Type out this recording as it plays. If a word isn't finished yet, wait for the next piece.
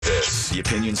The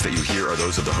opinions that you hear are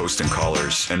those of the host and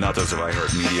callers, and not those of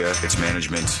iHeartMedia, its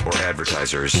management, or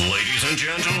advertisers. Ladies and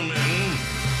gentlemen,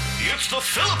 it's the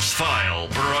Phillips File,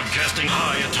 broadcasting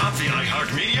high atop the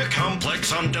iHeartMedia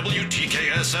complex on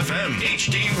WTKS-FM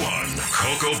HD1,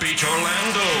 Cocoa Beach,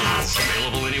 Orlando.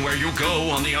 Available anywhere you go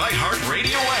on the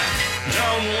iHeartRadio app.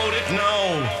 Download it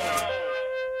now.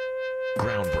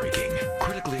 Groundbreaking,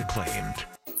 critically acclaimed.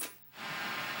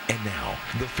 And now,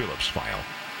 the Phillips File.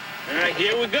 All right,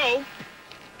 here we go.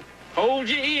 Hold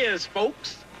your ears,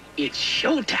 folks. It's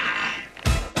showtime.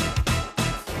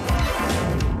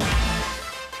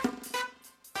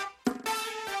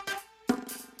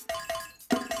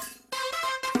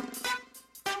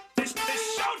 It's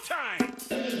showtime!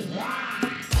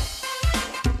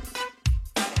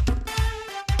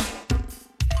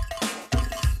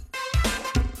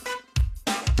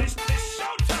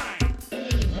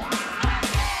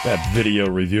 That video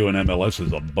review in MLS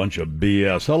is a bunch of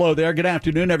BS. Hello there. Good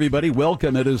afternoon, everybody.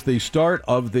 Welcome. It is the start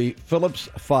of the Phillips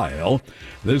File.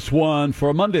 This one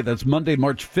for Monday. That's Monday,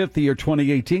 March 5th, the year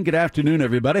 2018. Good afternoon,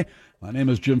 everybody. My name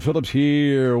is Jim Phillips,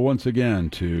 here once again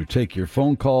to take your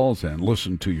phone calls and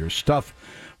listen to your stuff.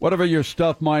 Whatever your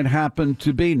stuff might happen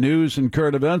to be, news and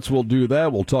current events, we'll do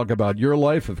that. We'll talk about your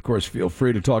life. Of course, feel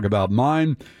free to talk about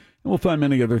mine. And we'll find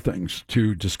many other things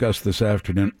to discuss this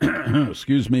afternoon.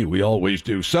 Excuse me, we always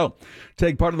do. So,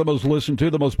 take part in the most listened to,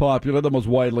 the most popular, the most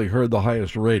widely heard, the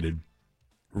highest rated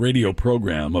radio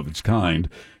program of its kind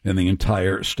in the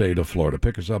entire state of Florida.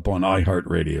 Pick us up on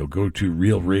iHeartRadio. Go to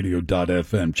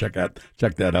realradio.fm. Check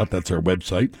that out. That's our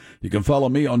website. You can follow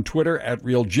me on Twitter at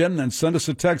RealJim and send us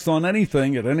a text on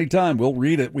anything at any time. We'll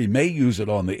read it. We may use it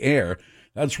on the air.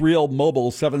 That's Real Mobile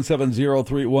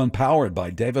 77031, powered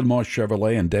by David Moss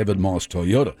Chevrolet and David Moss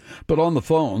Toyota. But on the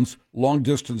phones, long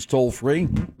distance toll free,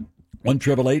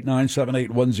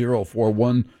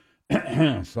 1-888-978-1041.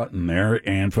 Something there.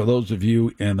 And for those of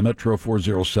you in the Metro,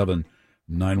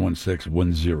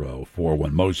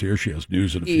 407-916-1041. Mo's here. She has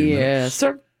news in a few minutes. Yes,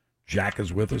 sir. Jack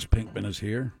is with us. Pinkman is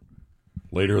here.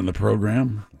 Later in the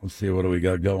program, let's see what do we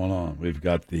got going on. We've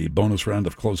got the bonus round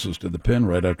of Closest to the Pin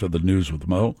right after the news with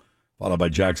Mo, followed by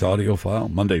Jack's audio file.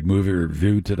 Monday movie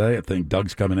review today. I think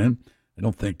Doug's coming in. I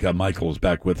don't think Michael is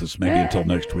back with us maybe until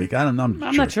next week. I'm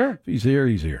not sure. If he's here,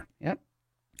 he's here. Yep.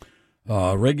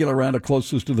 Regular round of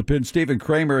Closest to the Pin. Stephen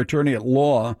Kramer, attorney at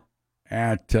law,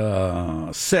 at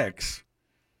 6.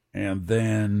 And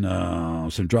then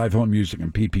some drive home music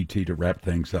and PPT to wrap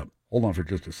things up. Hold on for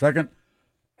just a second.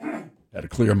 Got to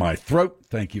clear my throat.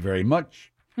 Thank you very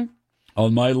much.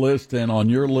 On my list and on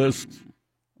your list,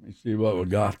 let me see what we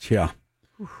got. Yeah.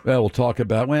 Well, we'll talk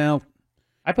about, I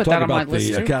put that on my list,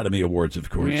 the too. Academy Awards, of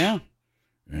course. Yeah.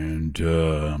 And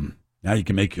now you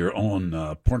can make your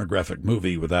own pornographic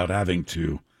movie without having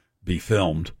to be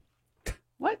filmed.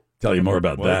 What? Tell you more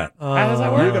about that. How does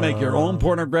that work? You can make your own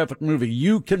pornographic movie.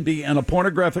 You can be in a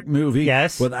pornographic movie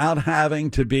without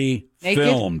having to be naked?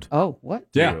 Filmed. Oh, what?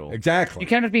 Yeah, exactly. You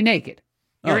can't just be naked.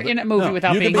 You're in a movie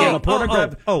without being naked. naked. In a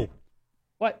pornographic.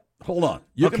 What? Hold on.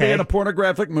 You can be in a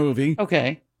pornographic movie.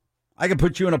 Okay. I can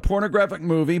put you in a pornographic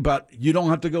movie, but you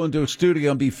don't have to go into a studio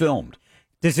and be filmed.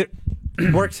 Does it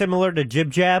work similar to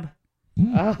Jib Jab?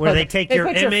 Where they take your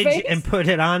image and put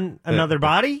it on another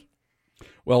body?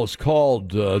 Well, it's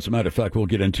called, as a matter of fact, we'll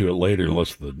get into it later,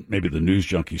 unless maybe the news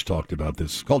junkies talked about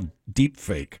this. It's called deep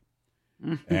fake,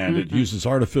 and it uses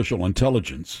artificial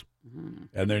intelligence.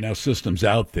 And there are now systems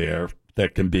out there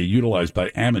that can be utilized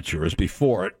by amateurs.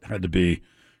 Before, it had to be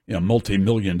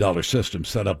multi-million-dollar system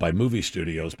set up by movie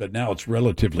studios, but now it's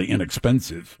relatively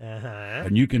inexpensive.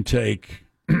 And you can take,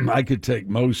 I could take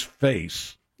Mo's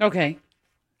face,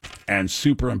 and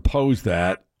superimpose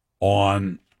that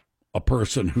on a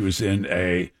person who's in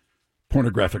a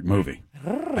pornographic movie,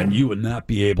 and you would not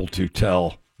be able to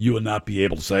tell. You would not be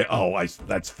able to say, "Oh,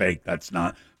 that's fake. That's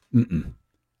not."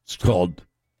 It's called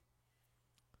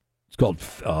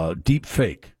deep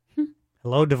fake.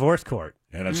 Hello, divorce court.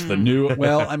 And it's the new,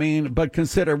 but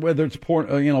consider whether it's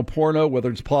porno,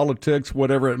 whether it's politics,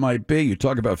 whatever it might be. You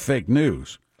talk about fake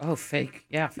news. Oh, fake.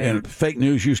 Yeah, fake. And fake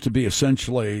news used to be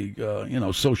essentially,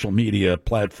 social media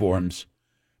platforms,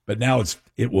 but now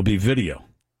it will be video.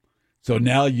 So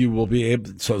now you will be able,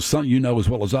 as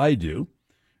well as I do,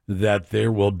 that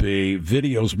there will be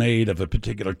videos made of a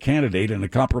particular candidate in a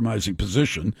compromising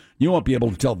position. You won't be able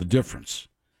to tell the difference.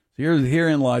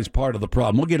 Herein lies part of the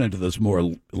problem. We'll get into this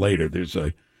more later. There's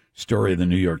a story in the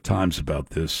New York Times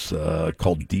about this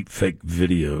called deep fake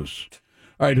videos.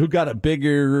 All right, who got a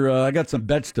bigger? I got some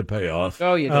bets to pay off.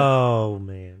 Oh, you did. Oh,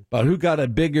 man. But who got a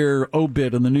bigger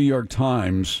obit in the New York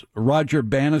Times, Roger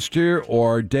Bannister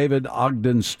or David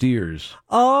Ogden Stiers?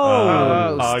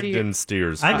 Ogden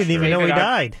Stiers. I didn't even know he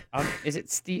died. Is it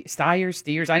Stiers?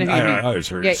 I didn't even I always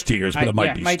heard Stiers, but it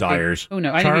might be Stiers. Who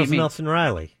knows? Charles Nelson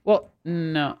Riley. Well,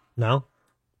 no. No?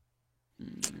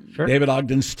 Sure. David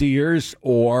Ogden Stiers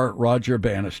or Roger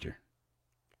Bannister?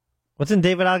 Wasn't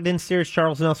David Ogden Stiers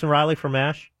Charles Nelson Riley from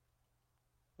MASH?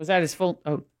 Was that his full?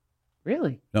 Oh,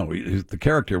 really? No, the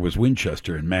character was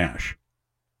Winchester in MASH.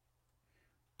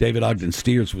 David Ogden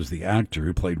Stiers was the actor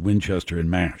who played Winchester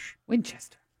in MASH.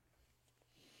 Winchester.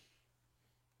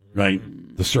 Right?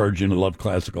 The surgeon who loved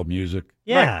classical music.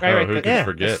 Yeah. Right. Who could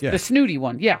forget? The snooty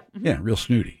one. Yeah. Yeah, real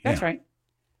snooty. That's yeah. right.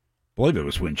 I believe it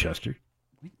was Winchester.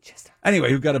 Winchester. Anyway,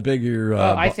 who got a bigger...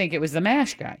 I think it was the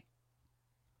MASH guy.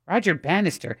 Roger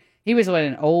Bannister. He was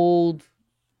an old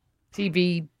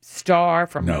TV star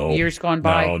from years gone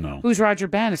by. No. Who's Roger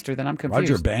Bannister? Then I'm confused.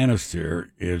 Roger Bannister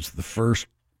is the first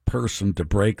person to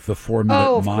break the 4-minute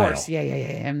mile. Oh, of course.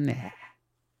 Yeah.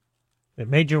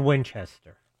 Major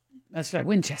Winchester. That's right,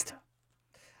 Winchester.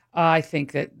 I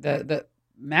think that the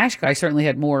MASH guy certainly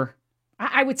had more.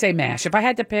 I would say MASH. If I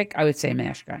had to pick, I would say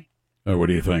MASH guy. Oh, what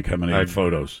do you think? How many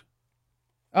photos?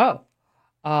 Oh,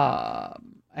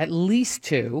 at least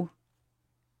 2.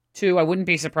 2. I wouldn't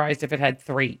be surprised if it had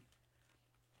 3.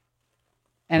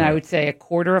 And I would say a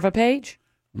quarter of a page.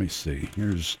 Let me see.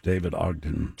 Here's David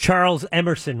Ogden. Charles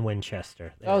Emerson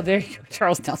Winchester. Oh, there you go.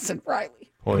 Charles Nelson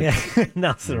Riley. Yeah,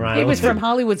 Nelson Riley. He was from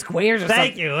Hollywood Squares or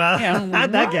Thank something. you.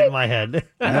 How'd that get in my head?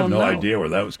 I have no idea where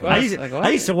that was going. I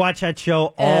used to watch that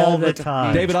show all the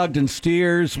time. David Ogden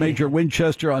Stiers, Major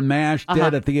Winchester on MASH,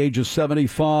 dead at the age of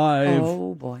 75.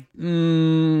 Oh, boy.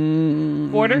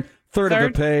 Quarter? Third of a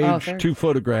page, third. 2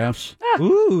 photographs.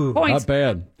 Ooh. Points. Not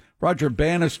bad. Roger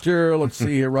Bannister, let's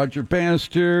see here. Roger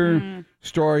Bannister.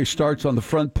 Story starts on the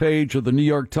front page of the New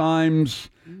York Times.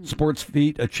 Sports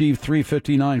feat achieved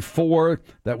 359.4.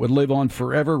 That would live on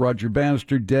forever. Roger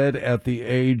Bannister dead at the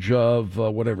age of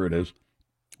whatever it is.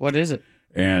 What is it?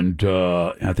 And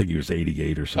I think he was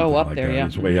 88 or something up like there, that. yeah. He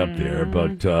was way up there.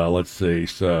 But let's see.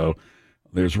 So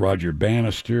there's Roger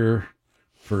Bannister,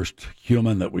 first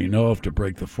human that we know of to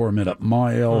break the 4-minute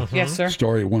mile. Yes, sir.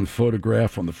 Story, 1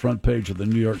 photograph on the front page of the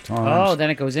New York Times. Oh, then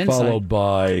it goes inside. Followed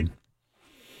by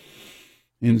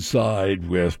inside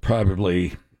with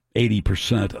probably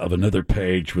 80% of another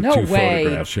page with 2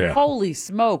 photographs. Yeah. Holy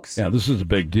smokes. Yeah, this is a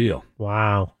big deal.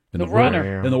 Wow. In The runner.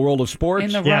 World, in the world of sports?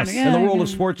 In the Yes. runner. Yeah, In the world yeah. of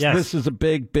sports, Yes. this is a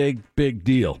big, big, big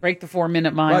deal. Break the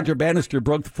 4-minute mile. Roger Bannister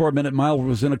broke the 4-minute mile,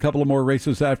 was in a couple of more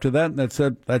races after that, and that's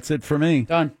it for me.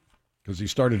 Done. Because he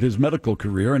started his medical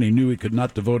career, and he knew he could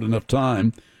not devote enough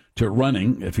time to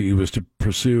running if he was to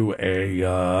pursue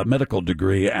a medical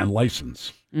degree and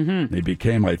license. Mm-hmm. He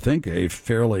became, I think, a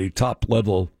fairly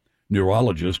top-level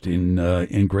neurologist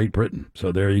in Great Britain.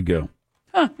 So there you go.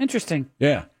 Huh, interesting.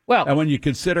 Yeah. Well, and when you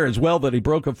consider as well that he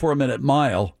broke a 4-minute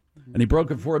mile, and he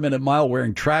broke a 4-minute mile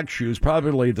wearing track shoes,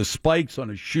 probably the spikes on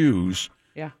his shoes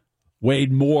yeah.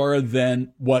 weighed more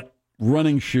than what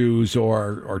running shoes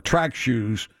or track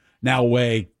shoes now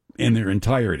weigh in their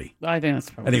entirety. I think that's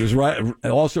probably. And he was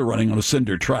also running on a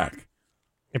cinder track.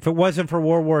 If it wasn't for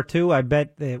World War II, I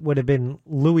bet it would have been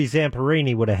Louis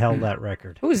Zamperini would have held that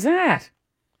record. Who's that?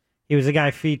 He was a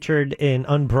guy featured in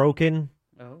Unbroken.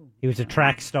 Oh. He was a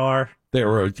track star. There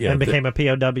were and became a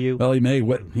POW. Well, he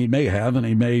may have, and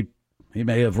he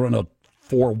may have run a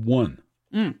 4-1.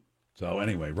 So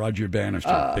anyway, Roger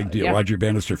Bannister, big deal. Yeah. Roger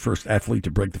Bannister, first athlete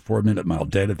to break the 4-minute mile,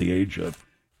 dead at the age of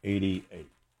 88.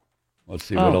 Let's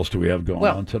see, what else do we have going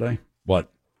on today? What?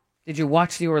 Did you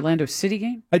watch the Orlando City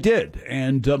game? I did,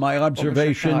 and my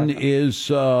observation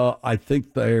is I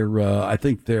think their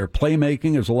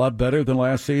playmaking is a lot better than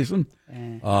last season,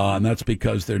 and that's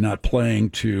because they're not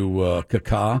playing to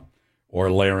Kaká or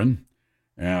Laren,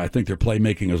 and I think their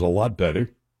playmaking is a lot better.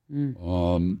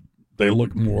 They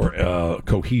look more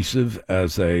cohesive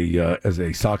as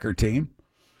a soccer team.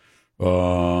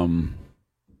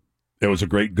 It was a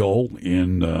great goal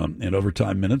in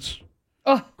overtime minutes.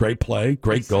 Oh, great play,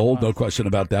 great goal, no question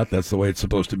about that. That's the way it's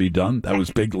supposed to be done. That was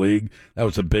big league. That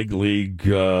was a big league,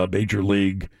 major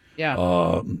league. Yeah.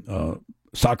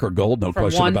 Soccer goal, no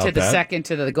question about that. From one to the second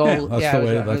to the goal.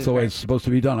 Yeah, that's the way it's supposed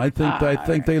to be done. I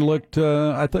think they looked.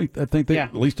 I think they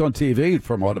at least on TV,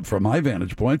 from my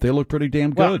vantage point, they look pretty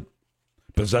damn good.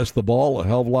 Possess the ball a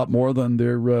hell of a lot more than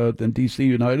than DC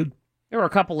United. There were a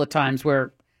couple of times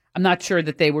where I'm not sure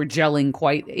that they were gelling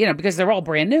quite, because they're all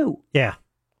brand new. Yeah.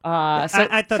 I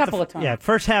thought a couple of times. Yeah,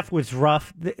 first half was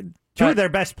rough. Two of their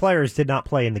best players did not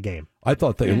play in the game. I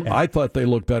thought they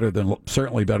looked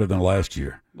certainly better than last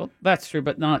year. Well, that's true,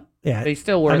 but not. Yeah, they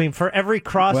still were. I mean, for every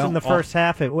cross in the first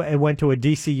half, it went to a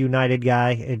DC United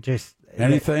guy. It just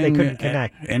they couldn't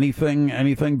connect.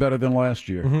 Anything better than last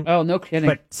year? Mm-hmm. Oh, no kidding.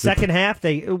 But second half,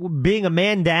 they being a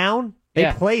man down,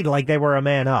 they played like they were a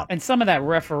man up. And some of that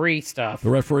referee stuff. The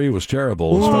referee was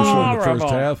terrible, especially in the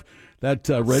first half. That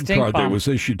red card that was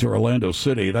issued to Orlando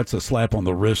City, that's a slap on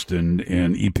the wrist in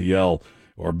EPL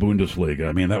or Bundesliga.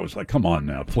 I mean, that was like, come on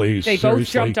now, please. They seriously?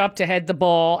 both jumped up to head the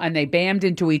ball, and they bammed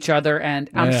into each other, and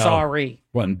I'm sorry.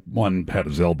 One had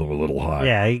his elbow a little high.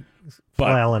 Yeah, he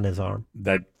fell in his arm.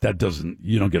 That doesn't,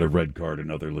 you don't get a red card in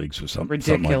other leagues or something.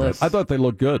 Ridiculous. Something like that. I thought they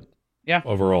looked good. Yeah.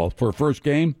 Overall. For a first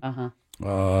game, I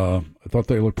thought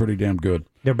they looked pretty damn good.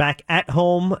 They're back at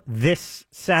home this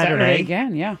Saturday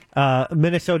again, yeah.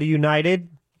 Minnesota United.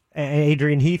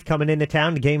 Adrian Heath coming into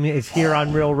town. The game is here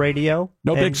on Real Radio.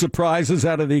 No big surprises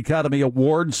out of the Academy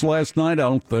Awards last night, I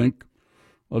don't think.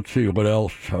 Let's see what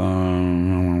else.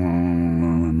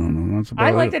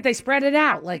 I like that they spread it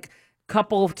out, like a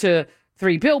couple to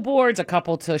 3 billboards, a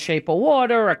couple to Shape of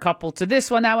Water, a couple to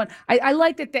this one, that one. I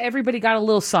like that everybody got a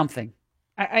little something.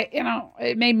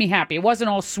 It made me happy. It wasn't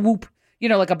all swoop,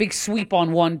 like a big sweep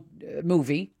on one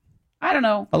movie. I don't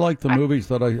know. I like the movies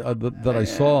that I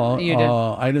saw. You did.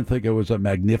 I didn't think it was a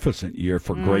magnificent year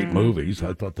for great movies.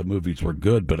 I thought the movies were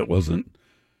good, but it wasn't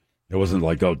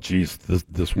like, oh, geez, these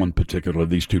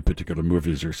two particular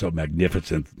movies are so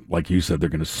magnificent. Like you said, they're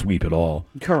going to sweep it all.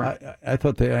 Correct. I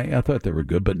thought they were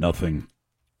good, but nothing.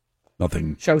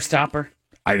 Showstopper.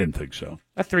 I didn't think so.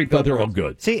 A 3 thought they were all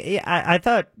good. See, I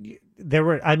thought there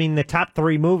were. I mean, the top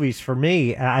 3 movies for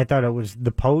me. I thought it was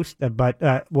The Post,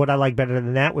 but what I like better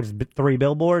than that was 3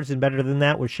 Billboards, and better than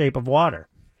that was Shape of Water.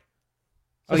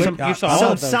 You saw all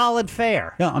of those. Solid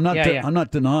fare. Yeah, I'm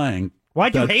not denying.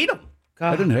 Why'd you hate them?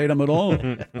 I didn't hate them at all.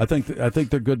 I think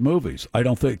they're good movies. I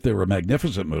don't think they were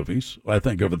magnificent movies. I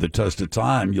think over the test of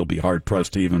time, you'll be hard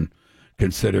pressed to even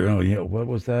consider. Oh yeah, what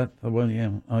was that? Well,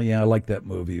 yeah, oh yeah, I like that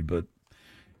movie, but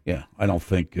yeah, I don't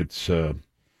think it's.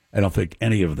 I don't think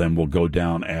any of them will go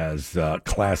down as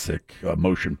classic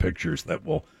motion pictures that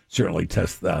will certainly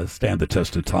stand the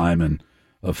test of time and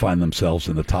find themselves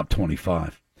in the top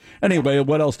 25. Anyway,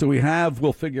 what else do we have?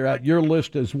 We'll figure out your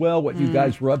list as well, what you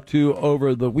guys were up to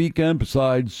over the weekend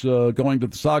besides going to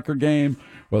the soccer game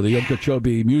or the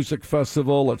Okeechobee Music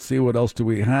Festival. Let's see, what else do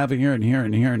we have here and here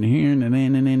and here and here.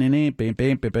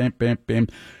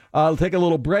 I'll take a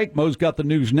little break. Mo's got the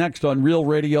news next on Real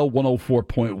Radio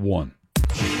 104.1.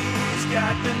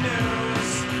 Got the news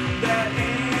that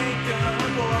ain't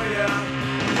gonna bore ya.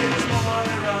 Here's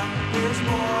Moira, here's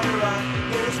Moira,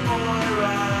 here's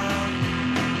Moira.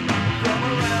 From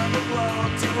around the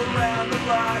globe to around the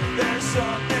block, there's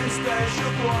something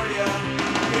special for ya.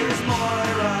 Here's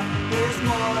Moira, here's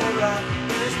Moira,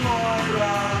 here's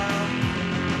Moira.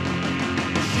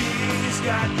 She's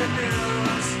got the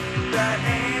news that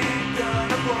ain't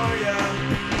gonna bore ya.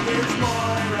 Here's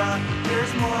Moira,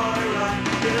 here's Moira,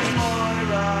 here's Moira.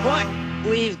 What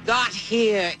we've got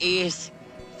here is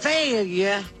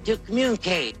failure to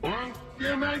communicate. What's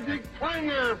your magic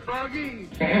finger, Froggy?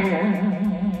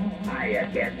 Higher,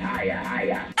 get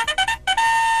higher.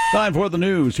 Time for the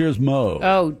news. Here's Mo.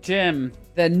 Oh, Jim,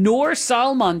 the Noor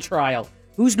Salman trial.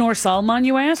 Who's Noor Salman,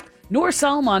 you ask? Noor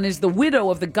Salman is the widow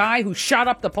of the guy who shot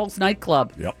up the Pulse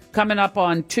nightclub. Yep. Coming up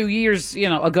on 2 years,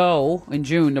 ago in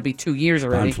June. It'll be 2 years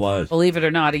already. Time flies. Believe it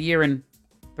or not, 1 year and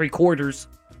 3 quarters.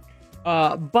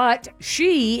 But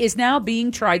she is now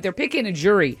being tried. They're picking a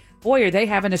jury. Boy, are they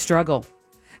having a struggle.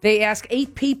 They ask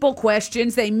 8 people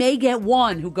questions. They may get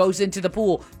 1 who goes into the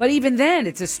pool. But even then,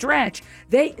 it's a stretch.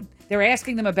 They're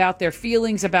asking them about their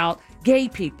feelings about gay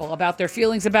people, about their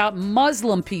feelings about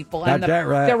Muslim people, and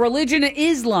their religion of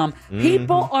Islam. Mm-hmm.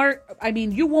 People are,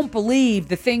 you won't believe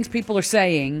the things people are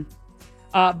saying.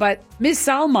 But Ms.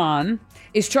 Salman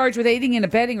is charged with aiding and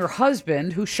abetting her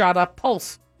husband who shot up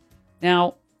Pulse.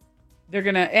 Now, they're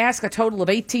going to ask a total of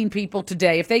 18 people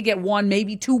today. If they get 1,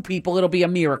 maybe 2 people, it'll be a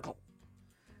miracle.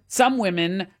 Some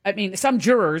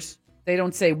jurors, they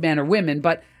don't say men or women,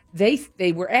 but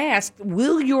they were asked,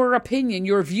 will your opinion,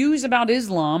 your views about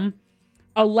Islam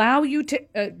allow you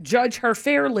to judge her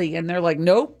fairly? And they're like,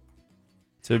 nope.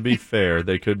 To be fair,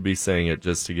 they could be saying it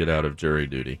just to get out of jury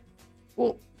duty.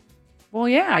 Well,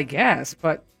 yeah, I guess.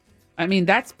 But,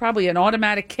 that's probably an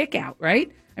automatic kick out,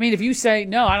 right? If you say,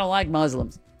 no, I don't like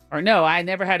Muslims. Or no, I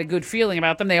never had a good feeling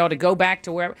about them. They ought to go back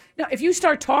to wherever. No, if you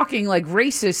start talking like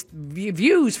racist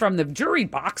views from the jury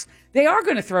box, they are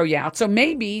going to throw you out. So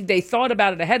maybe they thought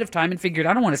about it ahead of time and figured,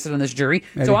 I don't want to sit on this jury,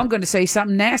 so I'm going to say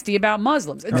something nasty about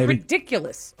Muslims. It's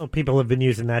ridiculous. Well, people have been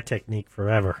using that technique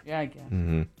forever. Yeah, I guess.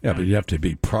 Mm-hmm. Yeah, but you have to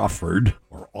be proffered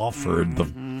or offered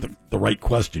the right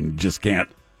question. You just can't.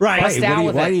 Right.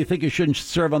 Hey, why do you think you shouldn't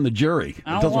serve on the jury? It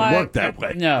doesn't work that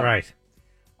way. No. Right.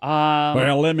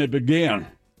 Well, let me begin.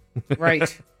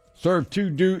 Right. Served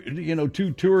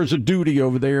two tours of duty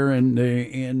over there in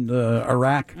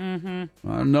Iraq. Mm-hmm.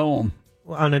 I know them.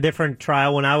 On a different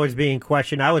trial, when I was being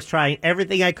questioned, I was trying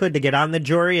everything I could to get on the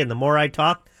jury, and the more I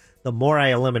talked, the more I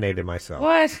eliminated myself.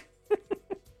 What?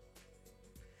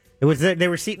 It was they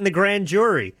were seating the grand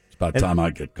jury. It's about time I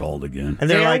get called again. And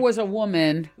there was a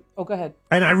woman. Oh, go ahead.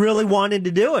 And I really wanted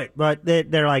to do it, but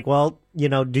they're like, well,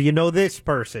 do you know this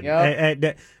person?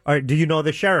 Yep. Or do you know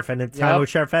the sheriff? And it's time with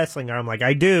Sheriff Esslinger. I'm like,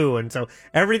 I do. And so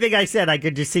everything I said, I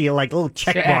could just see like little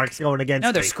check marks going against me.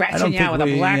 No, they're scratching you out with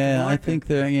a black marker. I think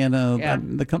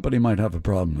the company might have a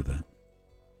problem with that.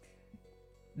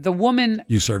 The woman...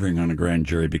 You serving on a grand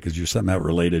jury because you're somehow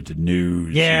related to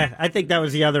news. Yeah, I think that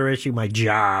was the other issue, my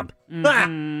job.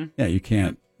 Mm-hmm. Yeah, you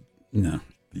can't... No,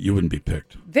 you wouldn't be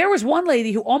picked. There was one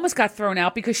lady who almost got thrown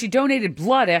out because she donated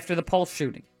blood after the Pulse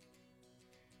shooting.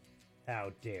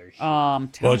 How dare she?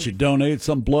 Well, she donate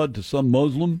some blood to some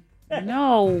Muslim?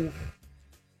 No.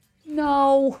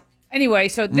 Anyway,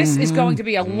 so this is going to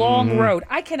be a long road.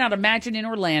 I cannot imagine in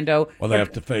Orlando. Well, they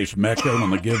have to face Mecca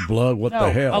when they give blood. What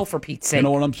the hell? Oh, for Pete's sake. You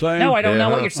know what I'm saying? No, I don't know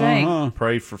what you're saying.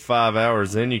 Pray for 5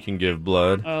 hours, then you can give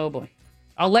blood. Oh, boy.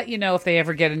 I'll let you know if they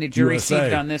ever get a jury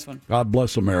seat on this one. God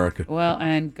bless America. Well,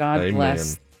 and God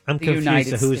bless I'm the confused United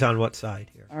to who's States. on what side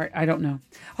here. All right, I don't know.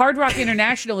 Hard Rock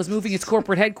International is moving its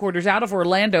corporate headquarters out of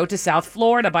Orlando to South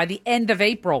Florida by the end of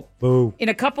April. Boo. In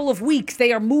a couple of weeks,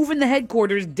 they are moving the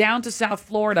headquarters down to South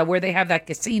Florida where they have that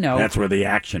casino. That's where the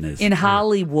action is. In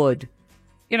Hollywood.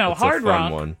 That's Hard a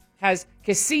fun Rock one. has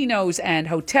casinos and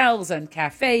hotels and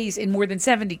cafes in more than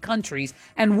 70 countries.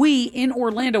 And we in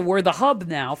Orlando were the hub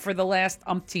now for the last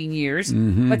umpteen years.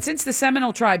 Mm-hmm. But since the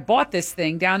Seminole Tribe bought this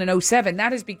thing down in 2007,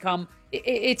 that has become,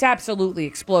 it's absolutely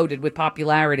exploded with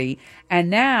popularity.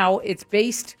 And now it's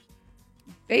based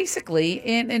basically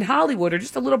in Hollywood or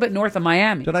just a little bit north of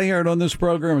Miami. Did I hear it on this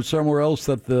program or somewhere else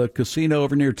that the casino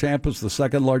over near Tampa is the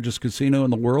second largest casino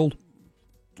in the world?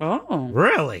 Oh.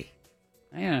 Really?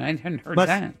 I hadn't heard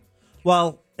that.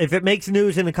 Well, if it makes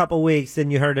news in a couple weeks,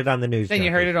 then you heard it on the news. Then you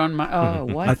heard it on my... Oh,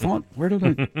 what? I thought, where did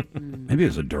I... Maybe it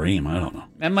was a dream. I don't know.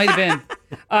 That might have been.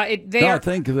 I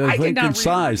think in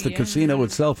size, the casino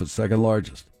itself is second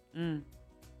largest.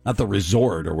 Not the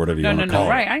resort or whatever you want to call it.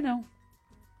 Right, I know.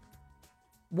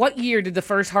 What year did the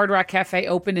first Hard Rock Cafe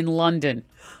open in London?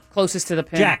 Closest to the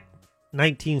pin. Jack,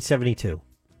 1972.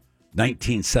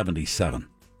 1977.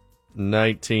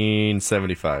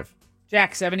 1975.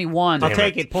 Jack, 71. I'll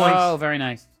take it. Points. Oh, very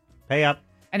nice. Pay up.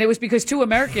 And it was because two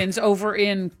Americans over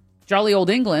in jolly old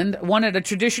England wanted a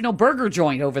traditional burger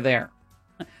joint over there.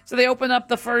 So they opened up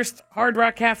the first Hard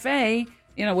Rock Cafe,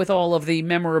 with all of the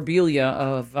memorabilia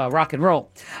of rock and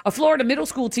roll. A Florida middle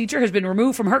school teacher has been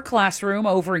removed from her classroom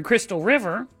over in Crystal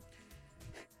River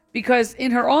because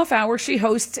in her off hours, she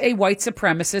hosts a white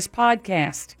supremacist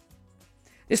podcast.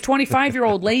 This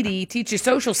 25-year-old lady teaches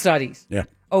social studies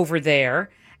over there.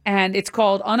 And it's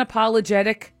called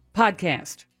Unapologetic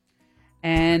Podcast.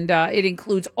 And it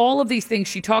includes all of these things.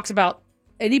 She talks about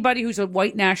anybody who's a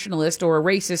white nationalist or a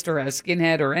racist or a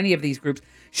skinhead or any of these groups.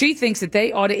 She thinks that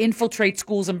they ought to infiltrate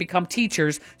schools and become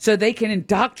teachers so they can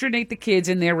indoctrinate the kids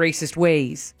in their racist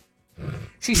ways.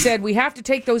 She said, we have to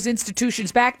take those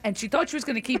institutions back. And she thought she was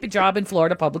going to keep a job in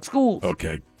Florida public schools.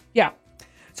 Okay. Yeah.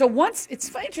 So once,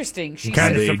 it's interesting. She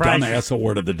Kind said, of the dumbass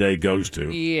award of the day goes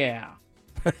to. Yeah.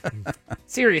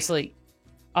 Seriously.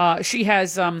 She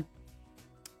has the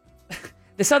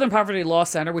Southern Poverty Law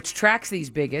Center, which tracks these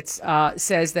bigots,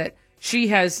 says that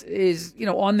she is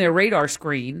on their radar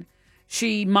screen.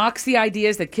 She mocks the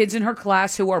ideas that kids in her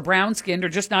class who are brown-skinned are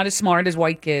just not as smart as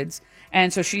white kids.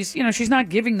 And so she's not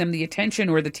giving them the attention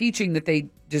or the teaching that they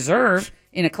deserve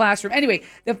in a classroom. Anyway,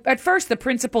 at first the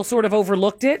principal sort of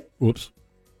overlooked it. Whoops.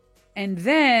 And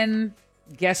then...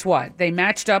 guess what? They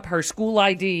matched up her school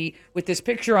ID with this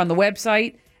picture on the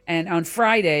website, and on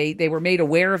Friday they were made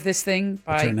aware of this thing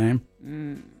by... What's her name?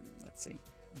 Let's see.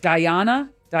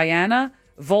 Diana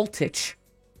Voltich.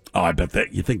 Oh, I bet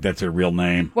that you think that's her real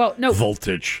name. Well, no.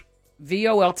 Voltich.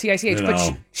 Voltich.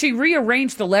 But she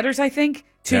rearranged the letters, I think,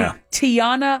 to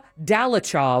Tiana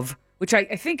Dalichov, which I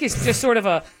think is just sort of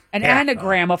an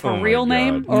anagram of her real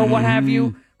name or what have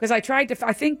you. because I tried to.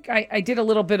 I think I did a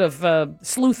little bit of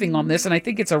sleuthing on this, and I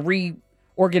think it's a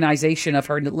reorganization of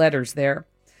her letters there.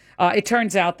 It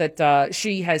turns out that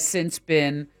she has since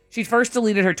been. She first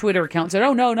deleted her Twitter account and said,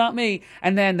 "Oh no, not me,"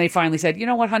 and then they finally said, "You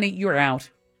know what, honey, you're out."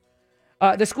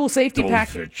 The school safety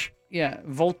package. Yeah,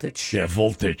 voltage. Yeah,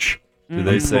 voltage. Do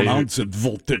they say pronounce it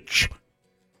voltage?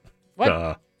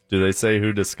 What? Do they say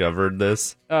who discovered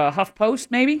this? HuffPost,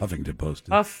 maybe? Huffington Post.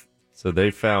 Huff. So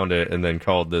they found it and then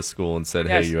called this school and said,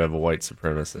 Yes. "Hey, you have a white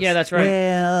supremacist." Yeah, that's right.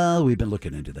 Well, we've been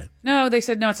looking into that. No, they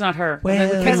said no, it's not her. Well,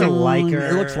 They Doesn't said- like her.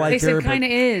 It looks like they her. said kind of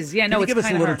is. Yeah, no, Can you it's give us a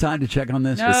kinda little her. time to check on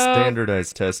this? No. The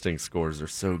standardized testing scores are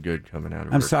so good coming out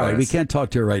of I'm her sorry, class. we can't talk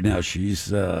to her right now.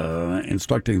 She's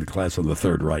instructing the class on the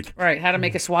Third Reich. Right, how to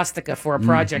make a swastika for a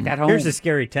project at home. Here's a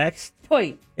scary text.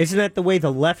 Wait. Isn't that the way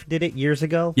the left did it years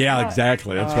ago? Yeah,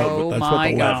 exactly. That's Oh, what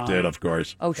my the left God. did, of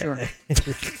course. Oh, sure.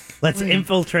 Let's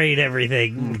infiltrate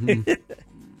everything.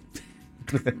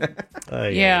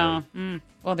 Yeah.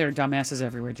 Well, there are dumbasses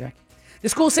everywhere, Jack. The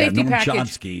school safety no package.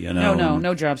 Chomsky, you know.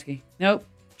 No Chomsky. Nope.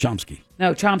 Chomsky.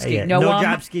 No, Chomsky. Yeah, No, no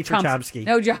Chomsky for Chomsky.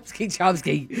 No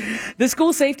Chomsky. The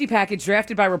school safety package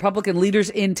drafted by Republican leaders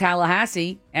in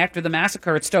Tallahassee after the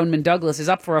massacre at Stoneman Douglas is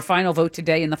up for a final vote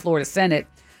today in the Florida Senate.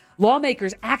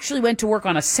 Lawmakers actually went to work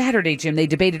on a Saturday, Jim. They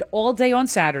debated all day on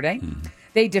Saturday.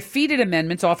 They defeated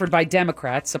amendments offered by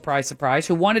Democrats, surprise, surprise,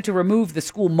 who wanted to remove the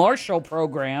school marshal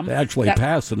program. They actually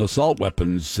passed an assault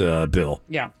weapons bill.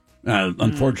 Yeah.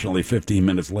 Unfortunately, 15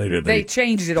 minutes later, They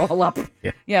changed it all up.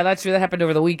 Yeah, that's true. That happened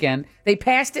over the weekend. They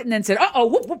passed it and then said,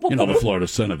 you know, the Florida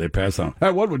Senate, they passed on.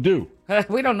 Hey, what would do?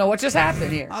 we don't know what just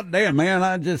happened here. Oh, damn, man.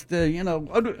 I just,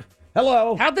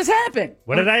 hello. How'd this happen?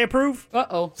 What did I approve?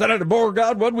 Uh-oh. Senator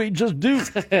Beauregard, what'd we just do?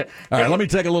 All right, let me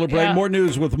take a little break. Yeah. More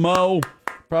news with Mo.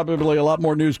 Probably a lot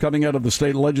more news coming out of the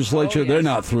state legislature. Oh, yes. They're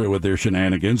not through with their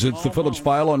shenanigans. It's the Phillips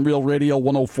File on Real Radio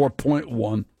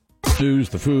 104.1. News,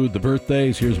 the food, the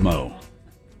birthdays. Here's Mo.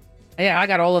 Yeah, I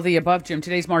got all of the above, Jim.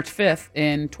 Today's March 5th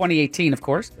in 2018, of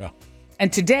course. Yeah.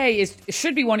 And today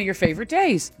should be one of your favorite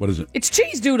days. What is it? It's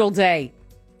Cheese Doodle Day.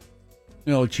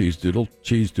 You know, cheese doodles,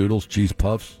 cheese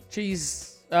puffs.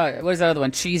 Cheese, what is that other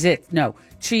one? Cheese It. No.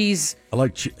 Cheese. I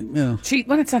like, Well,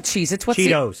 it's not cheese. It's what's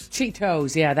Cheetos.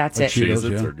 Cheetos. Yeah, that's Like it. Cheetos,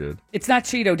 Cheez-Its yeah. are good. It's not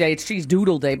Cheeto Day. It's Cheese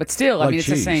Doodle Day. But still, I like mean, it's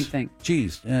cheese. the same thing.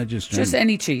 Cheese. Yeah, just Just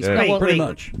any cheese. Yeah. No, well, pretty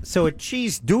much. So a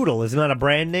cheese doodle is not a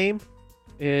brand name?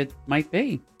 it might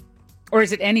be. Or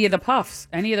is it any of the puffs?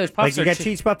 Any of those puffs Like you are got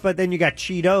cheese puff, but then you got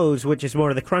Cheetos, which is more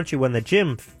of the crunchy one that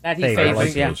Jim That he favors. I like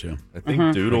favors, yeah. those, yeah. I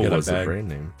think Doodle I get a was a bag. brand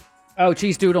name. Oh,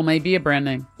 Cheese Doodle may be a brand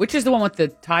name. Which is the one with the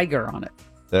tiger on it?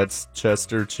 That's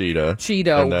Chester Cheetah.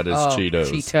 Cheeto. And that is Cheetos.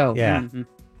 Cheeto. Yeah. Mhm.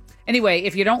 Anyway,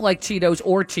 if you don't like Cheetos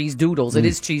or Cheese Doodles, it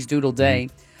is Cheese Doodle Day.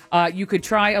 You could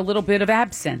try a little bit of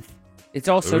absinthe. It's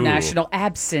also Ooh. National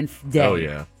Absinthe Day. Oh,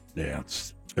 yeah. Yeah,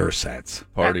 it's ersatz.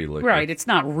 Party liquor. Right. It's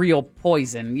not real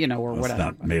poison, or It's whatever.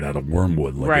 not made out of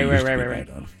wormwood like Right, it right, used to right, be right, made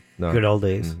right. out of. No. Good old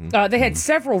days. They had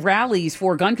several rallies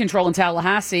for gun control in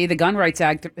Tallahassee. The gun rights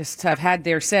activists have had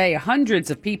their say. Hundreds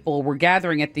of people were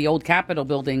gathering at the old Capitol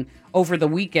building over the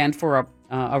weekend for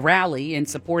a rally in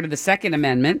support of the Second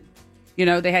Amendment. You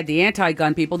know, they had the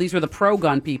anti-gun people. These were the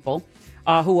pro-gun people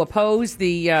who opposed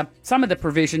some of the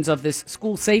provisions of this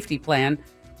school safety plan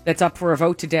that's up for a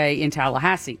vote today in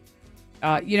Tallahassee.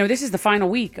 This is the final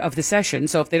week of the session,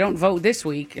 so if they don't vote this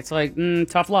week, it's like,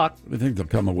 tough luck. Do you think they'll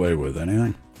come away with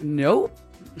anything? Nope.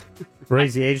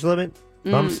 Raise the age limit?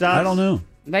 Bump stops? I don't know.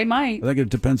 They might. I think it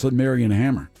depends on Marion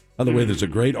Hammer. By the way, there's a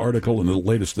great article in the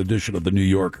latest edition of the New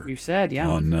Yorker You said, yeah.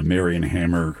 on Marion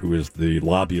Hammer, who is the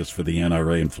lobbyist for the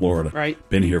NRA in Florida. Right.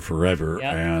 Been here forever.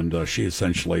 Yep. And she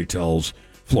essentially tells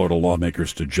Florida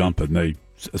lawmakers to jump, and they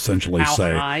essentially How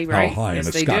say high, right? how high. Yes,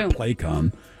 and they it's Scott do.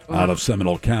 Playcon out of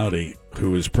Seminole County,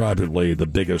 who is probably the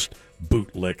biggest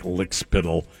lick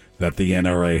spittle that the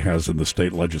NRA has in the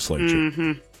state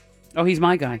legislature. Oh, he's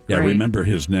my guy. Yeah, Great. remember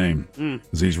his name,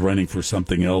 because he's running for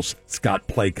something else. Scott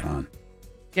Playcon.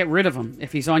 Get rid of him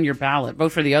if he's on your ballot.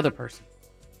 Vote for the other person.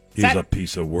 He's a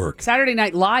piece of work. Saturday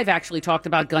Night Live actually talked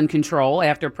about gun control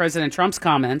after President Trump's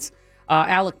comments.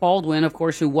 Alec Baldwin, of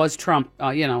course, who was Trump,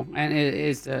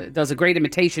 and does a great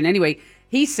imitation. Anyway,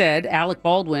 he said, Alec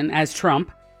Baldwin, as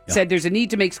Trump, said there's a need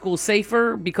to make schools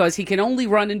safer because he can only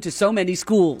run into so many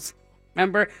schools.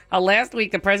 Remember how last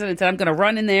week the president said, I'm going to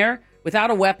run in there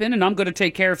without a weapon, and I'm going to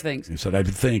take care of things. He said, I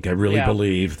really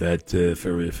believe that if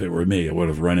it were me, I would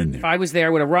have run in there. If I was there, I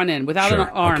would have run in without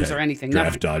arms okay. or anything. Draft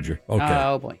Nothing. dodger. Okay.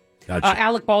 Oh, boy. Gotcha.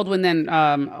 Alec Baldwin then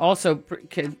also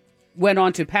went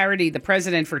on to parody the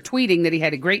president for tweeting that he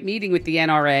had a great meeting with the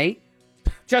NRA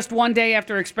just one day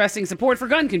after expressing support for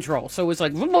gun control. So it was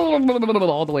like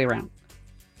all the way around.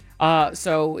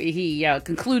 So he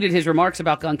concluded his remarks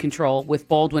about gun control with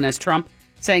Baldwin as Trump,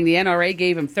 saying the NRA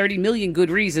gave him 30 million good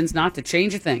reasons not to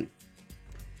change a thing.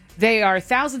 They are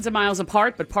thousands of miles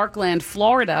apart, but Parkland,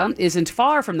 Florida isn't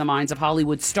far from the minds of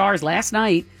Hollywood stars. Last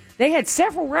night, they had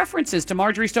several references to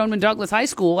Marjorie Stoneman Douglas High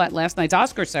School at last night's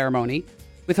Oscar ceremony,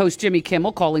 with host Jimmy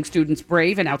Kimmel calling students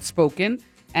brave and outspoken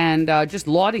and just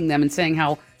lauding them and saying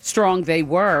how strong they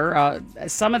were.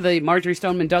 Some of the Marjorie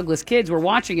Stoneman Douglas kids were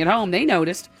watching at home. They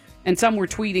noticed, and some were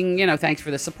tweeting, thanks for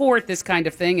the support, this kind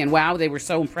of thing. And wow, they were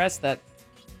so impressed that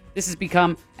this has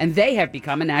become, and they have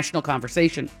become, a national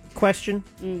conversation. Question.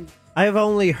 I have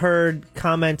only heard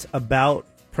comments about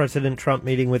President Trump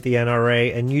meeting with the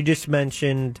NRA, and you just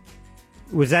mentioned,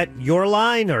 was that your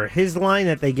line or his line,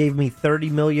 that they gave me 30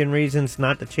 million reasons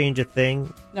not to change a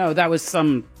thing? No, that was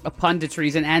a pundit's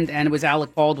reason, and it was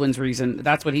Alec Baldwin's reason.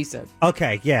 That's what he said.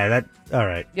 Okay, yeah, all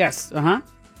right. Yes,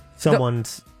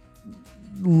 Someone's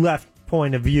left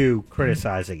point of view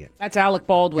criticizing it. That's Alec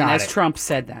Baldwin, Got as it. Trump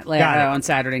said that on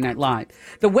Saturday Night Live.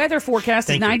 The weather forecast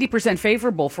is 90%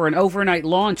 favorable for an overnight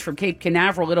launch from Cape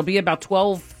Canaveral. It'll be about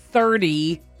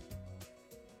 12:30,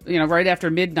 right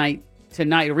after midnight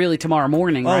tonight, really tomorrow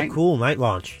morning, right? Oh, cool, night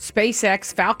launch.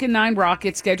 SpaceX Falcon 9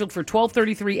 rocket scheduled for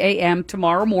 12:33 a.m.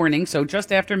 tomorrow morning, so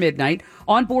just after midnight.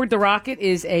 On board the rocket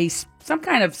is some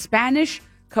kind of Spanish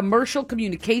commercial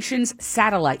communications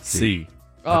satellite. Sí.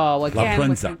 Oh, La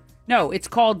Prensa. No, it's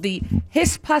called the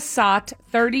Hispasat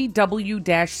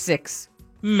 30W-6.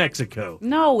 Mexico.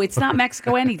 No, it's not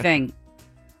Mexico anything.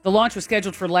 The launch was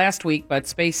scheduled for last week, but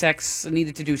SpaceX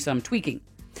needed to do some tweaking.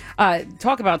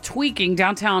 Talk about tweaking.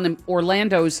 Downtown in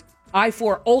Orlando's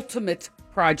I-4 Ultimate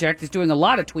project is doing a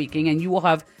lot of tweaking, and you will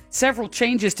have several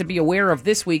changes to be aware of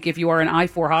this week if you are an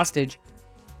I-4 hostage.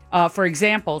 For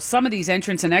example, some of these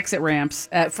entrance and exit ramps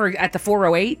at the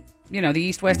 408, the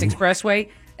East-West Expressway,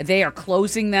 they are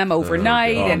closing them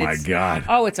overnight. God.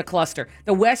 Oh, it's a cluster.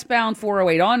 The westbound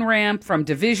 408 on-ramp from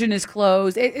Division is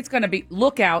closed. It's going to be,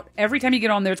 look out. Every time you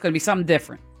get on there, it's going to be something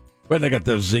different. Well, they got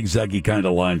those zigzaggy kind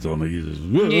of lines on them.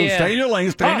 Yeah. Stay in your lane,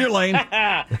 stay in your lane.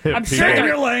 I'm sure Stay in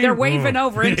your lane. they're waving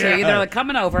over into you. Yeah. They're like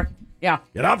coming over. Yeah.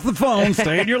 Get off the phone,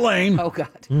 stay in your lane. Oh,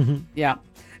 God. Yeah.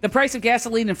 The price of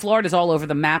gasoline in Florida is all over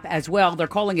the map as well. They're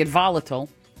calling it volatile.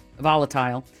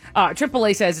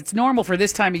 AAA says it's normal for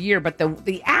this time of year, but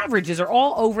the averages are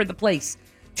all over the place.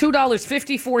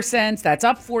 $2.54, that's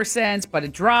up 4 cents, but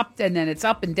it dropped and then it's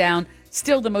up and down.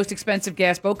 Still the most expensive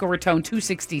gas, Boca Raton,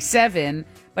 $2.67,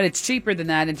 but it's cheaper than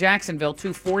that in Jacksonville,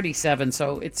 $2.47.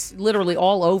 So it's literally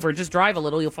all over. Just drive a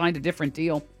little, you'll find a different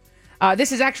deal.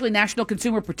 This is actually National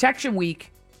Consumer Protection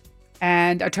Week,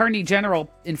 and Attorney General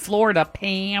in Florida,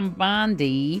 Pam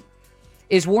Bondi,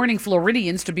 is warning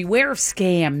Floridians to beware of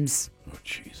scams. Oh,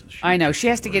 Jesus. I know. She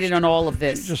has to get in on all of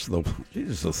this. She's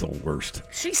just the worst.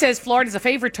 She says Florida's a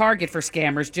favorite target for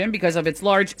scammers, Jim, because of its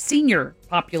large senior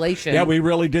population. Yeah, we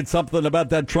really did something about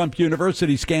that Trump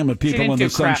University scam of people in the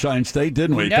Sunshine State,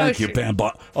 didn't we? No, Thank you, Pam.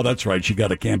 Oh, that's right. She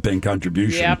got a campaign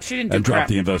contribution. Yep, she didn't do and dropped crap.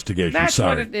 the investigation. That's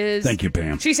Sorry. what it is. Thank you,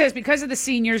 Pam. She says because of the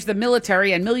seniors, the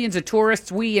military, and millions of tourists,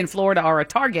 we in Florida are a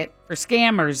target for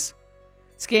scammers.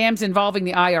 Scams involving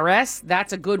the IRS,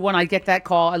 that's a good one. I get that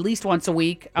call at least once a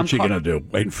week. What's she going to do?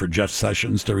 Waiting for Jeff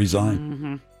Sessions to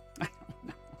resign?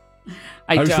 Mm-hmm.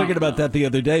 I was thinking about that the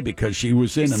other day because she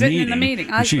was in a meeting. In the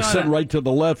meeting. And she's sitting right to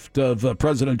the left of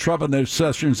President Trump, and there's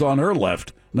Sessions on her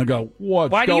left. And I go,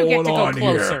 what's Why do going you get to go on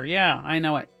closer? here? Yeah, I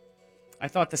know it. I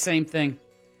thought the same thing.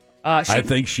 I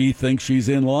think she thinks she's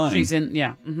in line. She's in,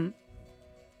 yeah. Mm-hmm.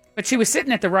 But she was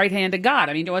sitting at the right hand of God.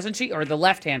 I mean, wasn't she? Or the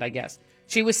left hand, I guess.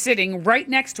 She was sitting right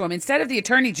next to him. Instead of the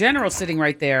Attorney General sitting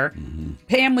right there,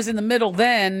 Pam was in the middle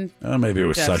then. Maybe it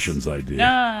was Sessions' idea.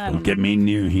 No, Don't get me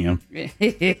near him.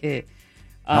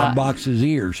 I'll box his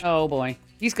ears. Oh, boy.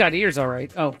 He's got ears, all right.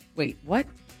 Oh, wait, what?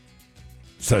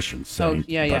 Sessions saying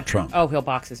about Trump. Oh, he'll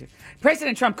box his ears.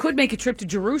 President Trump could make a trip to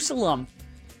Jerusalem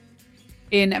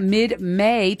in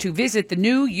mid-May to visit the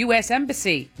new U.S.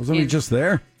 Embassy. Wasn't he just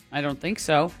there? I don't think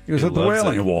so. He was at the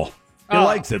Wailing Wall. He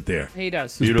likes it there. He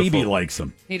does. BB likes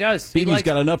him. He does. BB's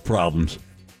got enough problems.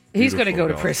 He's going to go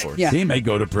to prison. Yeah. He may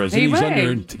go to prison.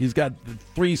 He's got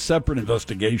 3 separate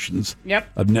investigations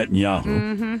of Netanyahu.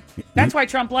 Mm-hmm. That's why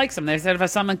Trump likes him. They said it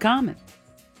has something in common.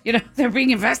 They're being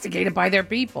investigated by their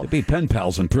people. They'd be pen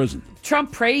pals in prison.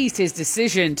 Trump praised his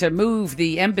decision to move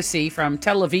the embassy from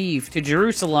Tel Aviv to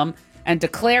Jerusalem and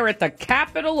declare it the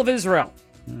capital of Israel.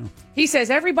 Yeah. He says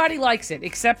everybody likes it,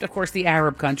 except, of course, the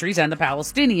Arab countries and the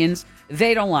Palestinians.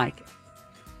 They don't like it.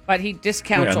 But he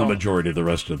discounts the majority of the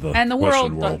rest of the and the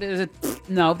Western world.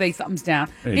 No, they thumbs down.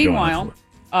 Hey, Meanwhile,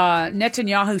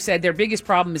 Netanyahu said their biggest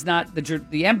problem is not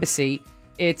the embassy,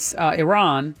 it's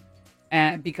Iran.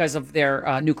 because of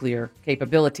their nuclear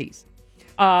capabilities.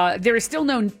 There is still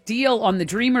no deal on the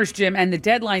Dreamers, Jim, and the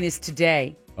deadline is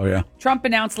today. Oh, yeah? Trump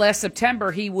announced last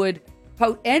September he would,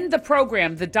 quote, end the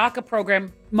program, the DACA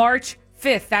program, March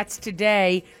 5th. That's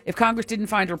today, if Congress didn't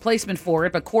find a replacement for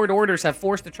it. But court orders have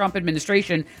forced the Trump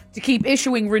administration to keep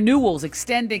issuing renewals,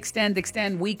 extend,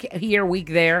 week here, week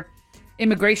there.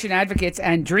 Immigration advocates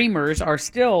and Dreamers are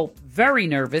still very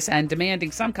nervous and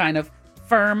demanding some kind of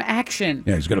firm action.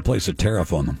 Yeah, he's going to place a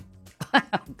tariff on them. Oh,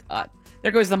 God.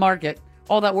 There goes the market.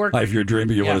 All that work. If you're a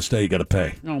dreamer, you want to stay, you got to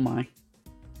pay. Oh, my.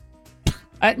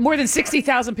 More than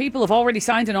 60,000 people have already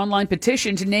signed an online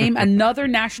petition to name another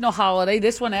national holiday,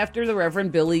 this one after the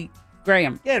Reverend Billy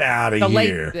Graham. Get out of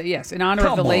here. Yes, in honor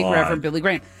of the late Reverend Billy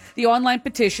Graham. The online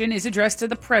petition is addressed to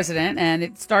the president, and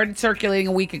it started circulating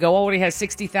a week ago. Already has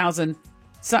 60,000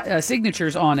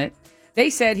 signatures on it.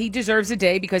 They said he deserves a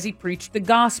day because he preached the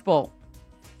gospel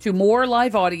to more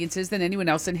live audiences than anyone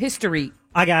else in history.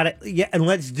 I got it. Yeah, and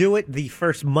let's do it the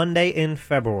first Monday in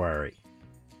February.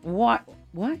 What?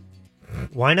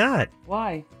 Why not?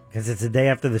 Why? Because it's the day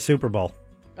after the Super Bowl.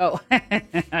 Oh,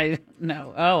 I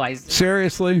know. Oh, I see.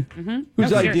 Seriously? Mm-hmm.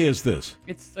 Whose idea is this?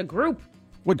 It's a group.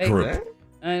 What group?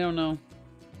 I don't know.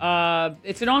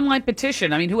 It's an online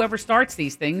petition. I mean, whoever starts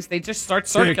these things, they just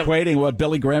start You're circulating. equating what,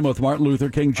 Billy Graham with Martin Luther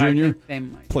King Jr.? I think they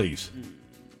might. Please.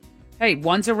 Hey,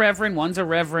 one's a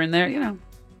reverend there, you know.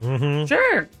 Mm-hmm.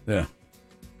 Sure. Yeah.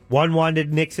 One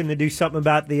wanted Nixon to do something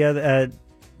about the other,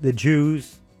 the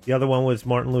Jews. The other one was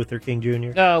Martin Luther King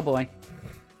Jr. Oh, boy.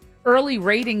 Early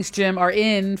ratings, Jim, are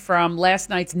in from last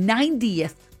night's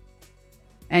 90th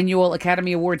annual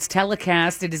Academy Awards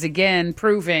telecast. It is again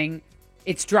proving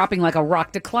it's dropping like a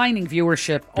rock, declining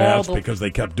viewership. That's because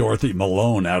they kept Dorothy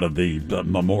Malone out of the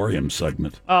memoriam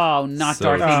segment. Oh, not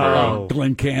Dorothy Malone.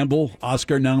 Glenn Campbell,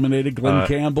 Oscar-nominated Glenn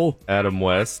Campbell. Adam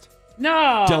West.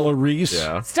 No. Della Reese.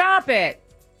 Yeah. Stop it.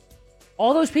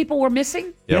 All those people were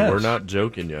missing? Yeah, Yes. we're not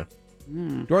joking you.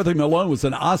 Dorothy Malone was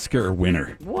an Oscar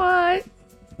winner, What?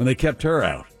 and they kept her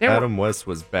out. Adam West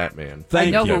was Batman. Thank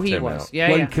I know you. who he Him was. out. Yeah,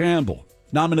 Glenn yeah. Campbell,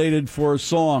 nominated for a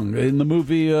song in the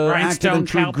movie Acted in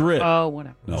True Grit. Oh,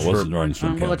 whatever. No, it wasn't Rhinestone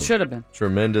Well, it Campbell. should have been.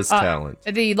 Tremendous talent.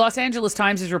 The Los Angeles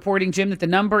Times is reporting, Jim, that the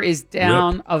number is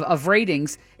down of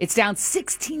ratings. It's down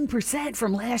 16%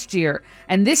 from last year.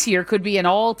 And this year could be an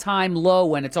all-time low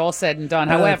when it's all said and done.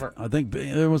 However, I think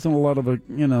there wasn't a lot of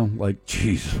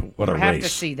geez, what a I have race. to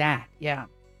see that. Yeah.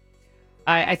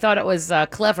 I thought it was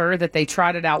clever that they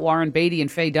trotted out Warren Beatty and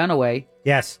Faye Dunaway.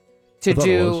 Yes. To I thought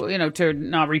it was. to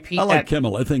not repeat I like that.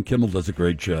 Kimmel. I think Kimmel does a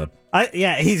great job.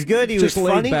 Yeah, he's good. He Just was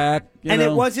laid funny. back, you and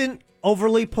know. it wasn't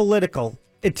overly political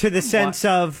to the sense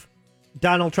of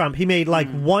Donald Trump. He made like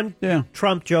one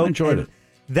Trump joke. I enjoyed and it.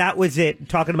 That was it.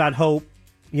 Talking about hope.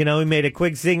 He made a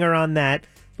quick zinger on that.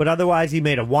 But otherwise, he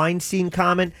made a Weinstein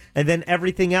comment. And then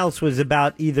everything else was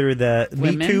about either the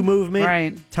Women, Me Too movement,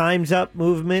 right. Time's Up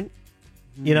movement,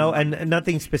 and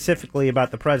nothing specifically about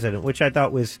the president, which I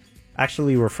thought was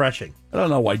actually refreshing. I don't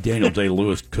know why Daniel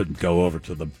Day-Lewis couldn't go over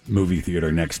to the movie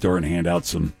theater next door and hand out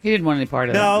some... He didn't want any part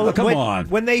of that. No, Oh, come on.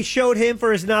 When they showed him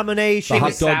for his nomination, The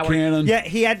hot dog cannon. Yeah,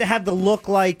 he had to have the look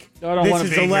like I don't this wanna is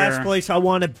be the last here. place I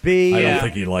want to be. I don't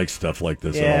think he likes stuff like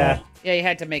this Yeah. at all. Yeah, he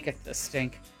had to make it a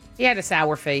stink. He had a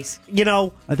sour face.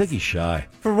 I think he's shy.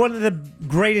 For one of the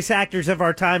greatest actors of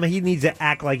our time, he needs to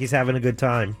act like he's having a good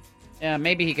time. Yeah,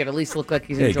 maybe he could at least look like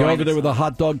he's Hey, enjoying go over there with a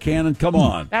hot dog cannon. Come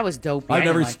on. That was dope. I've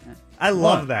never like that. I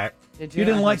love What? that. Did You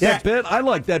didn't like that bit? I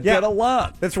like that bit a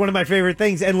lot. That's one of my favorite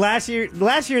things. And last year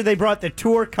they brought the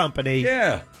tour company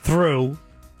through,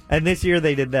 and this year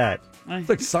they did that. It's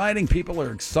exciting. People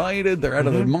are excited. They're out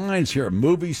of their Mm-hmm. minds. Here are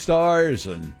movie stars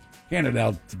and handing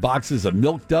out boxes of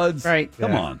Milk Duds. Right.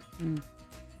 Come on.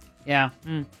 Yeah.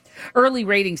 Early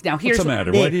ratings now. Here's What's the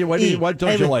matter? Why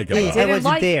don't you like it? I wasn't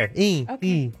like there.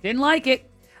 Okay. Didn't like it.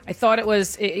 I thought it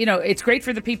was, it's great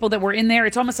for the people that were in there.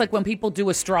 It's almost like when people do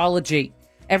astrology.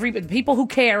 People who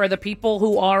care are the people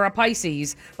who are a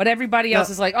Pisces, but everybody else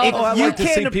is like, I like to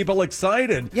see can't- people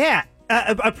excited. Yeah.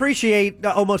 Appreciate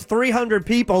almost 300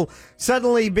 people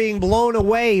suddenly being blown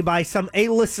away by some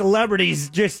A-list celebrities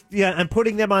and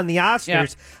putting them on the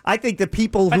Oscars. Yeah. I think the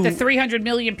people But who... the 300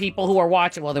 million people who are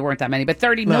watching, well, there weren't that many, but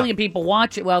 30 million people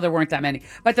watch it. Well, there weren't that many.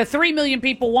 But the 3 million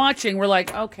people watching were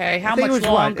like, okay, how I think much it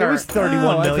was longer? It was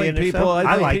 31 million I think or so. I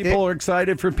think liked people it. are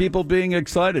excited for people being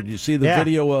excited. You see the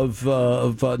video of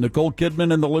Nicole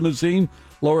Kidman in the limousine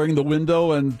lowering the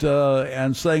window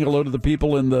and saying hello to the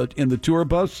people in the tour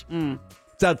bus.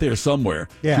 It's out there somewhere.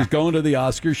 Yeah. She's going to the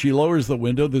Oscars. She lowers the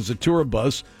window. There's a tour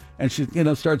bus, and she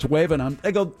starts waving.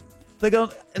 They go, They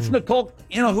go, it's Nicole.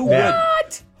 You know, who Yeah. What?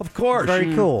 would? Of course.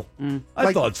 Very cool.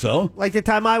 I thought so. Like the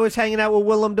time I was hanging out with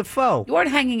Willem Dafoe. You weren't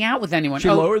hanging out with anyone. She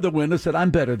lowered the window, said,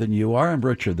 I'm better than you are. I'm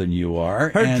richer than you are.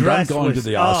 Her and dress I'm going was to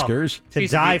the Oscars. to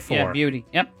She's die a for. Yeah, beauty.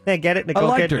 Yep. Yeah, get it, Nicole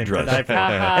liked Kidman. her dress. To die for.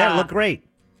 Yeah, it looked great.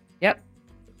 Yep.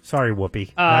 Sorry,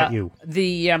 Whoopi, not you.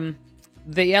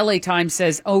 The LA Times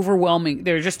says overwhelming.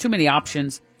 There are just too many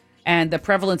options. And the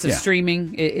prevalence of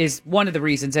streaming is one of the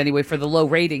reasons, anyway, for the low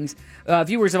ratings.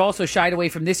 Viewers have also shied away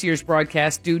from this year's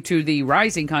broadcast due to the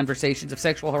rising conversations of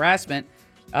sexual harassment,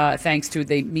 thanks to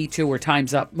the Me Too or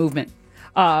Time's Up movement.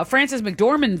 Frances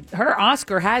McDormand, her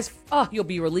Oscar has, you'll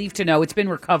be relieved to know, it's been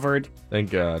recovered.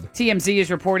 Thank God. TMZ is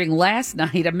reporting last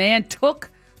night a man took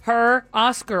her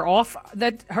Oscar off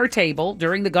her table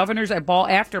during the governor's ball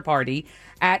after party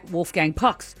at Wolfgang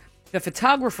Puck's. The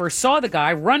photographer saw the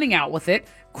guy running out with it,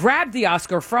 grabbed the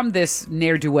Oscar from this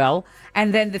ne'er-do-well,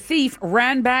 and then the thief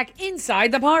ran back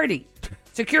inside the party.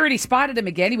 Security spotted him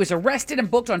again. He was arrested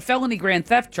and booked on felony grand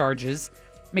theft charges.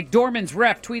 McDormand's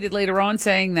rep tweeted later on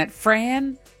saying that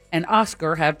Fran and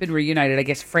Oscar have been reunited. I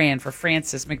guess Fran for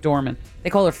Frances McDormand. They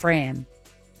call her Fran.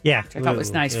 Yeah. Which I thought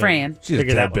was nice. Fran. She's a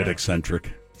tad bit eccentric.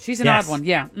 She's an odd one,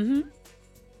 yeah. Mm-hmm.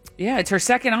 Yeah, it's her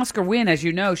second Oscar win. As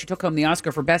you know, she took home the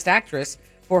Oscar for Best Actress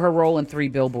for her role in 3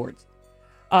 Billboards.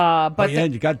 But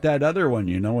you got that other one.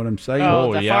 You know what I'm saying?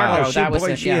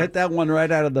 Fargo, she hit that one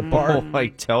right out of the park. Oh, I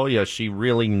tell you, she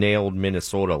really nailed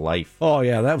Minnesota life. Oh,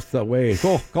 yeah, that's the way.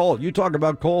 Cold. You talk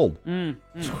about cold.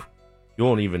 You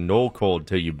won't even know cold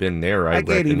till you've been there, I can't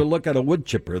reckon. even look at a wood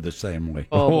chipper the same way.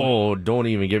 Oh, don't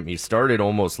even get me started.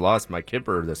 Almost lost my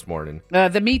kipper this morning.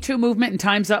 The Me Too movement and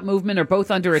Time's Up movement are both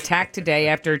under attack today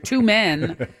after 2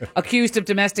 men accused of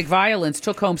domestic violence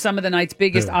took home some of the night's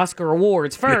biggest Oscar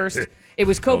awards. First, it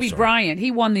was Kobe Bryant. He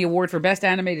won the award for Best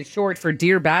Animated Short for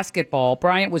Dear Basketball.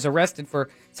 Bryant was arrested for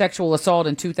sexual assault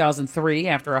in 2003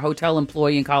 after a hotel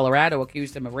employee in Colorado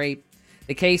accused him of rape.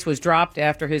 The case was dropped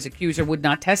after his accuser would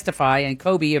not testify, and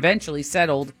Kobe eventually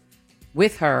settled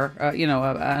with her,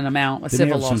 an amount, Didn't civil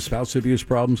he have some lawsuit. spouse abuse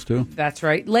problems, too? That's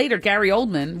right. Later, Gary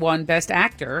Oldman won Best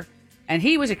Actor, and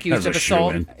he was accused of That's a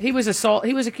assault. shoo-in.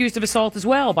 He was accused of assault as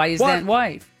well by his then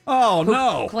wife. Oh, who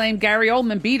no. claimed Gary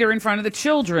Oldman beat her in front of the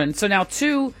children. So now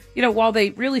while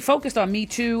they really focused on Me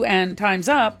Too and Time's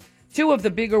Up, 2 of the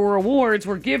bigger awards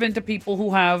were given to people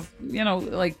who have,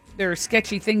 their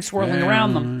sketchy things swirling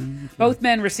around them. Both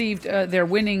men received their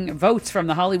winning votes from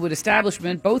the Hollywood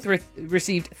establishment. Both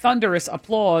received thunderous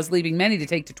applause, leaving many to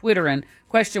take to Twitter and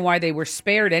question why they were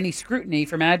spared any scrutiny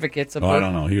from advocates of I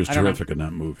don't know. He was terrific in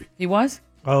that movie. He was?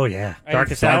 Oh, yeah.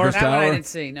 Darkest That Hour? one I didn't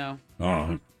see, no.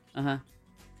 Oh.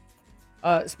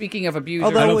 Speaking of abusers.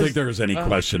 I don't think there was any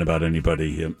question about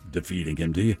anybody defeating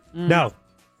him, do you? No.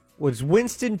 Was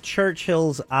Winston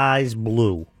Churchill's eyes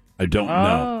blue? I don't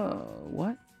know.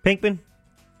 What? Pinkman?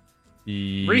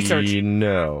 Research.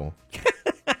 No.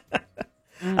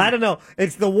 I don't know.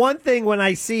 It's the one thing when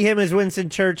I see him as Winston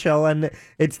Churchill, and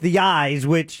it's the eyes,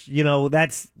 which,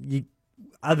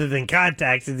 other than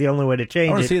contacts, is the only way to I change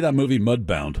want it. to see that movie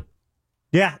Mudbound.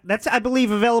 Yeah, that's, I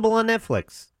believe, available on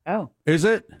Netflix. Oh. Is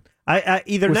it?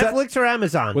 Either Was Netflix or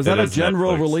Amazon. Was that a is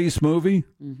general Netflix. release movie?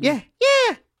 Yeah.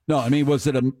 No, I mean, was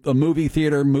it a movie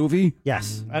theater movie?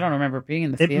 Yes. I don't remember being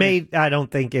in the It theater. I don't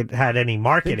think it had any I think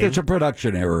marketing. there's a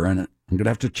production error in it. I'm going to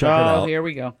have to check it out. Here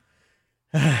we go.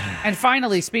 And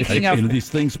finally, speaking And of... these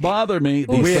things bother me.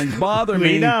 These things bother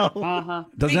me. We know. Uh-huh.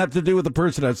 Doesn't have to do with the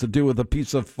person. It has to do with a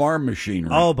piece of farm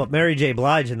machinery. Oh, but Mary J.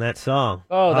 Blige in that song.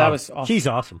 Oh, that was awesome. She's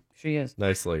awesome. She is.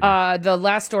 Nice lady. The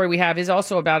last story we have is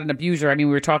also about an abuser. I mean,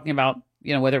 we were talking about,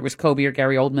 whether it was Kobe or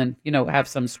Gary Oldman, have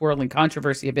some swirling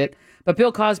controversy a bit. But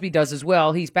Bill Cosby does as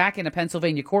well. He's back in a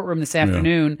Pennsylvania courtroom this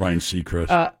afternoon. Ryan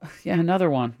Seacrest. Another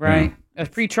one, right? A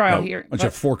pretrial here. Why don't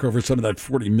you fork over some of that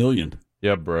 $40 million?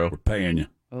 Yeah, bro. We're paying you.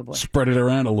 Oh, boy. Spread it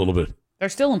around a little bit. They're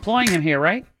still employing him here,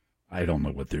 right? I don't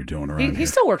know what they're doing around here. He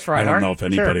still works for I iHeart. don't know if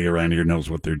anybody around here knows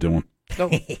what they're doing. Oh,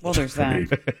 well, there's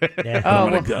that. Yeah. I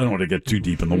don't want to get too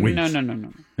deep in the weeds.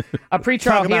 No. A pretrial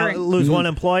Talk about hearing. lose one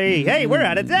employee. Hey, we're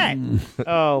out of debt.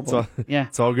 Oh, boy. Yeah.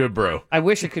 It's all good, bro. I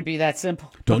wish it could be that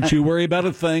simple. Don't you worry about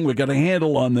a thing. We got a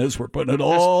handle on this. We're putting it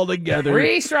all together.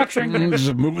 Restructuring.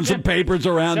 Just moving some papers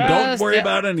around. Don't Just, worry yeah.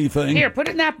 about anything. Here, put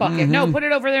it in that bucket. No, put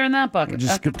it over there in that bucket. We're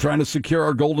just trying to secure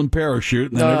our golden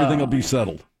parachute, and then everything will be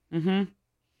settled.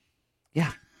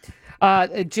 Yeah.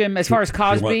 Jim, as far as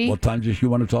Cosby, What time does you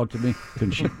want to talk to me?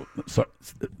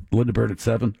 Linda Bird at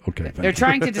 7? Okay. thank they're you.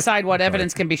 trying to decide what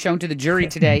evidence can be shown to the jury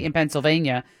today in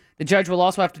Pennsylvania. The judge will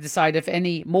also have to decide if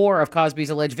any more of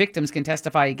Cosby's alleged victims can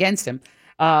testify against him.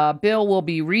 Bill will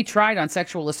be retried on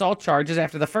sexual assault charges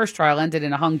after the first trial ended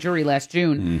in a hung jury last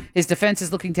June. His defense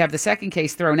is looking to have the second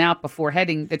case thrown out before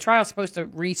heading. The trial's supposed to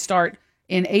restart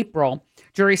in April.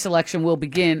 Jury selection will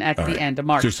begin at the end of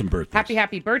March. Do some birthdays.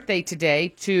 Happy birthday today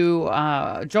to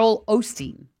Joel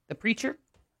Osteen, the preacher.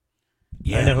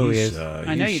 Yeah, I know who he is.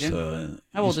 I know you do.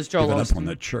 How old is Joel given Osteen? up on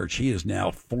the church. He is now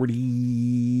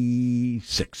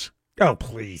 46. Oh,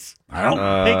 please. I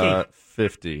don't Pinky.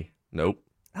 50. Nope.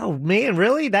 Oh, man,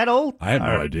 really? That old? I had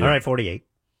no idea. All right, 48.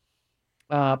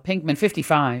 Pinkman,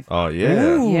 55. Oh, yeah.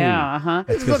 Ooh. Yeah, uh-huh.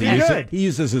 It's looking good. He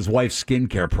uses his wife's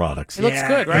skincare products. It looks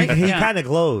good, right? He Yeah. kind of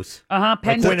glows. Uh-huh.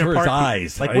 Like Except for Winter his Park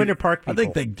eyes. Like right? Winter Park I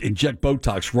people. think they inject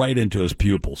Botox right into his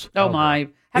pupils. Oh, my. He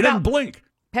How doesn't about blink.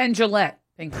 Penn Jillette?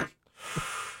 Pinky.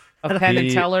 Of Penn and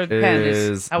Teller. Penn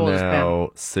is, how old is Penn? now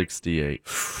 68. I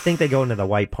think they go into the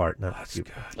white part. No, That's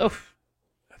good. Oof.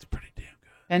 That's pretty damn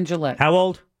good. Penn Jillette. How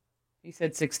old? He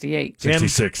said 68. Jim?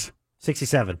 66.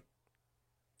 67.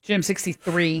 Jim,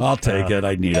 63. I'll take it.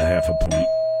 I'd need a half a point.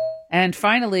 And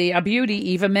finally, a beauty,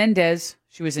 Eva Mendes.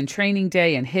 She was in Training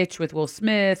Day and Hitch with Will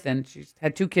Smith, and she's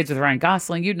had 2 kids with Ryan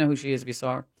Gosling. You'd know who she is if you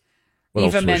saw her.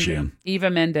 What else was she in?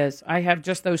 Eva Mendes. I have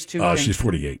just those 2 things. She's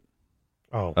 48.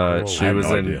 Oh, whoa. She I have was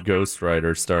no in idea. Ghost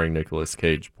Rider starring Nicolas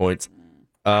Cage. Points.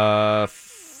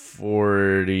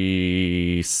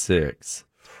 46.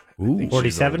 Ooh.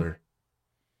 47?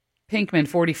 Pinkman,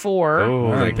 44. Oh,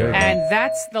 my God. And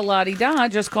that's the la-di-da.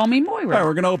 Just call me Moira. All right,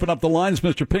 we're going to open up the lines.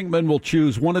 Mr. Pinkman will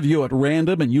choose one of you at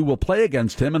random, and you will play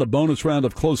against him in a bonus round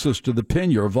of closest to the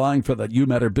pin. You're vying for that You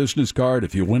Matter business card.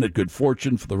 If you win it, good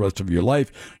fortune for the rest of your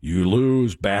life. You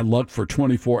lose, bad luck for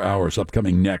 24 hours.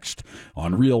 Upcoming next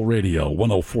on Real Radio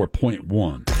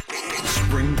 104.1.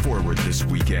 Spring forward this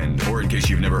weekend, or in case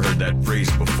you've never heard that phrase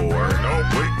before. No,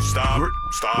 wait, stop.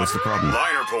 Stop. What's the problem?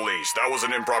 Liner police. That was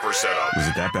an improper setup. Was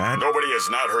it that bad? Nobody has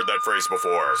not heard that phrase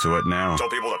before. So what now? Tell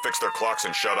people to fix their clocks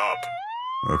and shut up.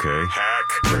 Okay. Hack.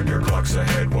 Turn your clocks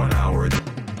ahead 1 hour.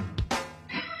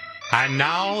 And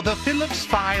now the Phillips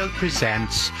File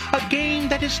presents a game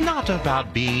that is not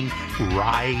about being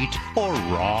right or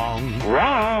wrong.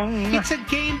 Wrong. It's a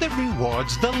game that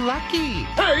rewards the lucky.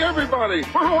 Hey, everybody,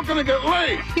 we're all gonna get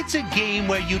late. It's a game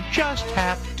where you just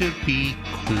have to be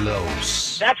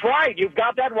close. That's right. You've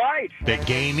got that right. The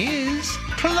game is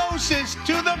closest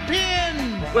to the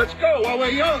pin. Let's go while we're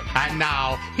young. And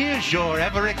now, here's your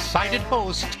ever-excited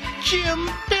host, Jim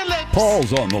Phillips.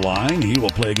 Paul's on the line. He will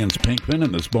play against Pinkman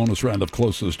in this bonus round of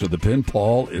closest to the pin.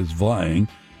 Paul is vying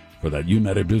for that You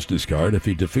Matter business card. If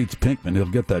he defeats Pinkman, he'll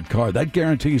get that card. That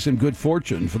guarantees him good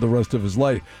fortune for the rest of his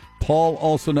life. Paul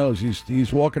also knows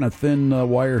he's walking a thin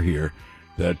wire here,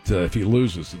 that if he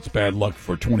loses, it's bad luck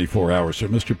for 24 hours. So,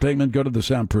 Mr. Pinkman, go to the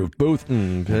soundproof booth.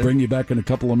 Okay. We'll bring you back in a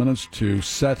couple of minutes to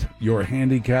set your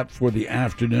handicap for the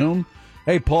afternoon.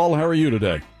 Hey, Paul, how are you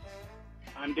today?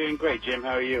 I'm doing great, Jim.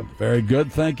 How are you? Very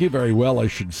good, thank you. Very well, I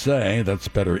should say. That's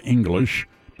better English,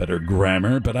 better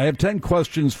grammar. But I have 10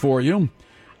 questions for you.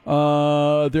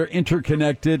 They're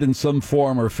interconnected in some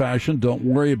form or fashion. Don't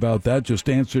worry about that. Just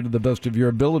answer to the best of your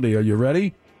ability. Are you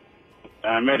ready?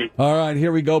 I'm ready. All right,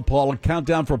 here we go, Paul. A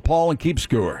countdown for Paul and keep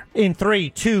score. In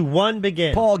 3, 2, 1,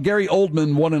 begin. Paul, Gary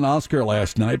Oldman won an Oscar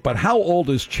last night, but how old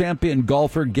is champion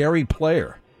golfer Gary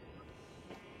Player?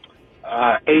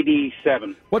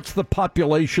 87. What's the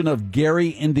population of Gary,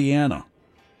 Indiana?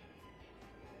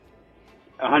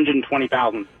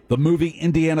 120,000. The movie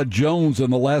Indiana Jones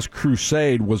and the Last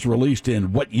Crusade was released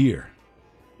in what year?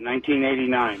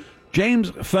 1989.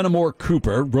 James Fenimore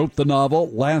Cooper wrote the novel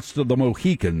Last of the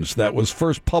Mohicans that was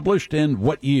first published in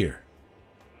what year?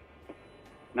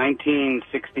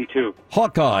 1962.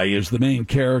 Hawkeye is the main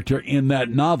character in that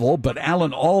novel, but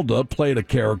Alan Alda played a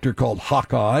character called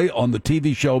Hawkeye on the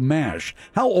TV show MASH.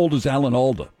 How old is Alan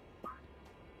Alda?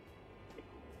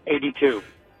 82.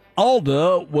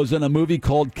 Alda was in a movie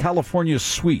called California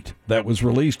Suite that was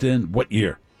released in what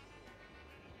year?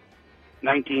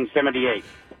 1978.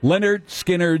 Leonard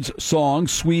Skinner's song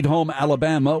Sweet Home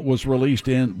Alabama was released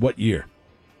in what year?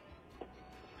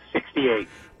 68.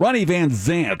 Ronnie Van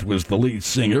Zant was the lead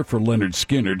singer for Leonard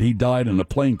Skinner. He died in a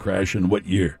plane crash in what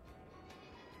year?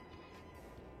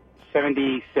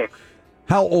 76.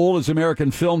 How old is American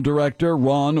film director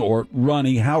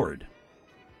Ronnie Howard?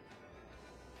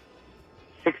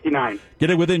 69. Get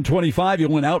it within 25, you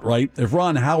win outright. If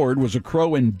Ron Howard was a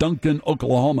crow in Duncan,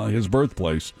 Oklahoma, his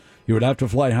birthplace, he would have to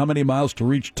fly how many miles to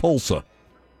reach Tulsa?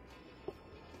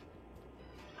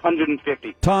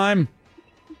 150. Time.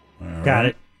 Got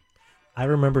it. I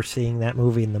remember seeing that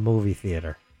movie in the movie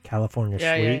theater, California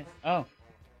Suite. Yeah. Oh.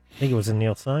 I think it was a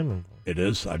Neil Simon. It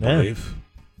is, I believe.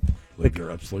 You're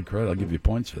absolutely correct. I'll give you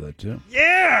points for that, too.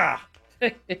 Yeah!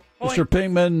 Mr.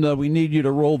 Pinkman, we need you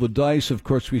to roll the dice. Of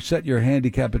course, we set your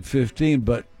handicap at 15,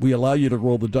 but we allow you to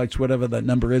roll the dice. Whatever that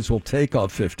number is, we'll take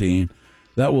off 15.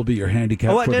 That will be your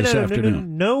handicap for this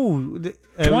afternoon. No.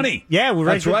 20. Yeah, we're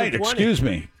That's right. 20. Excuse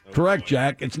me. Correct,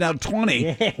 Jack. It's now 20.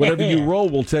 Yeah. Whatever you roll,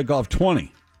 we'll take off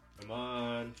 20. Come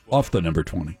on. 12. Off the number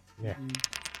 20. Yeah.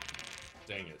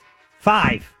 Dang it.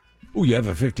 5. Oh, you have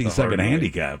a 15-second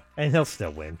handicap. And he'll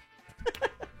still win.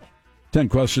 10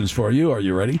 questions for you. Are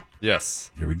you ready?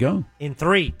 Yes. Here we go. In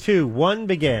 3, 2, 1,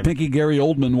 begin. Pinky Gary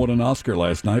Oldman won an Oscar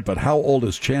last night, but how old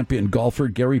is champion golfer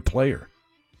Gary Player?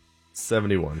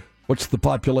 71. What's the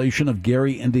population of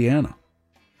Gary, Indiana?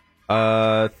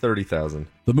 30,000.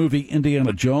 The movie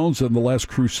Indiana Jones and the Last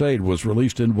Crusade was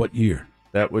released in what year?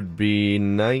 That would be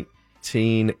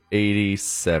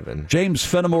 1987. James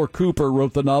Fenimore Cooper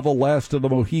wrote the novel Last of the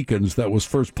Mohicans that was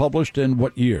first published in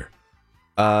what year?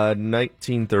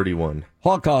 1931.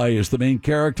 Hawkeye is the main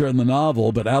character in the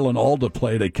novel, but Alan Alda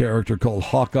played a character called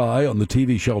Hawkeye on the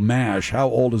TV show MASH. How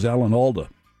old is Alan Alda?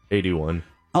 81.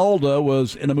 Alda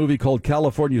was in a movie called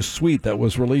California Suite that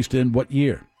was released in what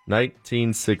year?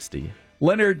 1960.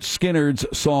 Leonard Skinner's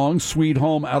song Sweet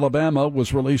Home Alabama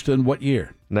was released in what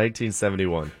year?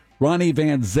 1971. Ronnie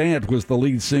Van Zant was the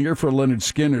lead singer for Leonard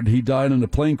Skinner. He died in a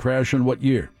plane crash in what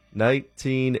year?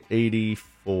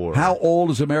 1984. How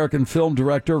old is American film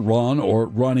director Ron or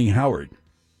Ronnie Howard?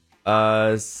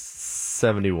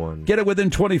 71. Get it within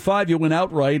 25, you win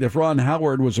outright. If Ron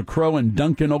Howard was a crow in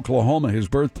Duncan, Oklahoma, his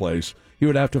birthplace, he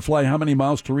would have to fly how many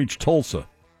miles to reach Tulsa?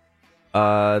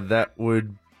 That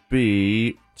would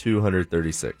be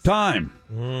 236. Time.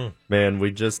 Man,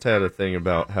 we just had a thing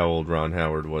about how old Ron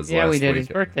Howard was Yeah, last we did. week. His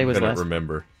birthday was Couldn't last.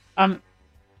 remember.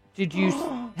 Did you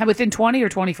have within 20 or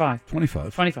 25?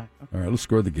 25. 25. Okay. All right, let's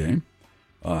score the game.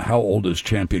 How old is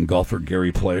champion golfer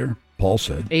Gary Player? Paul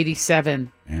said.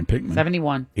 87. And Pinkman?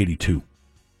 71. 82.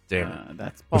 Damn it.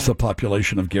 That's Paul. What's the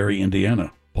population of Gary,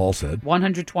 Indiana? Paul said.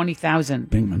 120,000.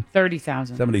 Pinkman?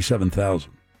 30,000.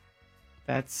 77,000.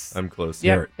 That's. I'm close.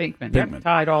 Yep, Pinkman. Yep,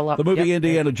 tied all up. The movie Yep.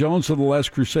 Indiana Jones and the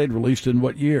Last Crusade released in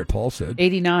what year? Paul said.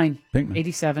 89. Pinkman.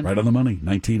 87. Right on the money.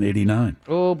 1989.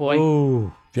 Oh, boy.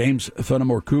 Ooh. James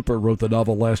Fenimore Cooper wrote the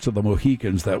novel Last of the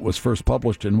Mohicans that was first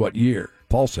published in what year?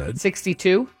 Paul said.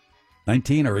 62.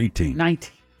 19 or 18?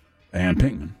 19. And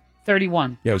Pinkman.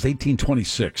 31. Yeah, it was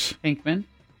 1826. Pinkman.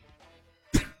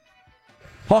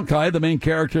 Hawkeye, the main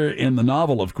character in the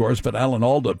novel, of course, but Alan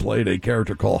Alda played a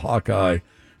character called Hawkeye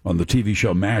on the TV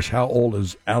show MASH. How old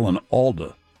is Alan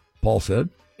Alda? Paul said.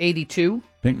 82.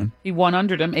 Pinkman. He won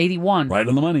under them. 81. Right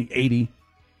on the money.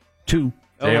 82.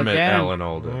 Damn it, again. Alan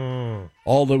Alda.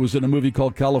 Alda was in a movie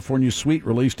called California Suite,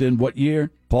 released in what year?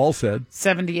 Paul said.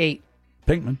 78.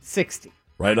 Pinkman. 60.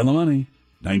 Right on the money.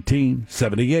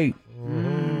 1978.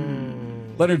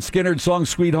 Leonard Skinner's song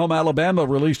Sweet Home Alabama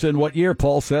released in what year?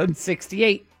 Paul said.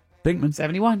 68. Pinkman.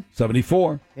 71.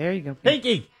 74. There you go.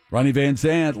 Pinky. Ronnie Van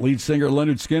Zant, lead singer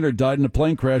Leonard Skinner, died in a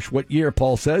plane crash. What year?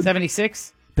 Paul said.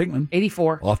 76. Pinkman.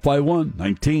 84. Off by one.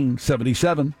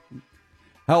 1977.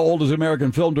 How old is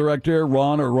American film director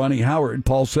Ron or Ronnie Howard?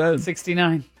 Paul said.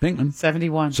 69. Pinkman.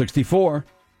 71. 64.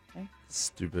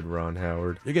 Stupid Ron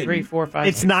Howard. You're getting, 3, 4, 5.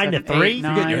 It's 6, 9 to 7, 3? 8, You're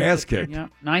 9. getting your ass kicked. Yeah,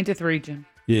 9 to 3, Jim.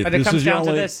 Yeah, But it this comes is your down to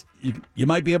only- this. You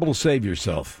might be able to save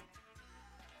yourself.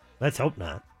 Let's hope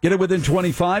not. Get it within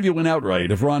 25, you win outright.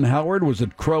 If Ron Howard was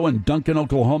at Crow in Duncan,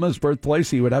 Oklahoma, his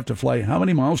birthplace, he would have to fly how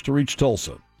many miles to reach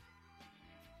Tulsa?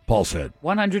 Paul said.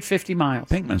 150 miles.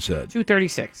 Pinkman said.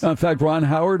 236. In fact, Ron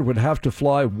Howard would have to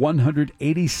fly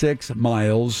 186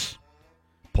 miles.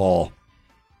 Paul.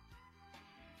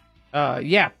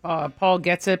 Paul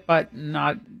gets it, but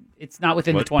not. It's not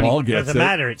within the 20. Paul gets Doesn't it.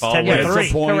 matter. It's Paul 10 Gets to a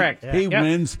 3. point. Correct. He Yep.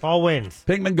 wins. Paul wins.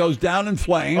 Pinkman goes down in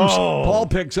flames. Oh. Paul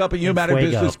picks up a You Matter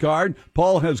Fuego. business card.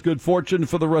 Paul has good fortune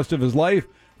for the rest of his life.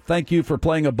 Thank you for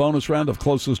playing a bonus round of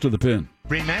Closest to the Pin.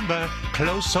 Remember,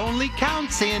 close only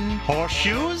counts in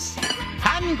horseshoes,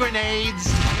 hand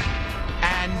grenades,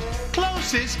 and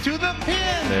closest to the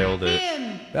pin. Nailed it.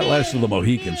 That Last of the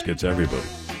Mohicans gets everybody.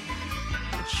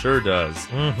 It sure does.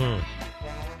 Mm-hmm.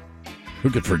 Who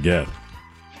could forget?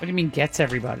 What do you mean gets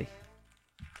everybody?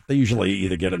 They usually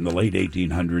either get it in the late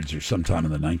 1800s or sometime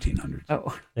in the 1900s.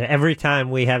 Oh, Every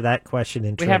time we have that question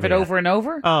in we have it trivia. over and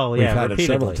over? Oh, We've yeah, had it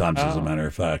several repeatedly. times, as a Oh. matter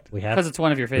of fact. We have. Because it's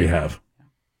one of your We favorites. have.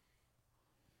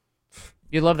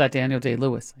 You love that Daniel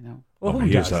Day-Lewis, I know. Well, Oh, who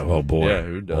he is doesn't? that, oh, boy. Yeah,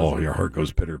 who doesn't? Oh, your heart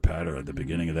goes pitter-patter at the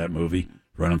beginning of that movie,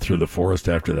 running through the forest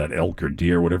after that elk or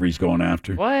deer, whatever he's going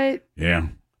after. What? Yeah,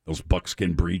 those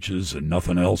buckskin breeches and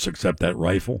nothing else except that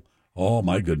rifle. Oh,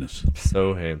 my goodness.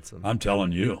 So handsome. I'm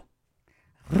telling you.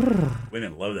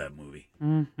 Women love that movie.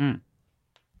 Mm-hmm.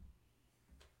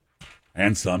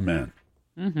 And some men.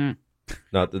 Mm-hmm.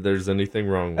 Not that there's anything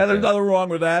wrong with And there's that. nothing wrong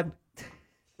with that.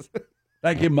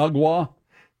 Thank you, Mugwa.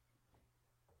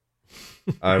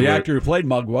 The actor who played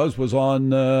Mugwa was on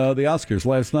the Oscars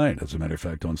last night, as a matter of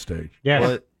fact, on stage. Yes.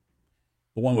 What?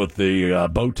 The one with the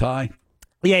bow tie.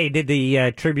 Yeah, he did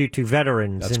the tribute to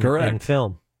veterans That's in, correct. in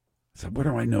film. So where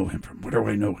do I know him from? Where do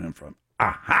I know him from?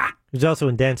 Aha! He's also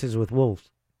in Dances with Wolves.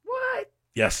 What?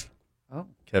 Yes. Oh,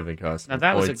 Kevin Costner. now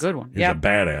that was a points. good one. He's Yeah. a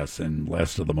badass in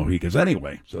Last of the Mohicans.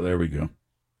 Anyway, so there we go.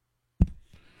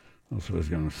 That's what I was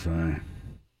going to say.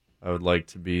 I would like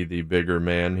to be the bigger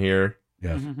man here.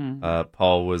 Yes. Mm-hmm.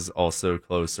 Paul was also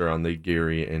closer on the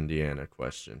Gary, Indiana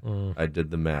question. I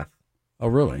did the math. Oh,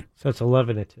 really? So it's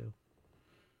 11-2.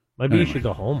 Maybe you Anyway. should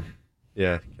go home.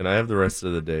 Yeah. Can I have the rest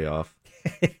of the day off?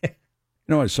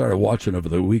 You know, I started watching over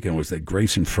the weekend was that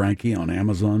Grace and Frankie on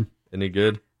Amazon. Any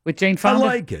good? With Jane I Fonda?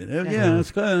 like it. Yeah,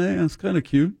 it's kind of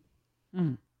cute.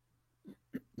 Mm.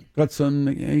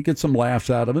 You get some laughs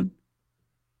out of it.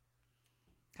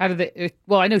 How did they...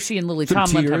 Well, I know she and Lily Some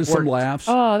Tomlin tears, have some worked. laughs.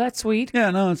 Oh, that's sweet. Yeah,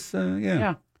 no, it's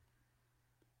Yeah.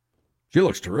 She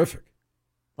looks terrific.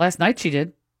 Last night she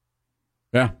did.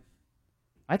 Yeah.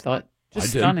 I thought. Just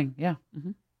I did. stunning. Yeah.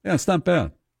 Mm-hmm. Yeah, it's not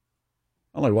bad.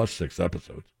 I only watched 6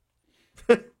 episodes.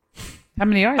 How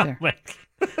many are there?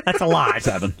 That's a lot.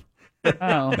 7. Oh.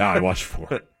 No, I watched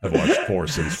 4. I've watched 4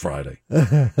 since Friday.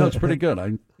 No, it's pretty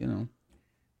good.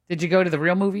 Did you go to the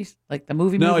real movies? Like the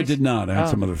movie No, movies? I did not. I had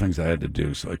Oh. some other things I had to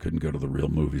do, so I couldn't go to the real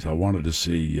movies. I wanted to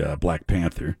see Black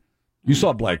Panther. You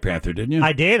saw Black Panther, didn't you?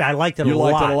 I did. I liked it You a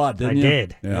lot. liked it a lot, didn't you? I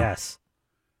did. Yeah. Yes.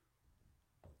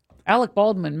 Alec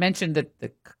Baldwin mentioned that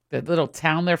the little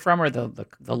town they're from, or the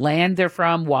land they're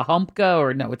from, Wahumpka,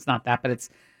 or no, it's not that, but it's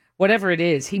whatever it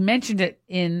is. He mentioned it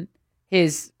in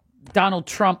his Donald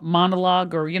Trump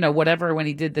monologue, or whatever, when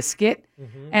he did the skit.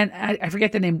 And I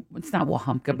forget the name. It's not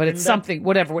Wahumpka, but it's something,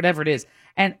 whatever it is.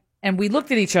 And we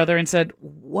looked at each other and said,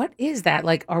 "What is that?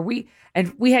 Like, are we?"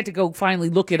 And we had to go finally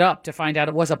look it up to find out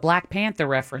it was a Black Panther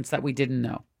reference that we didn't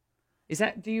know. Is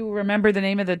that? Do you remember the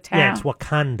name of the town? Yeah, it's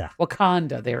Wakanda.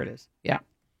 Wakanda. There it is. Yeah.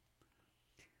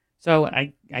 So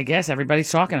I guess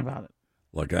everybody's talking about it.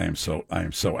 Look, I am so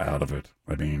out of it.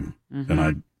 I mean, Mm-hmm.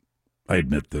 and I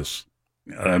admit this.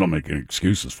 I don't make any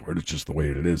excuses for it. It's just the way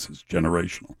it is. It's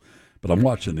generational. But I'm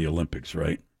watching the Olympics,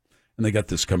 right? And they got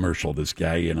this commercial. This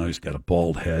guy, he's got a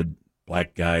bald head,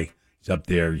 black guy. He's up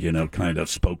there, kind of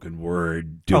spoken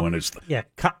word, doing his thing,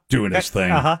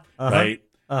 right?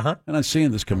 Uh-huh. And I'm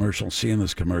seeing this commercial, and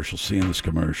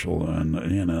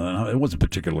I wasn't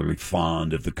particularly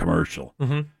fond of the commercial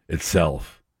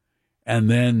itself. And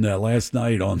then last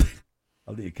night on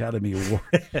the Academy Awards,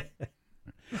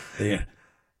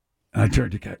 I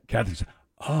turned to Kathy and said,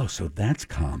 "Oh, so that's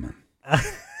common."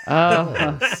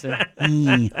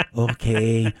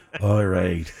 Okay, all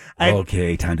right.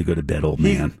 Okay, time to go to bed, old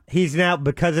man. He's now,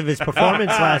 because of his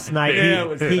performance last night,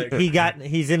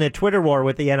 he's in a Twitter war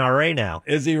with the NRA now.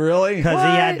 Is he really? Because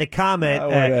he had the comment,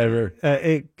 whatever.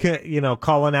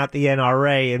 calling out the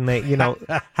NRA and they,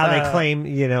 how they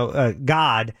claim,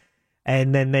 God.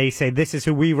 And then they say, this is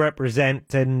who we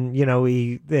represent. And,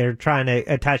 they're trying to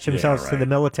attach themselves to the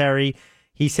military.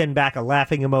 He sent back a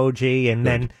laughing emoji. And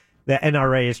then the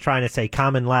NRA is trying to say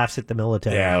common laughs at the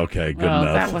military. Yeah, okay, good Well,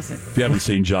 enough. that wasn't- If you haven't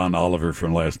seen John Oliver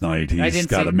from last night, he's didn't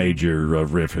got see- a major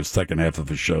riff. His second half of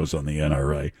his show's on the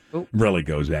NRA. Oop. Really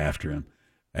goes after him.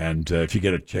 And if you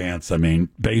get a chance, I mean,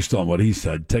 based on what he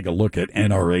said, take a look at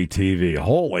NRA TV.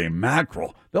 Holy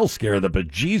mackerel. They'll scare the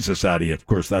bejesus out of you. Of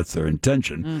course, that's their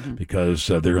intention because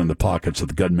they're in the pockets of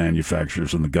the gun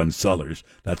manufacturers and the gun sellers.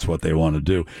 That's what they want to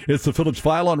do. It's the Phillips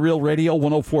File on Real Radio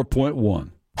 104.1.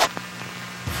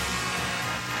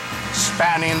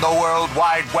 Spanning the World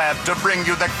Wide Web to bring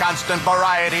you the constant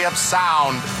variety of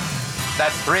sound. The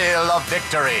thrill of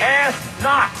victory. Ask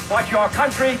not what your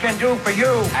country can do for you.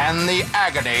 And the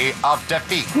agony of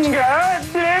defeat. God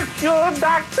bless you,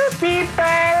 Dr.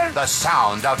 People. The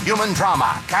sound of human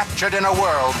drama captured in a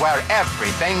world where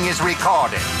everything is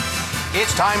recorded.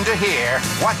 It's time to hear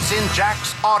what's in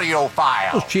Jack's audio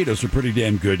file. Those Cheetos are pretty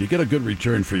damn good. You get a good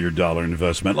return for your dollar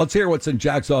investment. Let's hear what's in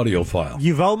Jack's audio file.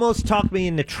 You've almost talked me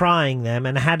into trying them,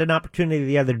 and I had an opportunity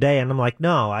the other day, and I'm like,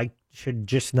 no, I should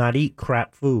just not eat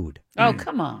crap food. Oh,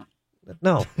 come on.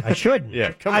 No, I shouldn't.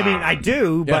 Yeah, come I mean, on. I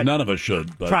do, Yeah, but none of us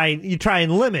should. But you try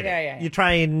and limit it. Yeah. You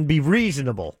try and be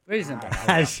reasonable. Reasonable.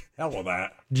 As hell with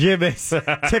that. Jim is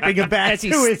tipping it back As to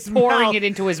he's his pouring mouth. it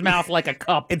into his mouth like a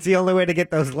cup. It's the only way to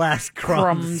get those last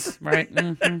crumbs. Right?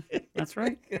 That's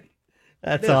right.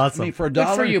 That's I awesome. mean, for $1,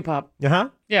 Good for you, Pop. Uh-huh.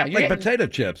 Yeah, you're like getting, potato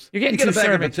chips. you're getting you get a two bag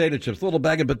servings. of potato chips, a little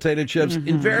bag of potato chips.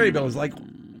 Invariably, it's like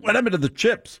What happened to the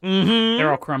chips? Mm-hmm.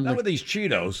 They're all crumbly. Not with these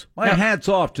Cheetos. My hat's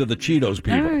off to the Cheetos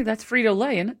people. Oh, that's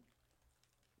Frito-Lay, isn't it?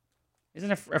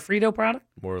 Isn't it a Frito product?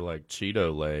 More like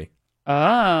Cheeto-Lay. Oh,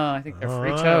 I think they're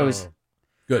Fritos.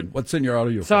 Good. What's in your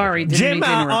audio? Sorry, didn't Jim, mean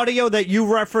to interrupt. audio that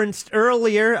you referenced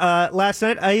earlier last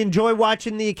night. I enjoy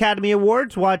watching the Academy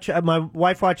Awards. Watch my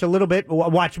wife watch a little bit.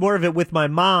 Watch more of it with my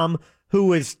mom, who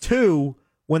was 2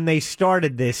 when they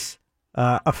started this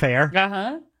affair.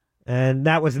 Uh-huh. And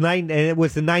that was it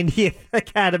was the 90th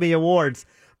Academy Awards.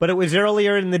 But it was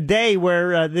earlier in the day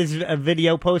where this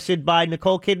video posted by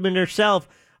Nicole Kidman herself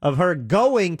of her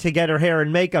going to get her hair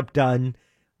and makeup done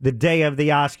the day of the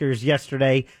Oscars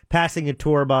yesterday, passing a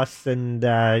tour bus, and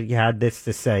you had this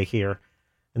to say here.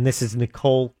 And this is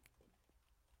Nicole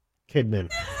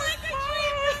Kidman.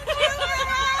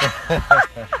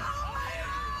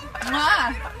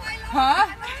 Huh?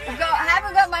 I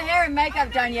haven't got my hair and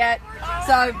makeup done yet,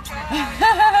 so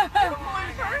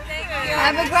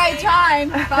have a great time.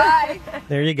 Bye.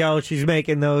 There you go. She's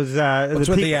making those. What's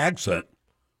with the accent?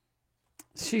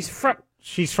 She's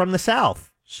from the South.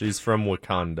 She's from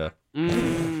Wakanda.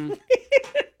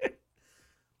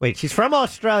 Wait, she's from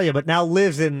Australia, but now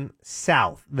lives in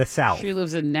the South. She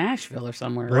lives in Nashville or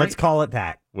somewhere, right? Let's call it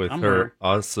that. With her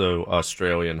also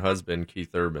Australian husband,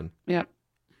 Keith Urban. Yep.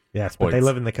 Yes, but they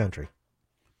live in the country.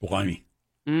 Blimey.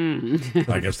 Mm.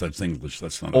 I guess that's English.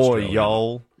 That's not Oi, Australian.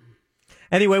 y'all.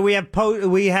 Anyway, we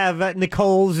have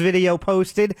Nicole's video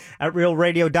posted at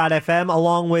realradio.fm,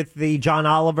 along with the John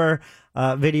Oliver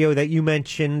video that you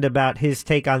mentioned about his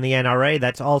take on the NRA.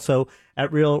 That's also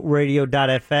at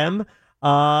realradio.fm.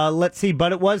 Let's see,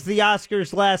 but it was the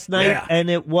Oscars last night, and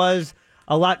it was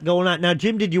a lot going on. Now,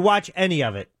 Jim, did you watch any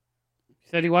of it? He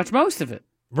said he watched most of it.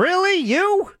 Really?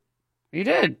 You? He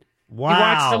did. Wow. He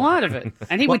watched a lot of it.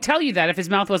 And he would tell you that if his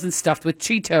mouth wasn't stuffed with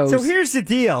Cheetos. So here's the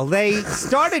deal. They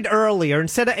started earlier.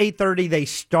 Instead of 8:30, they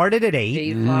started at 8.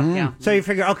 8 o'clock, yeah. So you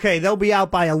figure, okay, they'll be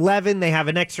out by 11. They have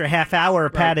an extra half hour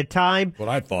of padded time. What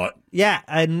I thought. Yeah,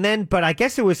 and then, but I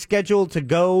guess it was scheduled to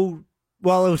go, it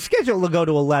was scheduled to go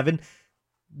to 11.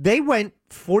 They went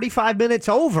 45 minutes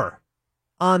over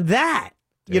on that.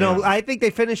 You know, I think they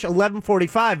finished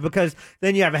 11:45 because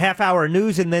then you have a half hour of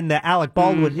news, and then the Alec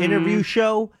Baldwin interview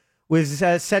show was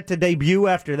set to debut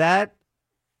after that.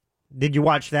 Did you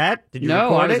watch that? Did you No,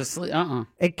 record I was it? asleep.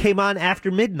 It came on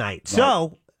after midnight.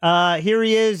 So here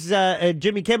he is,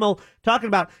 Jimmy Kimmel, talking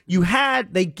about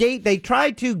they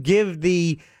tried to give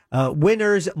the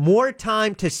winners more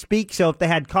time to speak. So if they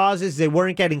had causes, they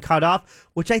weren't getting cut off,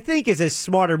 which I think is a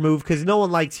smarter move because no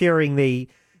one likes hearing the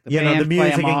band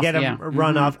music play 'em and off, get them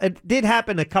run off. It did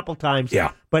happen a couple times. Yeah.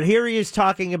 But here he is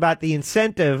talking about the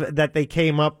incentive that they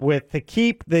came up with to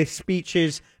keep the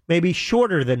speeches maybe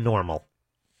shorter than normal.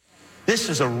 This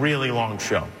is a really long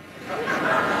show.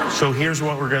 So here's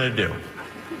what we're going to do.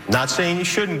 Not saying you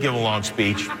shouldn't give a long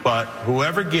speech, but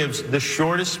whoever gives the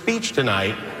shortest speech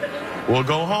tonight will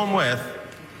go home with,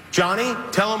 Johnny,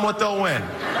 tell them what they'll win.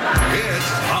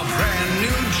 It's a brand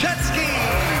new jet ski.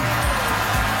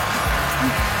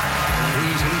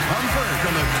 Cruising comfort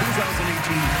from the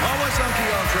 2018 Kawasaki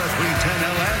Ultra 310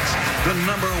 LX, the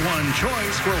 #1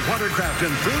 choice for watercraft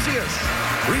enthusiasts.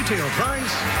 Retail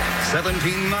price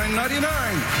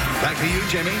 $17,999. Back to you,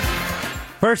 Jimmy.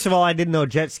 First of all, I didn't know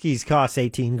jet skis cost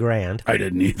 $18,000. I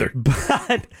didn't either.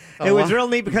 But it was real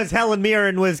neat because Helen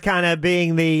Mirren was kind of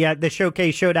being the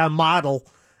Showcase Showdown model,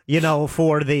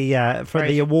 for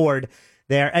the award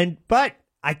there. But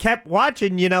I kept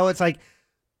watching. It's like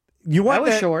you want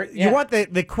you want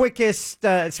the quickest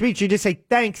speech. You just say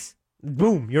thanks,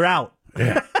 boom, you're out.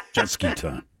 Yeah, jet ski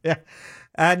time. Yeah,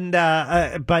 and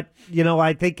but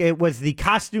I think it was the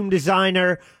costume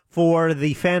designer for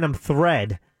the Phantom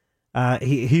Thread.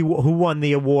 Who won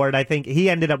the award. I think he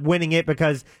ended up winning it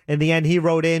because in the end he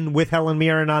wrote in with Helen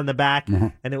Mirren on the back,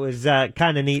 and it was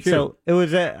kind of neat. Cute. So it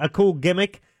was a cool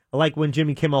gimmick. I like when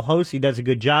Jimmy Kimmel hosts; he does a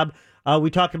good job. We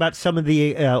talked about some of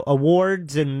the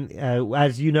awards, and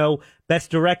as you know,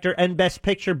 Best Director and Best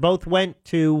Picture both went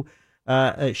to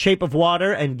Shape of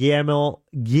Water and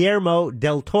Guillermo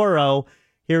del Toro.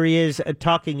 Here he is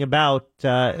talking about,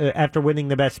 after winning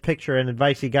the Best Picture, and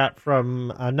advice he got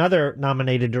from another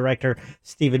nominated director,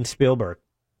 Steven Spielberg.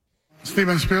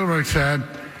 Steven Spielberg said,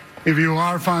 if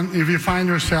you find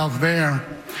yourself there,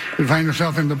 you find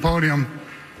yourself in the podium,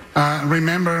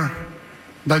 remember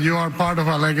that you are part of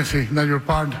a legacy, that you're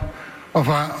part of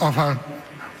a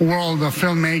world of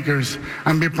filmmakers,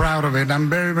 and be proud of it. I'm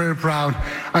very, very proud.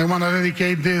 I want to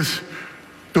dedicate this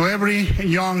to every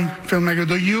young filmmaker,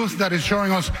 the youth that is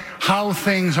showing us how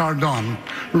things are done.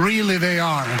 Really, they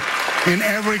are in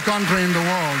every country in the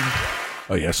world.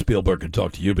 Oh, yeah, Spielberg can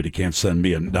talk to you, but he can't send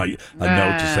me a note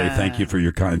to say thank you for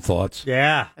your kind thoughts.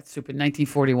 Yeah. That stupid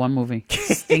 1941 movie.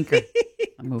 Stinker.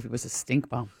 That movie was a stink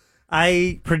bomb.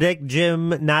 I predict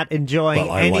Jim not enjoying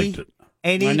Well, I liked it.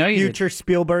 any I know you future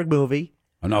Spielberg movie.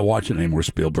 I'm not watching any more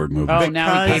Spielberg movies. Oh,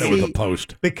 now he I can't. know with the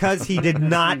post. Because he did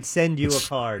not send you a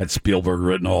card. Had Spielberg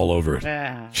written all over it.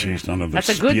 Yeah. Jeez, none of the That's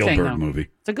a good Spielberg thing, though. movie.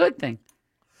 It's a good thing.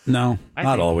 No, I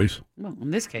not think. always. Well, in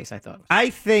this case, I thought.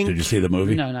 I think. Did you see the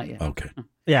movie? No, not yet. Okay.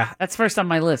 Yeah. That's first on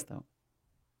my list, though.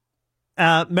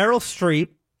 Meryl Streep,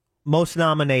 most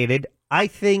nominated. I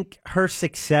think her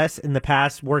success in the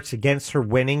past works against her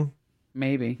winning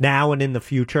Maybe. now and in the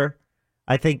future.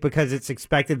 I think because it's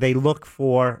expected, they look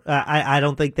for. I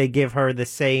don't think they give her the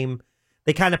same.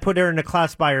 They kind of put her in a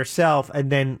class by herself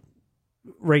and then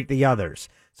rate the others.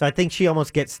 So I think she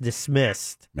almost gets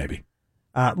dismissed. Maybe.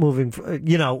 Moving,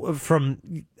 from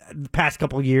the past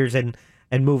couple of years and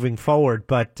moving forward.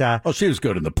 But well, she was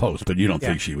good in the post, but you don't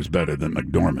think she was better than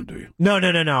McDormand, do you? No.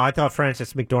 I thought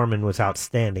Frances McDormand was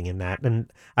outstanding in that,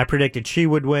 and I predicted she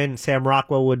would win. Sam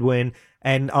Rockwell would win,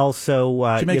 and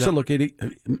also She makes it look easy.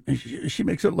 She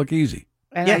makes it look easy.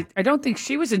 And I don't think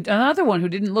she was another one who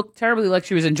didn't look terribly like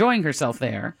she was enjoying herself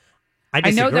there.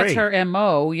 I know that's her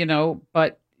MO,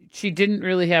 but she didn't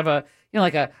really have a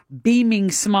like a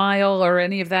beaming smile or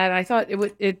any of that. I thought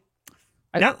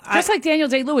just like Daniel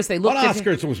Day-Lewis, they looked What at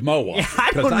Oscars was Mo on? Yeah,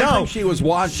 I don't 'Cause know. think she was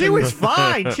watching. She was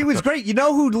fine. She was great. You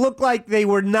know who looked like they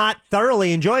were not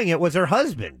thoroughly enjoying it was her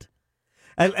husband,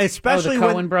 especially the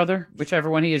Coen when brother, whichever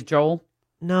one he is, Joel.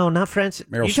 No, not Francis.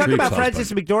 Meryl You talking Streep's about Frances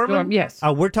husband. McDormand? Yes.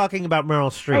 Oh, we're talking about Meryl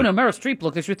Streep. Oh no, Meryl Streep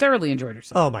looked like she thoroughly enjoyed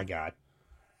herself. Oh my God.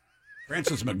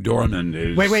 Frances McDormand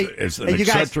is, Wait. is an You guys-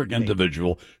 eccentric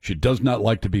individual. She does not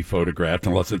like to be photographed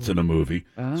unless it's in a movie.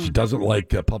 Oh. She doesn't like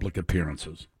public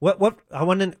appearances. What I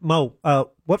want to Mo?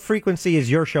 What frequency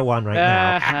is your show on right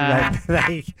now?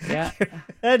 Yeah.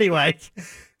 Anyway,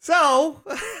 so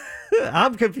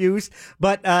I'm confused.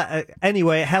 But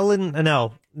anyway, Helen.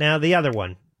 No, now the other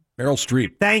one. Meryl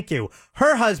Streep. Thank you.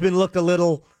 Her husband looked a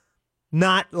little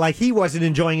not like he wasn't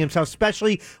enjoying himself,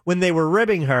 especially when they were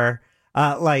ribbing her.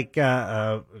 Like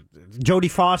Jodie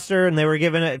Foster, and they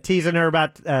were teasing her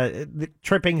about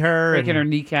tripping her, Breaking her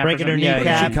kneecap or breaking her something. Yeah, What did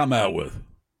kneecap. she come out with?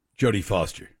 Jodie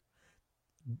Foster.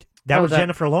 That was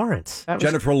Jennifer Lawrence.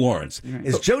 Jennifer Lawrence.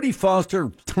 Is Jodie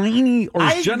Foster tiny, or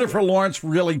is Jennifer Lawrence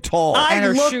really tall? And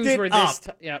her looked shoes it were up. this.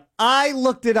 Yep. I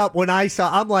looked it up when I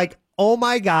saw. I'm like, oh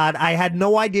my God! I had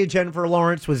no idea Jennifer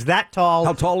Lawrence was that tall.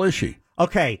 How tall is she?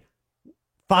 Okay.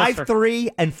 5'3"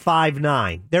 and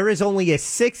 5'9". There is only a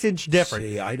 6-inch difference.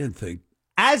 See, I didn't think.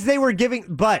 As they were giving,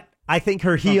 but I think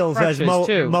her heels, as crutches,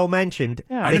 too. Mo mentioned,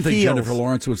 Yeah. I the didn't think heels. Jennifer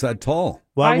Lawrence was that tall.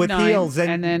 Well, with 5'9", heels,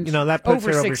 and then that puts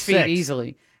over her over 6 feet 6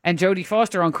 easily. And Jodie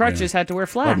Foster on crutches had to wear Or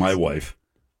flats. my wife.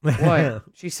 What?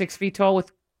 She's 6 feet tall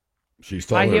with, She's High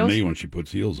taller than heels? me when she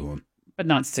puts heels on. but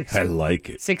not 6 I feet. like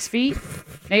it. 6 feet.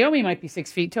 Naomi might be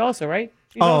 6 feet tall, also, right?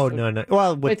 She's Oh also- no!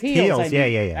 Well, with heels, I yeah,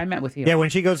 mean. yeah, yeah. I meant with heels. Yeah, when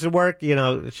she goes to work, she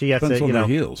has Depends to, on the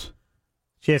heels.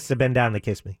 she has to bend down to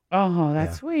kiss me. Oh,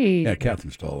 that's sweet. Yeah,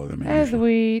 Catherine's taller than me. That's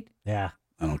usually. sweet. Yeah.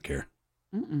 I don't care.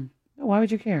 Mm-mm. Why would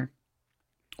you care?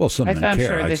 Well, some men I'm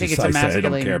care. sure they think it's I say I don't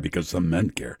emasculating. care because some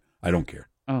men care. I don't care.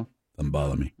 Oh. Doesn't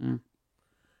bother me.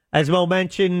 As Mo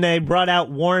mentioned, they brought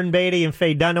out Warren Beatty and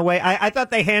Faye Dunaway. I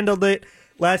thought they handled it.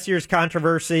 Last year's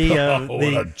controversy of What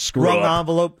the a screw wrong up.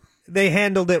 envelope. They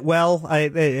handled it well.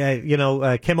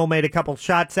 Kimmel made a couple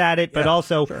shots at it, but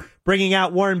also bringing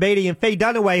out Warren Beatty and Faye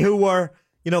Dunaway, who were,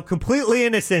 completely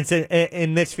innocent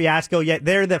in this fiasco, yet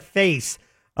they're the face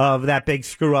of that big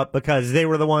screw up because they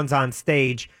were the ones on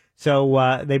stage.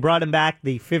 So they brought him back,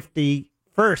 the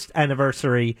 51st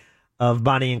anniversary of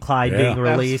Bonnie and Clyde being That was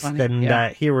released, funny. and Yeah.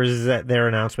 here was their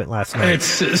announcement last night.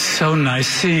 It's so nice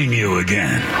seeing you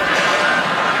again.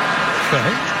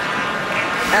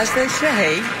 As they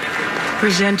say,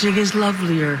 presenting is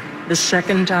lovelier the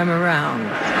second time around.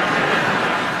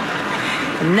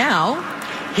 And now,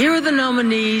 here are the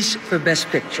nominees for Best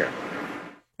Picture.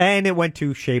 And it went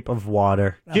to Shape of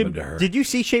Water. Happened to her. Did you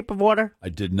see Shape of Water? I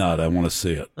did not. I want to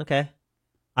see it. Okay.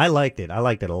 I liked it. I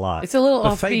liked it a lot. It's a little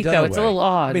But Faye offbeat, though. It's a Dunaway. little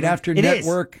odd. I mean, after It is.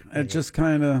 Network, it just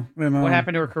kind of, What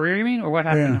happened to her career, you mean? Or what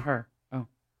happened Yeah. to her? Oh.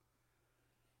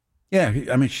 Yeah,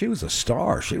 I mean, she was a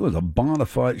star. She was a bona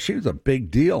fide. She was a big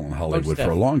deal in Hollywood for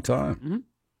a long time. Mm-hmm.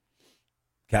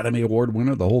 Academy Award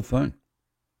winner, the whole thing.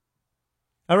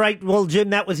 All right. Well, Jim,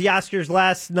 that was the Oscars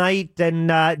last night, and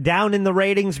down in the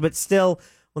ratings, but still,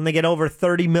 when they get over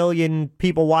 30 million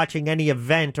people watching any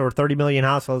event or 30 million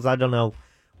households, I don't know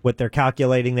what they're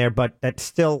calculating there, but that's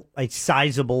still a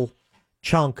sizable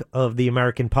chunk of the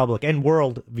American public and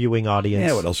world viewing audience.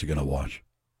 Yeah, what else are you going to watch?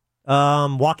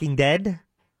 Walking Dead.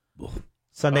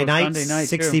 Sunday night, Sunday night,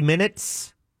 60 too.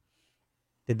 Minutes.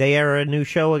 Did they air a new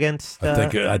show against...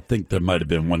 I think there might have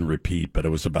been one repeat, but it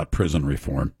was about prison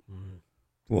reform.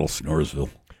 A little Snoresville.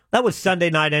 That was Sunday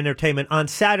night entertainment. On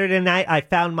Saturday night, I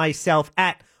found myself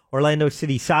at Orlando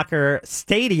City Soccer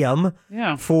Stadium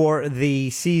for the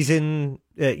season,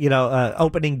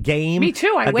 opening game. Me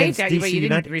too. I waved against at you, but DC you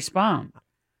didn't United. respond.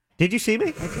 Did you see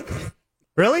me?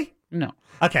 Really? No.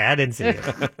 Okay, I didn't see you.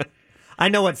 I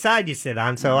know what side you sit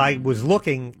on, so I was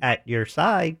looking at your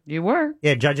side. You were?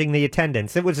 Yeah, judging the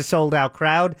attendance. It was a sold-out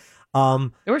crowd.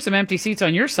 There were some empty seats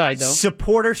on your side, though.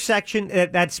 Supporter section,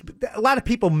 that's a lot of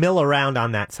people mill around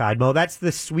on that side, Mo. That's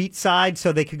the suite side,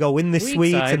 so they could go in the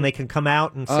suites side. and they can come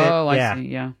out and sit. Oh, yeah. I see,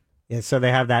 yeah. Yeah, so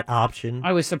they have that option.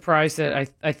 I was surprised that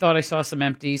I thought I saw some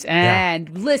empties.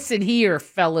 And listen here,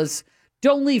 fellas,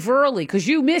 don't leave early because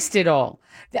you missed it all.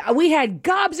 We had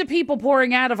gobs of people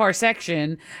pouring out of our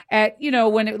section at,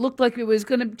 when it looked like it was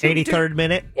going to... 83rd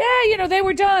minute? Yeah, they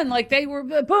were done. Like they were,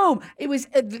 boom. It was,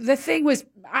 the thing was,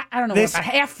 I don't know, about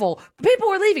half full. People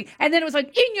were leaving. And then it was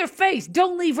like, in your face,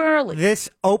 don't leave early. This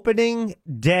opening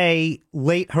day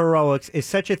late heroics is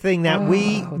such a thing that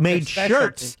we made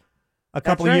shirts a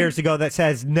couple of years ago that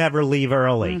says never leave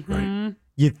early. Mhm.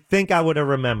 You'd think I would have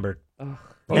remembered.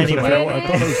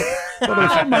 Anyway.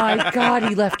 Oh my God,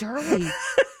 he left early.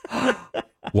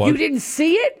 What? You didn't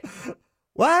see it?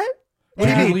 What?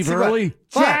 Did you leave early?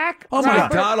 Jack. Oh my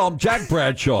Robert- God! I'm Jack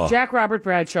Bradshaw. Jack Robert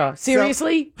Bradshaw.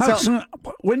 Seriously? How soon-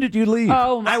 when did you leave?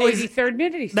 Oh, my I was- 83rd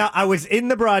minute. Now, I was in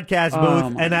the broadcast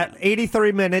booth, and at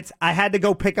 83 minutes, I had to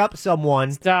go pick up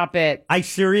someone. Stop it. I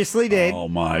seriously did. Oh,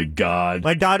 my God.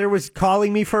 My daughter was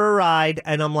calling me for a ride,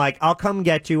 and I'm like, I'll come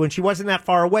get you. And she wasn't that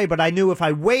far away, but I knew if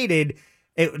I waited,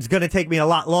 it was going to take me a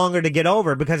lot longer to get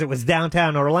over because it was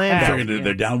downtown Orlando.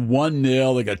 They're down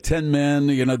 1-0. They got 10 men.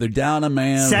 They're down a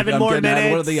man. 7 I'm more getting out.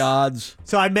 minutes. What are the odds?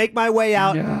 So I make my way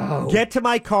out, get to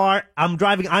my car. I'm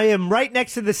driving. I am right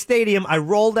next to the stadium. I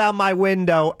roll down my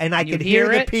window, and I could hear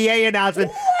the PA announcement,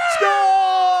 "Score!"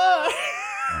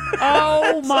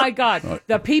 Oh my God!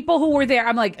 The people who were there,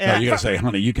 I'm like, No, you got to say,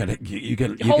 honey, you can hold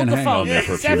the hang phone. on there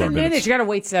for a few 7 more minutes. minutes. You got to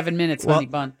wait 7 minutes, honey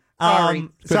bun. Sorry.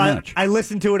 So I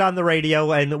listened to it on the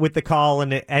radio and with the call,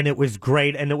 and it was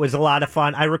great, and it was a lot of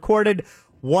fun. I recorded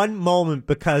one moment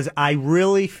because I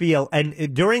really feel,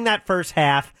 and during that first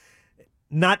half,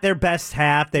 not their best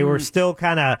half, they were still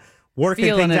kind of working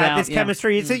Feeling things it out. out, This yeah.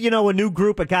 chemistry, it's a new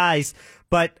group of guys,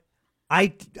 but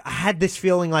I had this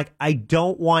feeling like I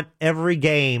don't want every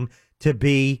game to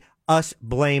be us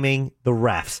blaming the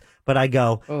refs, but I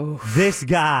go, this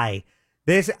guy.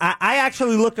 I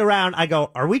actually looked around. I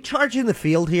go, are we charging the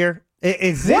field here?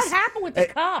 Is this What happened with the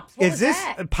cops? What is was this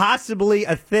that? possibly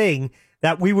a thing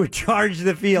that we would charge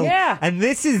the field? Yeah. And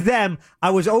this is them.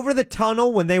 I was over the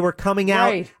tunnel when they were coming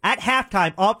out Right. at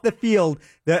halftime off the field.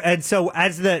 And so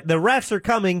as the refs are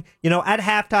coming, at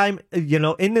halftime,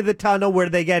 into the tunnel where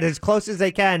they get as close as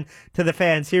they can to the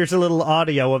fans. Here's a little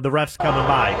audio of the refs coming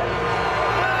by.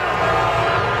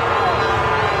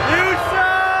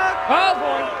 Oh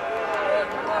boy!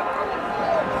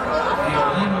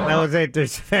 That was it.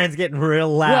 There's fans getting real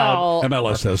loud.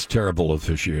 MLS has terrible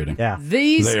officiating. Yeah,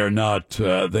 they are not.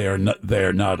 They are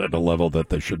not at a level that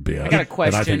they should be at. I got a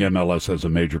question. And I think MLS has a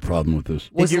major problem with this.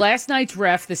 Was last night's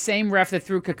ref the same ref that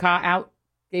threw Kaká out,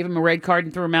 gave him a red card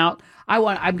and threw him out?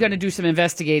 I'm going to do some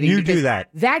investigating. You do because that.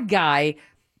 That guy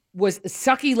was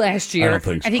sucky last I year, don't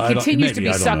think so. and he I don't- continues to be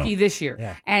maybe, I don't sucky know. this year.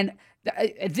 Yeah. And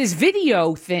this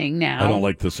video thing now, I don't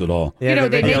like this at all. You know,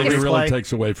 they I make think it it really display-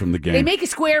 takes away from the game. they make a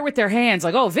square with their hands,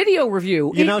 like, video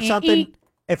review. You know something?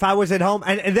 If I was at home,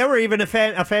 and there were even a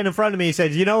fan in front of me who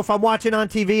said, if I'm watching on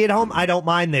TV at home, I don't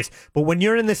mind this. But when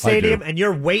you're in the stadium and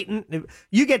you're waiting,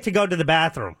 you get to go to the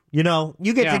bathroom. You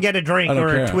get to get a drink I don't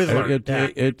or care. a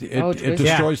Twizzler. It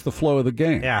destroys the flow of the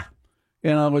game. Yeah.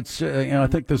 It's I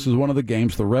think this is one of the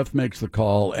games the ref makes the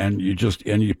call and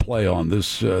you play on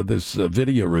this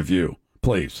video review,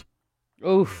 please.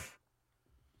 Oof.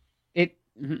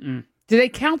 Do they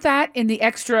count that in the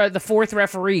extra? The fourth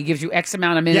referee gives you X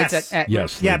amount of minutes. Yes.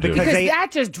 Yes. Yeah, they do. because that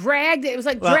just dragged. It was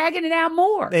like dragging it out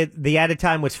more. The added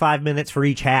time was 5 minutes for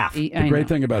each half. The great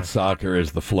thing about soccer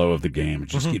is the flow of the game. It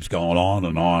just keeps going on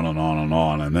and on and on and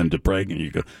on, and then to break, and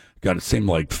you got it seemed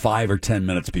like 5 or 10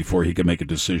 minutes before he could make a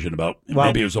decision about.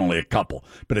 Maybe it was only a couple,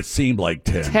 but it seemed like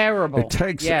 10. Terrible. It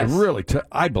takes Yes. it really.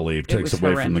 I believe takes was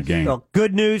away from the horrendous. game. So,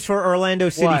 good news for Orlando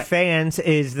City What? fans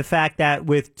is the fact that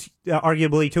with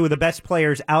arguably two of the best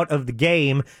players out of the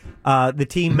game, the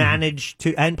team managed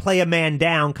to play a man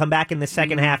down, come back in the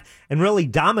second half, and really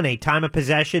dominate time of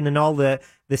possession and all the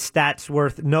the stats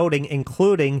worth noting,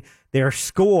 including their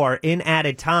score in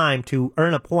added time to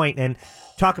earn a point. And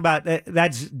talk about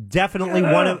that's definitely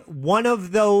one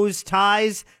of those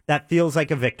ties that feels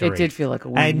like a victory. It did feel like a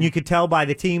win. And you could tell by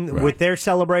the team with their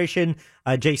celebration.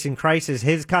 Jason Kreis,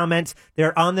 his comments.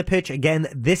 They're on the pitch again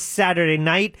this Saturday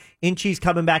night. Inchy's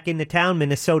coming back into town.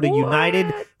 Minnesota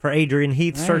United for Adrian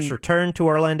Heath's first return to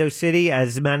Orlando City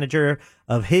as manager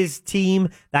of his team.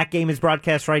 That game is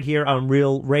broadcast right here on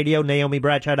Real Radio.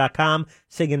 NaomiBradshaw.com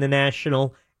singing the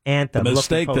national anthem. The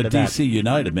mistake that DC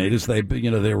United made is they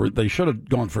should have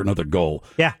gone for another goal.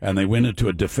 Yeah, and they went into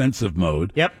a defensive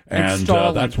mode. Yep, and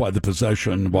that's why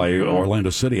why Orlando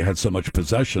City had so much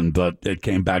possession, but it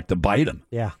came back to bite them.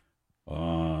 Yeah.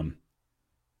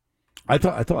 I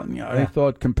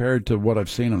thought compared to what I've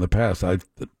seen in the past,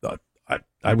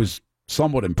 I was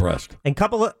somewhat impressed. And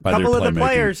couple of the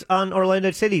players on Orlando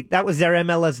City, that was their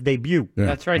MLS debut. Yeah.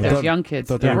 That's right. Those young kids,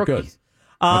 thought they were rookies.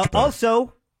 Good.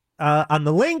 Also, on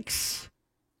the Lynx,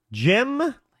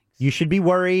 Jim, you should be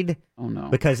worried. Oh, no.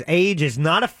 Because age is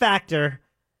not a factor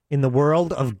in the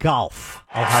world of golf.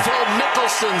 Phil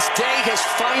Mickelson's day has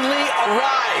finally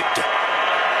arrived.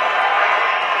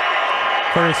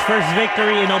 For his first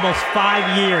victory in almost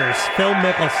 5 years, Phil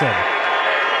Mickelson.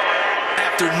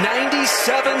 After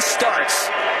 97 starts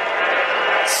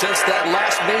since that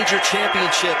last major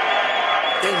championship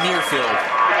in Muirfield,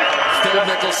 Phil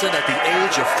Mickelson at the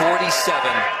age of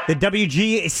 47. The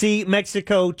WGC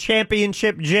Mexico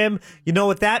Championship, Jim. You know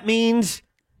what that means?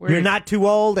 You're not too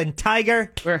old. And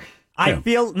Tiger, I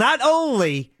feel not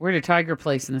only... Where did Tiger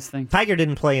place in this thing? Tiger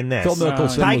didn't play in this. Phil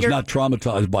Mickelson was not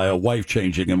traumatized by a wife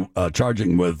charging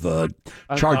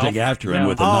after him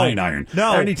with a 9-iron.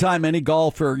 No. Anytime any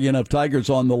golfer, if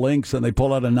Tiger's on the links and they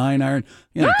pull out a 9-iron,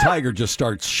 Tiger just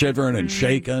starts shivering and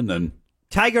shaking and...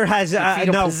 Tiger has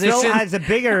Phil has a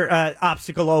bigger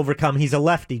obstacle to overcome. He's a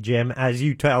lefty, Jim, as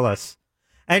you tell us.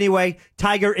 Anyway,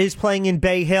 Tiger is playing in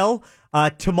Bay Hill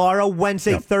tomorrow,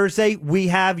 Wednesday, Thursday. We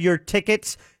have your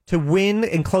tickets to win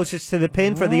and closest to the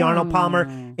pin for the Arnold Palmer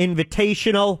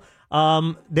Invitational.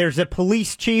 There's a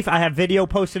police chief. I have video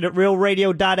posted at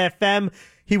realradio.fm.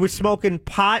 He was smoking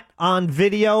pot on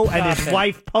video, and his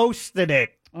wife posted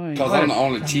it. Because I'm the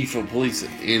only chief of police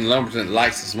in Lumberton that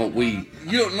likes to smoke weed.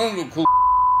 You don't know no cool.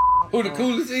 Who the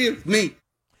coolest is? Me.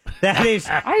 That is.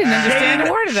 I didn't understand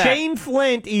a word of that. Shane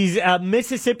Flint, he's a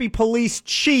Mississippi police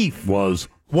chief. Was.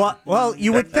 What? Well,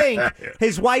 you would think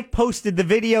his wife posted the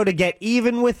video to get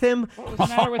even with him. What was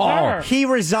the matter with her? He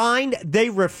resigned. They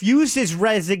refused his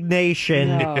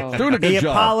resignation. No. Doing a good he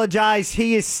job. apologized.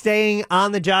 He is staying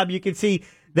on the job. You can see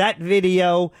that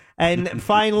video. And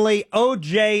finally,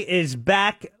 OJ is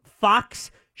back.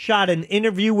 Fox shot an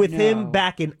interview with him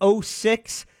back in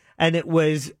 2006, and it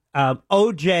was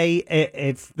OJ.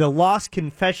 It's the lost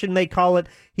confession, they call it.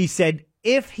 He said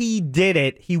if he did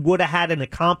it, he would have had an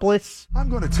accomplice. I'm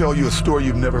going to tell you a story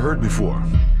you've never heard before.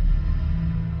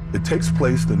 It takes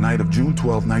place the night of June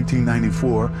 12,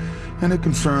 1994, and it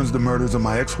concerns the murders of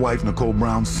my ex-wife, Nicole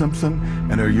Brown Simpson,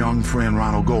 and her young friend,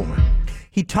 Ronald Goldman.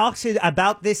 He talks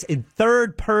about this in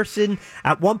third person.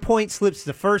 At one point, slips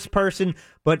the first person,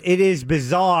 but it is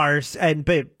bizarre.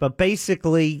 But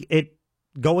basically, it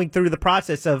going through the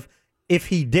process of if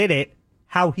he did it,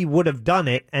 how he would have done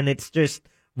it, and it's just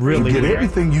really Get weird.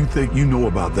 everything you think you know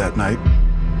about that night,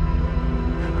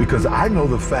 because I know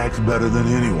the facts better than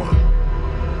anyone.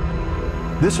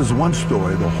 This is one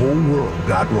story the whole world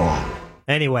got wrong.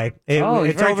 Anyway,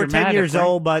 it's over 10 years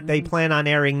old, but they plan on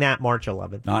airing that March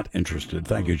 11th. Not interested.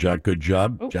 Thank you, Jack. Good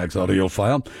job. Jack's audio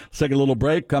file. Let's take a little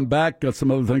break. Come back. Got some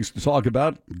other things to talk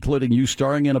about, including you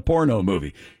starring in a porno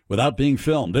movie without being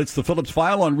filmed. It's the Phillips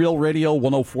File on Real Radio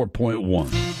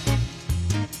 104.1.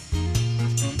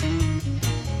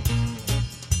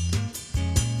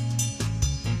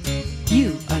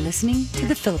 You are listening to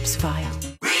the Phillips File.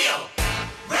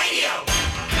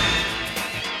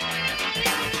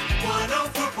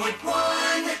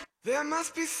 There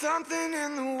must be something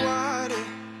in the water,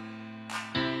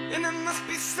 and there must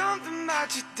be something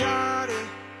about your daughter.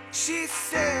 She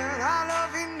said, "I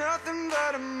love ain't nothing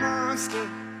but a monster.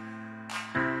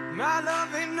 My love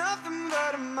ain't nothing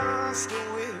but a monster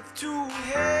with two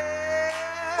heads."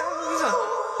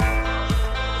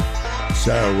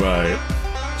 So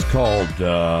it's called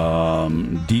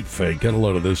deepfake. Get a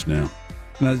load of this now.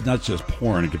 And it's not just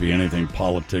porn. It could be anything,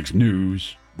 politics,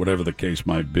 news, whatever the case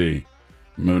might be.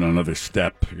 Moving another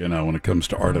step, when it comes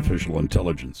to artificial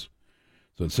intelligence.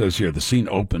 So it says here, the scene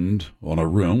opened on a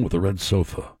room with a red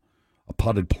sofa, a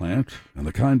potted plant, and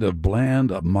the kind of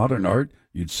bland, modern art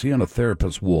you'd see on a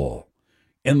therapist's wall.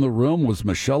 In the room was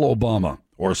Michelle Obama,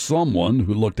 or someone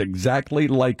who looked exactly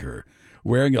like her,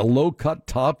 Wearing a low-cut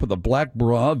top with a black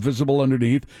bra visible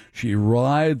underneath, she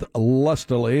writhed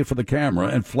lustily for the camera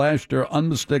and flashed her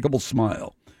unmistakable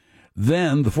smile.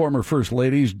 Then the former First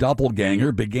Lady's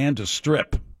doppelganger began to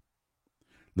strip.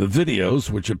 The videos,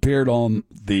 which appeared on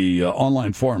the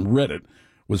online forum Reddit,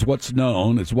 was what's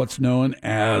known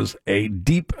as a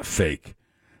deep fake,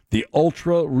 the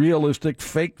ultra-realistic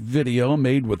fake video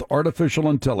made with artificial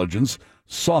intelligence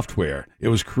software. It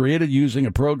was created using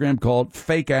a program called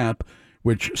Fake App,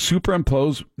 which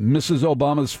superimposed Mrs.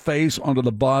 Obama's face onto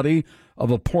the body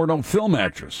of a porno film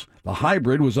actress. The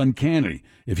hybrid was uncanny.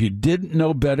 If you didn't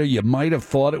know better, you might have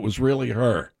thought it was really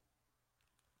her.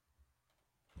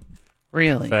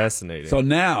 Really? Fascinating. So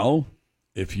now,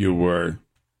 if you were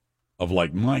of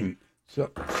like mind, so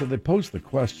they posed the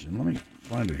question. Let me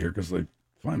find it here because they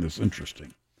find this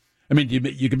interesting. I mean,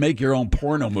 you can make your own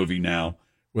porno movie now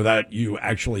without you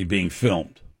actually being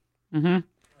filmed. Mm-hmm.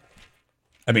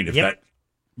 I mean, if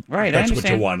Right, that's I what you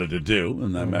understand. wanted to do,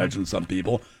 and I imagine some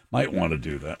people might want to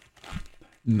do that.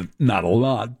 Not a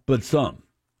lot, but some.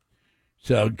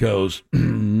 So it goes,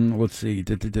 let's see,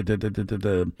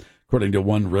 according to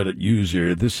one Reddit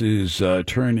user, this is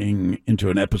turning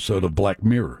into an episode of Black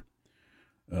Mirror.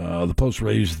 The post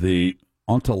raised the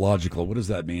ontological, what does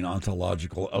that mean?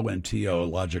 Ontological, O-N-T-O,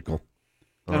 logical.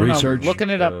 I don't know, Research. looking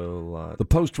it up. The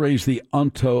post raised the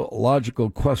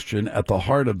ontological question at the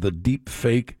heart of the deep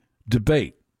fake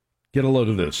debate. Get a load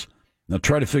of this. Now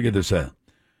try to figure this out.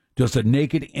 Does a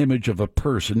naked image of a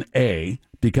person A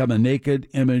become a naked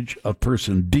image of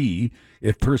person B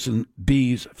if person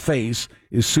B's face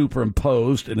is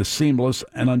superimposed in a seamless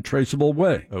and untraceable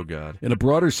way? Oh, God. In a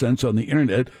broader sense, on the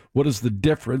internet, what is the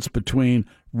difference between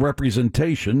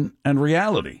representation and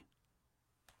reality?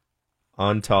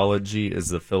 Ontology is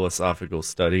the philosophical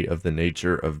study of the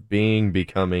nature of being,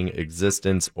 becoming,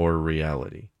 existence, or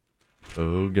reality.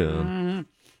 Oh, God.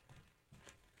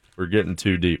 We're getting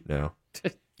too deep now.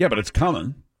 Yeah, but it's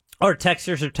coming. Our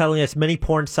texters are telling us many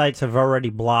porn sites have already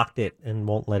blocked it and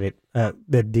won't let it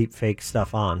the deep fake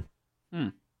stuff on.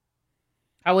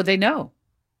 How would they know?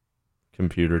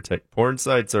 Computer tech. Porn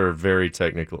sites are very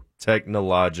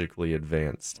technologically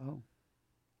advanced. Oh.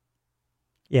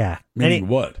 Yeah. Meaning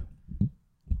what?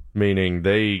 Meaning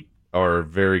they are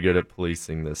very good at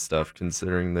policing this stuff,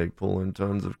 considering they pull in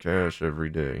tons of cash every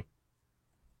day.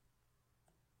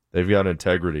 They've got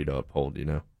integrity to uphold, you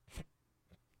know.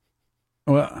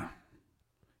 Well,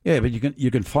 yeah, but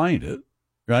you can find it,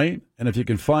 right? And if you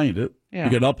can find it, Yeah.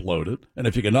 you can upload it. And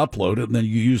if you can upload it, and then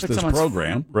you use Put this someone's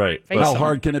program, Right. How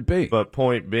hard can it be? But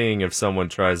point being, if someone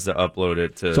tries to upload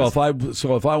it to... So if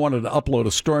I wanted to upload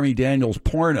a Stormy Daniels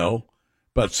porno,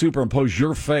 but superimpose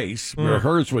your face where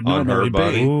hers would On her normally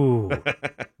body. be, Ooh,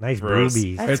 nice Gross.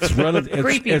 boobies.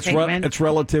 it's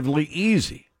relatively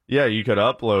easy. Yeah, you could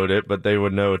upload it, but they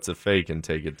would know it's a fake and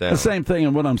take it down. The same thing,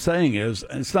 and what I'm saying is,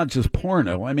 it's not just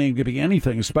porno. I mean, it could be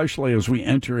anything, especially as we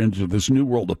enter into this new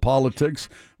world of politics.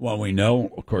 Well, we know,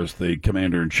 of course, the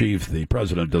commander-in-chief, the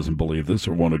president, doesn't believe this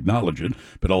or won't acknowledge it,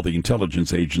 but all the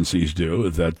intelligence agencies do,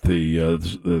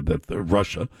 that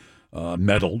Russia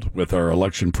meddled with our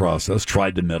election process,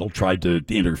 tried to meddle, tried to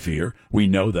interfere. We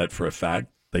know that for a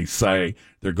fact. They say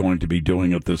they're going to be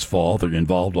doing it this fall. They're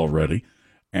involved already.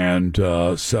 And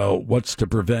so what's to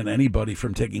prevent anybody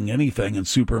from taking anything and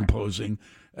superimposing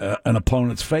an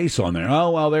opponent's face on there?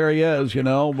 Oh, well, there he is,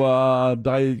 by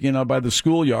the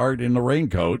schoolyard in the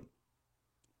raincoat.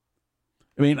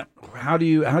 I mean, how do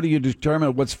you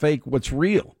determine what's fake, what's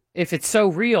real? If it's so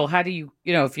real, how do you,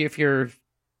 if your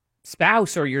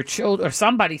spouse or your child or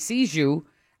somebody sees you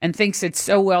and thinks it's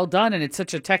so well done and it's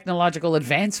such a technological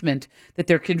advancement that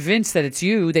they're convinced that it's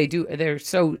you, they're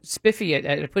so spiffy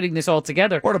at putting this all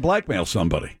together. Or to blackmail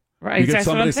somebody. Right, You get that's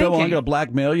what somebody I'm say, well, I'm thinking. going to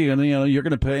blackmail you, and you're going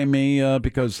to pay me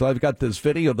because I've got this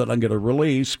video that I'm going to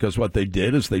release, because what they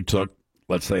did is they took,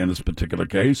 let's say in this particular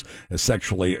case, a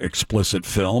sexually explicit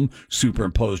film,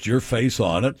 superimposed your face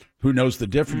on it. Who knows the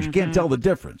difference? You can't tell the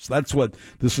difference. That's what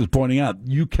this is pointing out.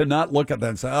 You cannot look at that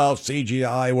and say, oh,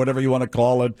 CGI, whatever you want to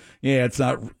call it. Yeah, it's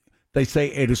not. They say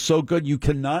it is so good you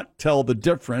cannot tell the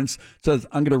difference. It says,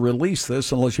 I'm going to release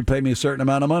this unless you pay me a certain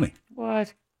amount of money.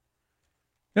 What?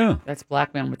 Yeah. That's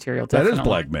blackmail material. That Definitely. is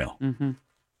blackmail. Mm-hmm.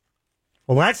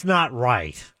 Well, that's not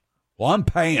right. Well, I'm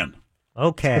paying.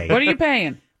 Okay. What are you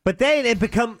paying? But then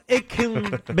it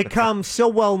can become so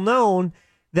well known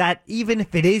that even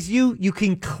if it is you, you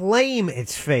can claim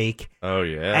it's fake. Oh,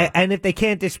 yeah. And if they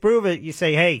can't disprove it, you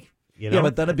say, hey, Yeah,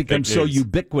 but then it becomes so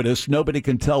ubiquitous, nobody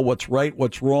can tell what's right,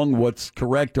 what's wrong, what's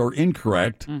correct or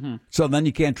incorrect. Mm-hmm. So then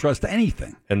you can't trust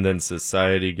anything. And then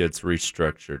society gets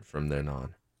restructured from then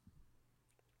on.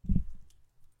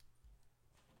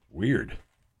 Weird.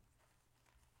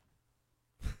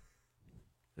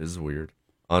 This is weird.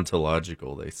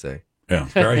 Ontological, they say. Yeah,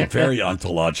 very, very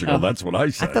ontological. That's what I I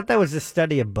said. thought that was the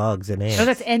study of bugs and ants. No,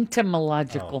 that's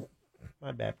entomological.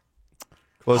 My bad.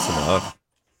 Close enough.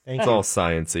 Thank It's you. all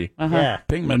science-y. Yeah.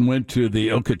 Pinkman went to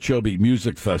the Okeechobee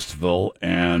Music Festival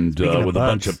and Speaking of with a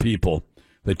bunch bugs. of people.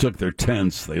 They took their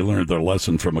tents. They learned their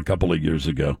lesson from a couple of years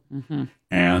ago. Mm-hmm.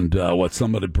 And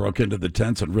somebody broke into the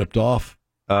tents and ripped off.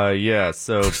 Yeah,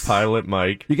 so Pilot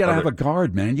Mike. You got to have a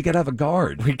guard, man. You got to have a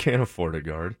guard. We can't afford a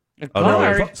guard. A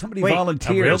guard? Somebody Wait,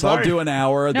 volunteers. a real I'll do an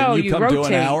hour. No, then you come do an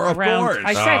rotate hour. Of around. course.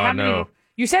 I said how many? no.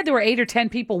 You said there were 8 or 10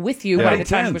 people with you Yeah. by the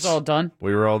time it Tents. was all done.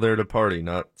 We were all there to party,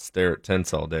 not stare at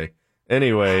tents all day.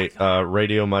 Anyway,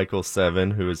 Radio Michael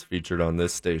 7, who is featured on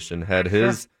this station, had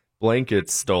his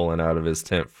blankets stolen out of his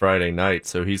tent Friday night,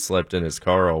 so he slept in his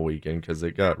car all weekend because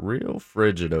it got real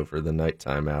frigid over the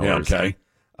nighttime hours. Yeah, okay.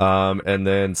 And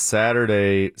then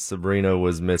Saturday, Sabrina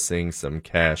was missing some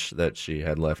cash that she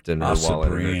had left in her wallet.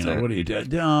 In her Sabrina, tent. what do you do?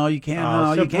 No, you can't.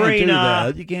 Oh, No, you can't do Sabrina.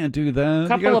 that. You can't do that. A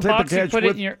couple you of gotta take bucks, the you cash put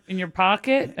with it in your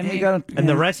pocket. I mean, you gotta, And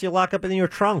the rest you lock up in your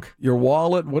trunk. your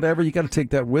wallet, whatever. You got to take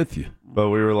that with you. But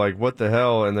we were like, what the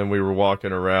hell? And then we were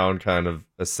walking around kind of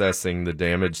assessing the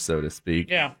damage, so to speak.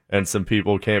 Yeah. And some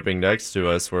people camping next to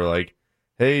us were like,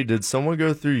 hey, did someone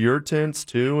go through your tents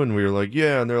too? And we were like,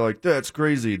 yeah. And they're like, that's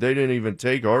crazy. They didn't even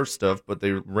take our stuff, but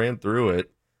they ran through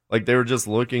it. Like they were just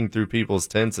looking through people's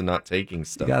tents and not taking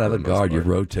stuff. You got to have for a the most guard. You part.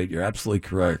 rotate. You're absolutely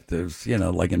correct. There's,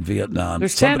 like in Vietnam.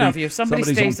 There's 10 of you. Somebody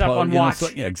somebody's stays up on watch.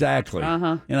 Yeah, exactly.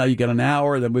 Uh-huh. You get an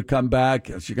hour, then we come back.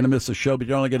 So you're going to miss the show, but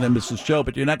you're only going to miss the show,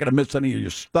 but you're not going to miss any of your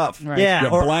stuff. Right. Yeah,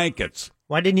 Your or- blankets.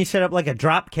 Why didn't you set up like a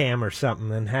drop cam or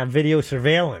something and have video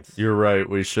surveillance? You're right.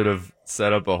 We should have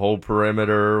set up a whole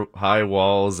perimeter, high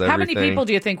walls, everything. how many people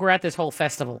do you think were at this whole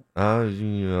festival? A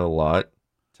lot.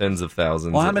 Tens of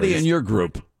thousands. Well, how at many least. in your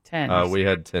group? 10. We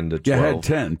had 10 to 12.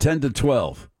 You had 10 to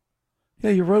 12.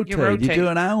 Yeah, you rotate. You do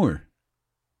an hour.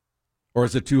 Or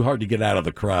is it too hard to get out of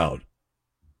the crowd?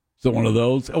 Is it one of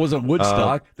those? It wasn't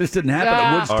Woodstock. This didn't happen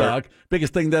at Woodstock.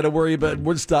 Biggest thing that I worry about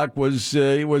Woodstock was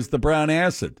the brown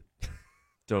acid.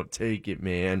 Don't take it,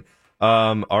 man.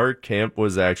 Our camp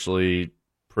was actually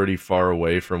pretty far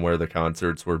away from where the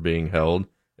concerts were being held.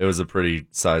 It was a pretty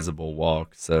sizable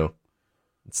walk, so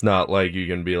it's not like you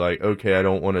can be like, okay, I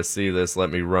don't want to see this. Let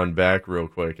me run back real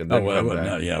quick and then come back.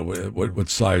 No, yeah,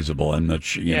 what's sizable? And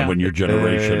that when your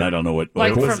generation, I don't know what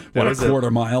Like a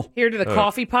quarter mile. Here to the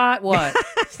coffee pot? What?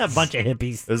 A bunch of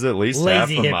hippies. It was at least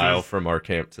Lazy half a hippies. mile from our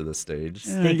camp to the stage.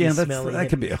 Yeah, that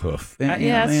could be a hoof. Yeah,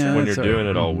 that's true. When you're doing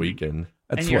it all weekend.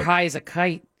 And you're high as a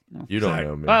kite. No. You don't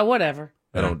know me. Whatever.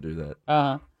 I don't do that.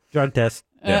 Uh-huh. Drug test.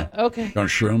 Yeah. Okay. On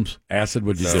shrooms, acid.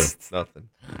 What'd you do? Nothing.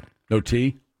 No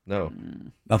tea. No.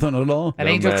 Nothing at all. That No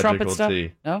angel magical trumpet stuff?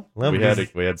 tea. No?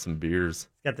 We had some beers.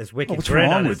 Got this wicked What's grin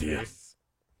wrong on with his you? face.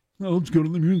 No, let's go to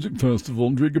the music festival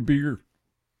and drink a beer.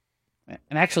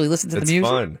 And actually listen to It's the music?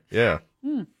 fun. Yeah.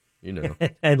 Hmm. You know.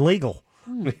 And legal.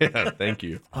 Yeah, thank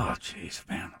you. Oh, jeez,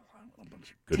 man.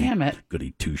 Damn it.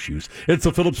 Goody two-shoes. It's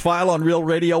the Phillips File on Real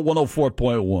Radio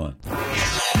 104.1.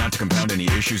 Not to compound any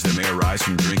issues that may arise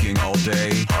from drinking all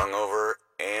day, hungover,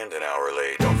 and an hour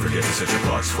late. Don't forget to set your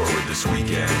clocks forward this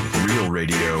weekend. Real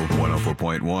Radio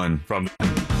 104.1 from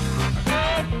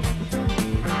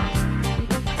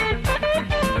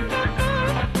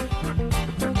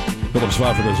Phillips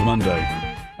File for this Monday.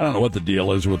 I don't know what the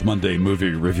deal is with Monday movie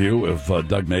review. If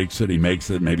Doug makes it, he makes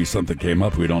it. Maybe something came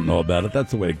up. We don't know about it.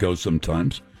 That's the way it goes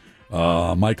sometimes.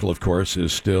 Michael, of course,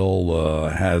 is still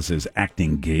has his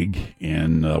acting gig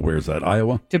in, where's that,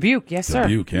 Iowa? Dubuque, yes, sir.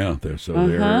 Dubuque, yeah.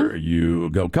 There you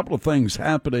go. A couple of things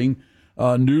happening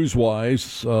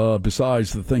news-wise,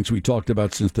 besides the things we talked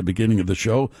about since the beginning of the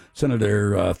show.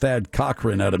 Senator Thad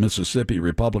Cochran out of Mississippi,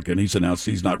 Republican, he's announced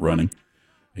he's not running.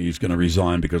 He's going to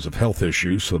resign because of health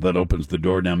issues, so that opens the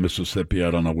door down Mississippi.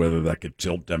 I don't know whether that could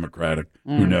tilt Democratic.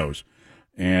 Who knows?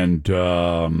 And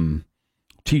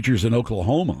teachers in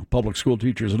Oklahoma, public school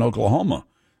teachers in Oklahoma,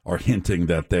 are hinting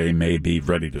that they may be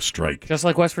ready to strike. Just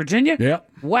like West Virginia? Yeah.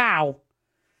 Wow.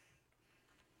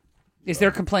 Is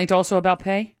their complaint also about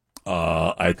pay?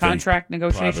 I Contract think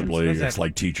negotiations? probably it's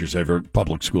like teachers,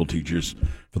 public school teachers,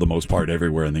 for the most part,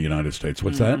 everywhere in the United States.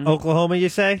 What's that? Oklahoma, you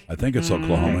say? I think it's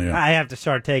Oklahoma, yeah. I have to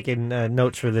start taking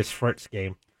notes for this Fritz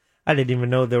game. I didn't even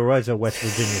know there was a West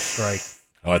Virginia strike.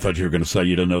 Oh, I thought you were going to say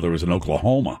you didn't know there was an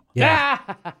Oklahoma. Yeah.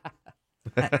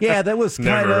 Yeah, that was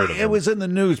Never kind heard of. of It them. was in the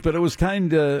news, but it was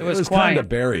kind of. It was kind of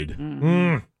buried,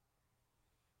 Mm.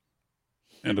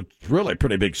 and it's really a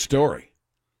pretty big story.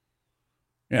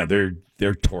 Yeah,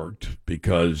 they're torqued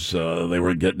because they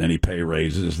weren't getting any pay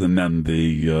raises. And then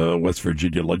the West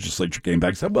Virginia legislature came back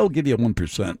and said, well, we'll give you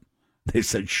 1%. They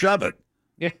said, shove it.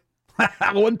 Yeah.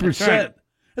 1%. Right.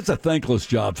 It's a thankless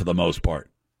job for the most part.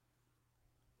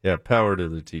 Yeah, power to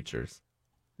the teachers.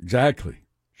 Exactly.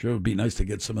 Sure would be nice to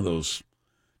get some of those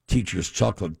teachers'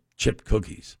 chocolate chip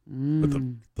cookies with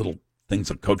the little things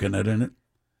of coconut in it.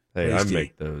 Hey, Tasty. I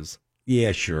make those.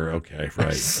 Yeah, sure. Okay,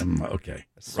 right. Okay.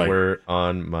 I swear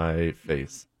on my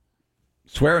face.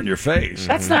 Swear on your face?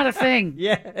 That's not a thing.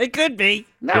 Yeah, it could be.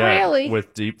 Not really.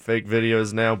 With deep fake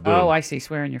videos now, boom. Oh, I see.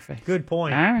 Swear in your face. Good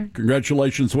point. All right.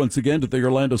 Congratulations once again to the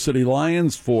Orlando City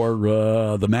Lions for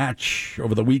the match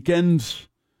over the weekend.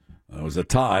 It was a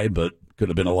tie, but could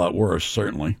have been a lot worse,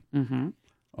 certainly. Mm-hmm.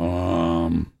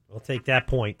 I'll take that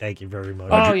point. Thank you very much.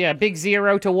 Oh, yeah. Big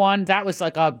 0-1. That was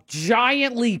like a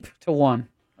giant leap to 1.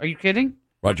 Are you kidding?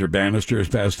 Roger Bannister has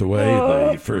passed away,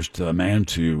 the first man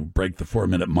to break the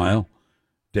 4-minute mile.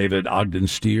 David Ogden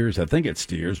Steers, I think it's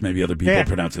Steers, maybe other people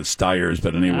pronounce it Stiers,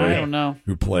 but anyway. I don't know.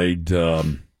 Who played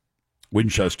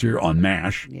Winchester on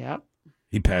MASH. Yep.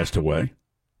 He passed away.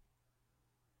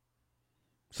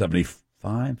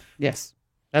 75? Yes.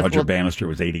 Roger Bannister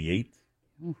was 88.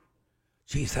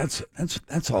 Jeez,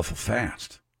 that's awful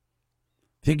fast.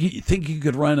 Think you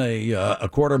could run a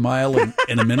quarter mile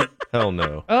in a minute? Hell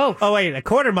no. Oh, wait, a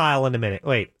quarter mile in a minute.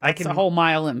 Wait, I It's can a whole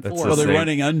mile in 4. Well, they're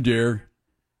running under.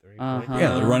 Uh-huh.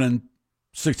 Yeah, they're running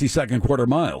 60-second quarter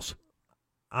miles.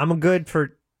 I'm good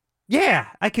for. Yeah,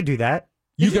 I could do that.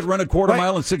 You could run a quarter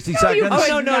mile in 60 seconds?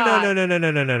 Oh, no.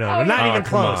 Oh, Not even come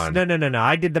close. on. No.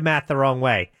 I did the math the wrong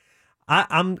way.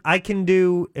 I can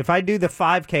do, if I do the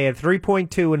 5K at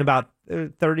 3.2 in about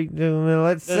 30,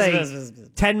 let's say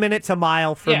 10 minutes a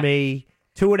mile for me,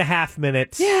 2.5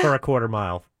 minutes for a quarter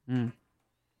mile. Mm.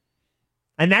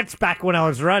 And that's back when I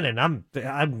was running. I'm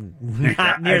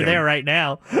not near there right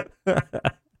now. Yeah,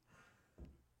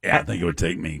 I think it would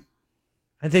take me.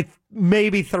 I think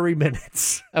maybe 3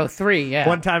 minutes. Oh, 3, yeah.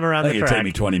 One time around I the think it'd track. take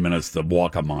me 20 minutes to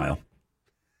walk a mile.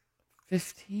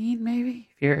 15 maybe?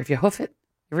 If you hoof it.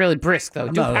 You're really brisk, though.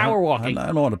 I'm Do not- power walking. I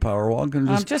don't want to power walk.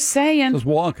 I'm just saying. Just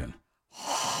walking.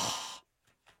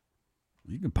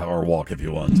 You can power walk if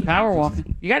you want to. Power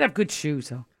walking. You got to have good shoes,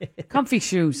 though. Comfy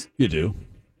shoes. You do.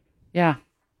 Yeah.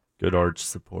 Good arch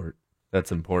support.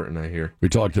 That's important, I hear. We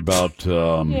talked about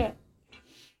Yeah.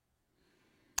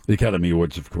 the Academy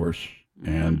Awards, of course,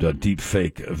 and deep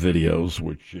fake videos,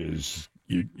 which is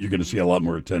you're going to see a lot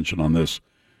more attention on this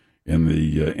in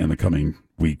the coming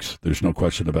weeks. There's no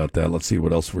question about that. Let's see,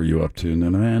 what else were you up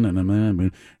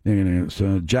to?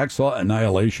 So Jack saw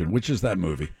Annihilation. Which is that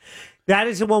movie? That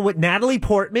is the one with Natalie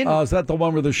Portman. Oh, is that the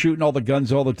one where they're shooting all the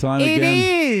guns all the time It again?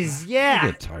 is, yeah. I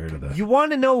get tired of that. You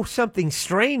want to know something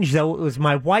strange, though? It was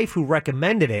my wife who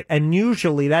recommended it. And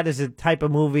usually that is a type of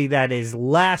movie that is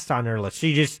last on her list.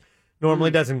 She just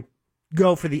normally doesn't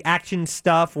go for the action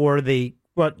stuff or the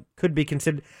what could be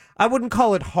considered. I wouldn't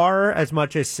call it horror as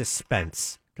much as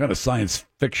suspense. Kind of science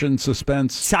fiction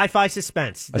suspense. Sci-fi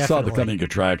suspense, I saw the definitely. coming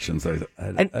attractions. I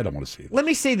don't want to see that. Let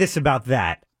me say this about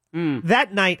that.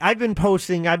 That night, I've been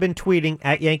tweeting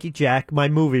at Yankee Jack my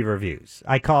movie reviews.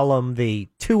 I call them the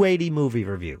 280 movie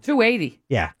review. 280?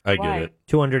 Yeah. I get it.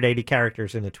 280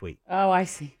 characters in a tweet. Oh, I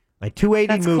see. My 280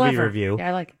 That's movie clever. review. Yeah,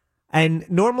 I like it. And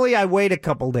normally I wait a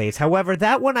couple days. However,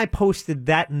 that one I posted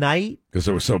that night. Because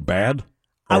it was so bad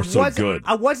or so good?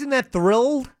 I wasn't that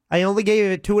thrilled. I only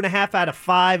gave it 2.5 out of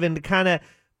 5 and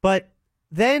but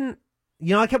then,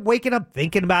 I kept waking up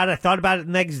thinking about it. I thought about it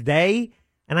the next day.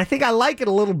 And I think I like it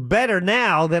a little better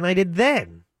now than I did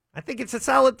then. I think it's a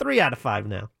solid 3 out of 5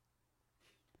 now.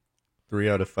 3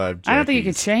 out of 5. I don't think you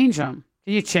can change them.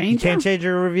 Can you change them? Can't change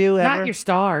your review ever? Not your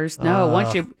stars. No,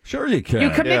 once you... Sure you can. You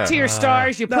commit to your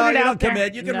stars. You put it out there.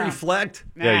 Commit. You can reflect.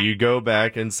 Yeah, you go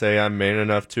back and say, I'm man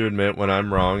enough to admit when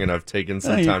I'm wrong, and I've taken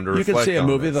some time to reflect on You can see a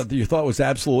movie this. that you thought was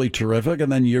absolutely terrific,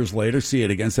 and then years later see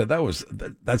it again. Say that's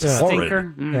horrid.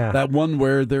 Stinker. Yeah. That one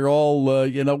where they're all,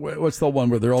 what's the one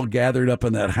where they're all gathered up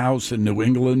in that house in New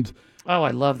England? Oh,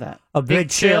 I love that. A Big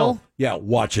Chill. Yeah,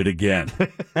 watch it again.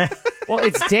 Well,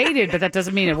 it's dated, but that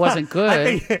doesn't mean it wasn't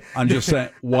good. I'm just saying,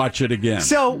 watch it again.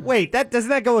 So, wait, doesn't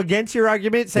that go against your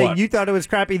argument, saying What? you thought it was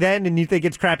crappy then and you think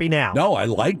it's crappy now? No, I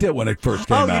liked it when it first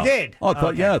came out. Oh, you did? Oh,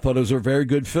 I thought it was a very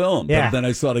good film. Yeah. But then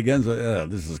I saw it again. So,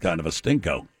 this is kind of a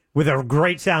stinko. With a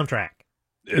great soundtrack.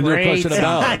 No question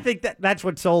about I it. think that's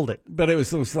what sold it. But it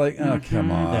was like, oh, come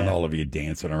on, all of you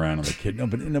dancing around on the kid.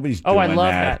 Nobody's doing Oh, I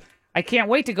love that. I can't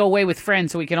wait to go away with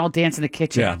friends so we can all dance in the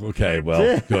kitchen. Yeah, okay,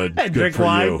 well, good. Good Drink for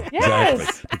wine. you. Yes.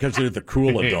 Exactly. Because they're the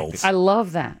cool adults. I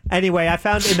love that. Anyway, I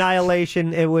found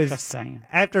Annihilation. It was, Just saying.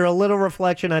 after a little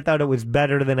reflection, I thought it was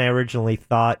better than I originally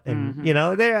thought. And, Mm-hmm. you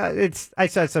know, I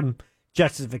saw some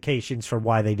justifications for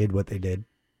why they did what they did.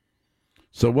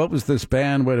 So what was this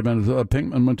band? Wait a minute.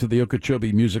 Pinkman went to the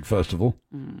Okeechobee Music Festival.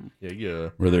 Yeah.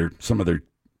 Where some of their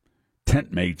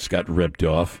tent mates got ripped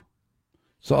off.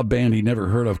 Saw a band he never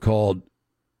heard of called,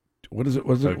 what is it?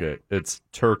 Okay, it's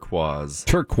Turquoise.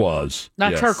 Turquoise.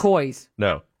 Not Yes. turquoise.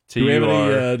 No. Do we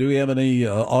TUR. have any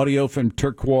audio from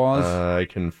Turquoise? I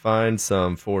can find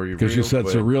some for you. Because you real said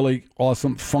it's a quick. really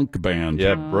awesome funk band.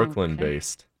 Yeah, Brooklyn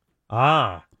based.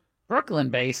 Ah. Brooklyn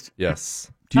based.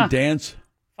 Yes. Do you dance?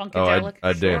 Funkadelic.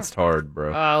 I Sure. danced hard,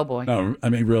 bro. Oh, boy. No, I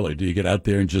mean really. Do you get out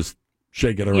there and just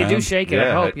shake it around? You do shake it. I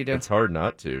Yeah, hope you do. It's hard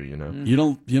not to, you know. You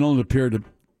don't appear to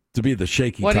be the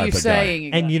shaky What type are you of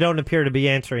saying? And you don't appear to be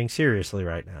answering seriously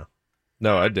right now.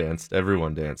 No, I danced.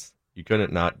 Everyone danced. You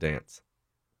couldn't not dance.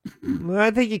 Well,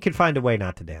 I think you could find a way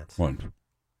not to dance. guy. What?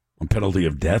 On penalty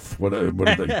of death? What are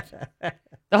they?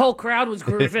 The whole crowd was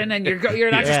grooving, and you're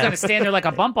not just Yeah. going to stand there like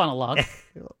a bump on a log.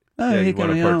 You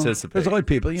want to participate. There's only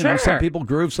people, Sure. some people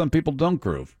groove, some people don't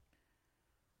groove.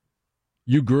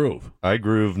 You groove. I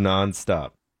groove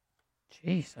nonstop.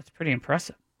 Jeez, that's pretty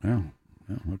impressive. Yeah,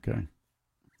 okay.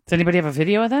 Does anybody have a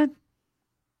video of that?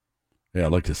 Yeah,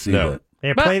 I'd like to see No. that.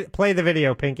 Here, play the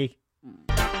video, Pinky.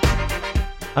 There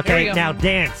Okay, you go. now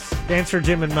dance. Dance for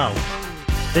Jim and Mo.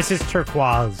 This is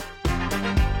Turquoise.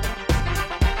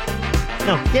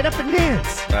 No, get up and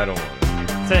dance. I don't want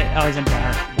it. Oh, he's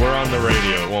embarrassed. We're on the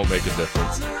radio. It won't make a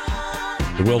difference.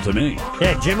 It will to me.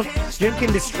 Yeah, Jim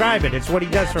can describe it. It's what he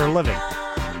does for a living.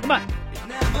 Come on.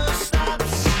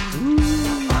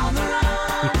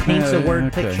 He paints a word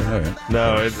Okay, picture. all right.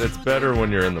 No, it's better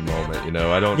when you're in the moment. You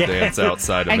know, I don't Yeah. dance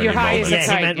outside of And any you're high as moment. a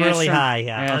Yeah, he meant Yeah, really sure. high,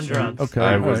 Yeah, on sure. drugs. Okay,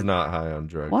 I all was right. not high on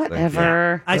drugs. Thank you.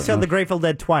 Whatever. I saw the Grateful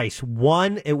Dead twice.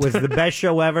 One, it was the best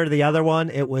show ever. The other one,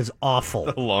 it was awful.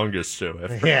 The longest show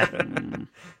ever. Yeah.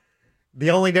 The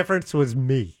only difference was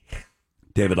me.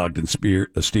 David Ogden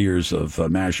Steers of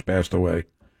MASH passed away.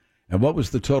 And what was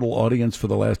the total audience for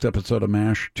the last episode of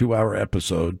MASH? 2-hour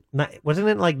episode. Wasn't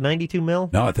it like 92 mil?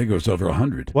 No, I think it was over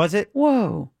 100. Was it?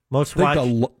 Whoa. Most I watched.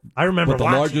 think I remember the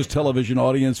watching largest television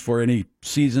audience for any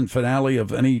season finale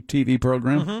of any TV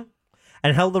program. Mm-hmm.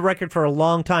 And held the record for a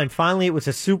long time. Finally, it was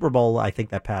a Super Bowl, I think,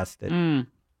 that passed it.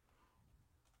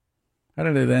 How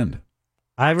did it end?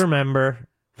 I remember.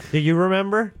 Do you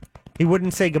remember? He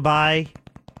wouldn't say goodbye.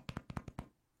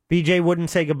 BJ wouldn't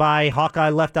say goodbye. Hawkeye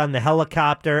left on the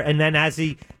helicopter. And then as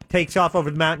he takes off over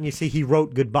the mountain, you see he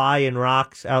wrote goodbye in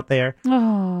rocks out there.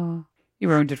 Oh, you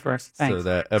ruined it for us. Thanks. So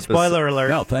that episode, Spoiler alert.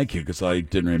 No, thank you, because I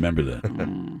didn't remember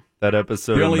that. that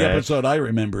episode. The of only MASH, episode I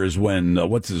remember is when,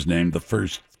 what's his name, the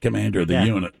first commander of the Yeah.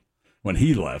 unit, when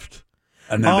he left.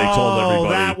 And then they told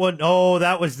everybody. That one. Oh,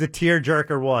 that was the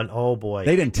tearjerker one. Oh, boy.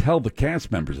 They didn't tell the cast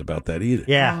members about that either.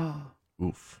 Yeah.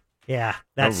 Oof. Yeah.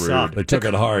 That How rude. sucked. They took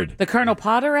it hard. The Colonel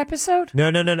Potter episode? No.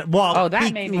 Well, Oh,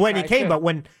 that made me when cry, he came, too. but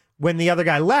when the other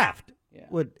guy left,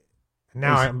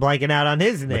 now I'm blanking out on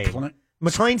his name.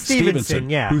 McLean Stevenson,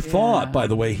 yeah. Who thought, by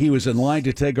the way, he was in line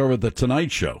to take over the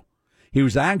Tonight Show.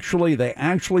 They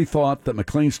actually thought that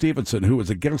McLean Stevenson, who was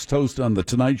a guest host on the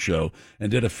Tonight Show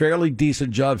and did a fairly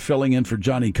decent job filling in for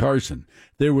Johnny Carson,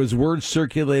 there was word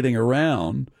circulating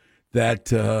around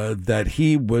that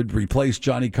he would replace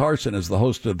Johnny Carson as the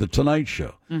host of the Tonight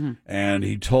Show. Mm-hmm. And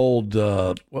he told,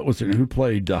 what was it, who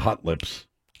played Hot Lips?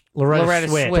 Loretta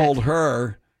Swit. Told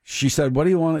her, she said, "What do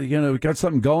you want? We got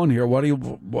something going here. Why do you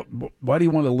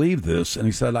want to leave this?" And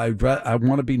he said, "I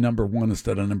want to be number one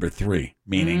instead of number three,"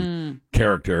 meaning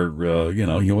character.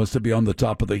 He wants to be on the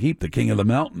top of the heap, the king of the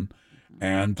mountain,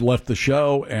 and left the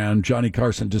show. And Johnny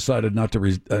Carson decided not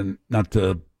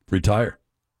to retire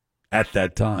at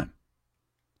that time.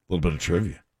 A little bit of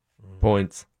trivia.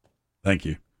 Points. Thank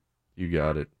you. You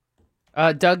got it.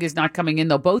 Doug is not coming in.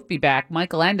 They'll both be back.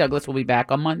 Michael and Douglas will be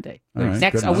back on Monday. All right,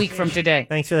 Next, good a enough. week from today.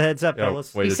 Thanks for the heads up,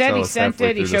 fellas. He said he sent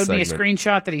it. He showed me a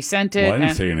screenshot that he sent it. Well, I didn't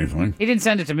and say anything. He didn't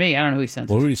send it to me. I don't know who he sent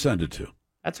it Well, to. who did he send it to?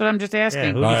 That's what I'm just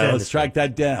asking. All right, let's track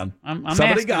that down. I'm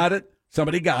Somebody asking. got it.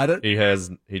 Somebody got it.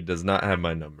 He does not have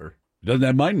my number. He doesn't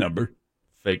have my number.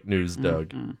 Fake news, Doug.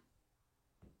 Mm-hmm.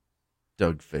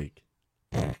 Doug fake.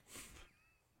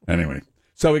 Anyway,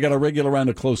 so we got a regular round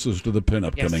of closest to the pin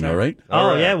upcoming, all right?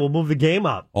 Oh, yeah, we'll move the game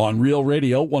up. On Real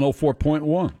Radio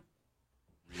 104.1.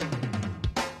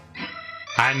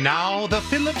 And now the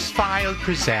Phillips File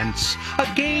presents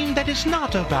a game that is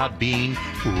not about being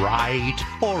right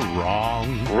or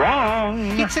wrong.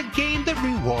 Wrong. It's a game that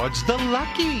rewards the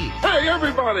lucky. Hey,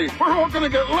 everybody, we're all gonna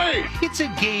get late. It's a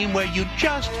game where you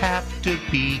just have to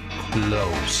be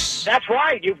close. That's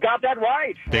right. You've got that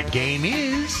right. The game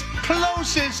is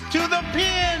closest to the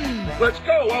pin. Let's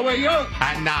go while we're young.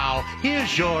 And now,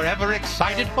 here's your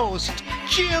ever-excited host,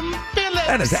 Jim Phillips.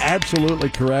 That is absolutely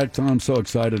correct. I'm so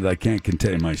excited I can't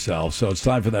contain myself. So it's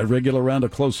time for that regular round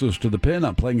of Closest to the Pin.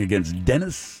 I'm playing against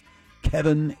Dennis.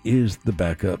 Kevin is the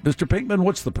backup. Mr. Pinkman,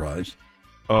 what's the prize?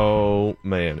 Oh,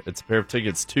 man. It's a pair of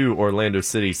tickets to Orlando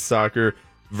City Soccer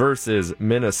versus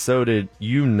Minnesota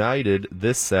United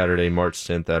this Saturday, March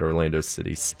 10th at Orlando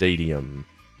City Stadium.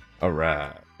 All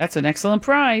right. That's an excellent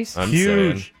prize. I'm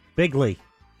Huge. saying. Bigly.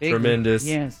 Tremendous.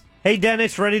 Yes. Hey,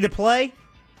 Dennis, ready to play?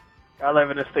 I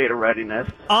live in a state of readiness.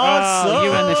 Awesome. Oh,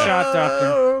 you and the shot doctor.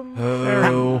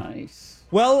 Oh. Nice.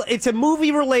 Well, it's a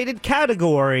movie-related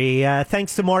category.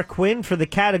 Thanks to Mark Quinn for the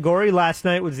category. Last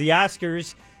night was the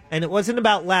Oscars, and it wasn't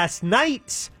about last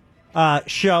night's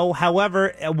show.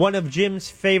 However, one of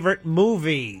Jim's favorite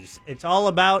movies. It's all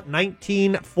about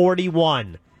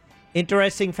 1941.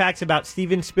 Interesting facts about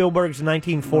Steven Spielberg's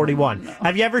 1941. No.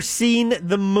 Have you ever seen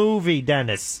the movie,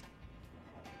 Dennis?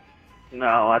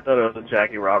 No, I thought it was a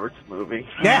Jackie Roberts movie.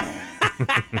 Yeah.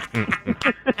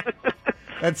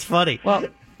 That's funny. Well,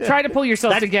 try to pull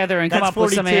yourself together and come up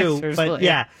with some answers.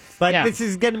 But this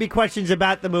is going to be questions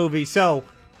about the movie. So,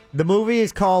 the movie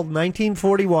is called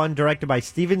 1941, directed by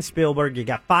Steven Spielberg. You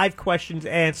got 5 questions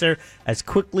to answer as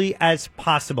quickly as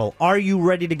possible. Are you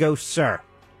ready to go, sir?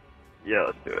 Yeah,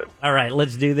 let's do it. All right,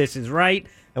 let's do this is right,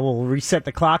 and we'll reset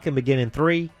the clock and begin in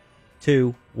 3,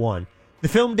 2, 1. The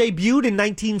film debuted in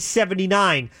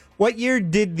 1979. What year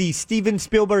did the Steven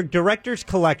Spielberg Director's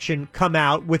Collection come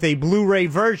out with a Blu-ray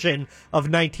version of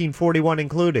 1941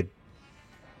 included?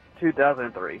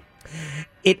 2003.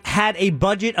 It had a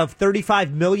budget of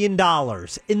 $35 million.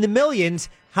 In the millions,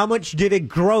 how much did it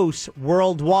gross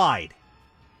worldwide?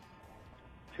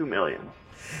 $2 million.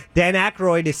 Dan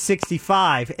Aykroyd is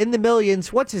 65. In the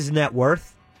millions, what's his net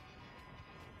worth?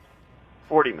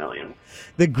 $40 million.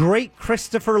 The great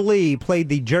Christopher Lee played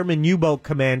the German U-boat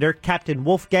commander, Captain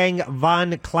Wolfgang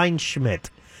von Kleinschmidt.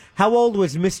 How old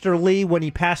was Mr. Lee when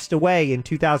he passed away in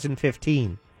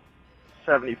 2015?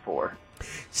 74.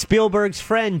 Spielberg's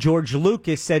friend, George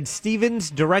Lucas, said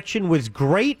Steven's direction was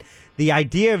great. The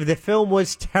idea of the film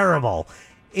was terrible.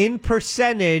 In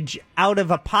percentage, out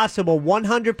of a possible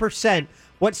 100%,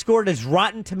 what score does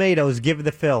Rotten Tomatoes give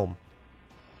the film?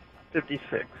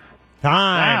 56.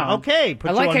 Time. Wow. Okay.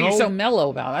 I like how you're so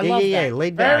mellow about it. I love that. Yeah,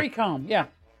 laid back. Very calm. Yeah.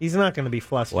 He's not going to be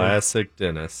flustered. Classic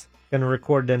Dennis. Going to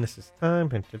record Dennis's time.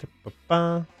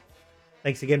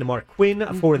 Thanks again to Mark Quinn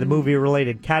for the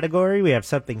movie-related category. We have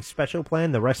something special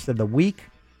planned the rest of the week.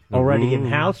 Already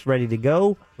in-house, ready to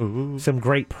go. Some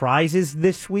great prizes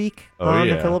this week on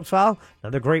the Phillips File.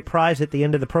 Another great prize at the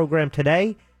end of the program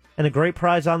today, and a great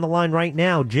prize on the line right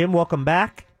now. Jim, welcome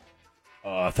back.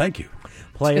 Thank you.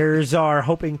 Players are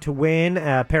hoping to win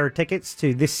a pair of tickets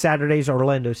to this Saturday's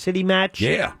Orlando City match.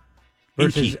 Yeah.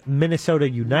 Versus Minnesota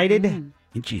United.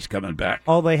 Inchie's coming back.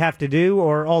 All they have to do,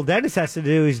 or all Dennis has to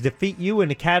do, is defeat you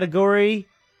in a category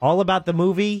all about the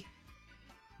movie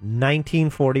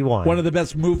 1941. One of the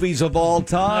best movies of all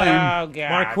time. Oh, God.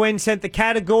 Mark Quinn sent the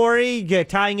category,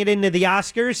 tying it into the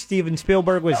Oscars. Steven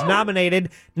Spielberg was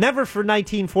nominated, never for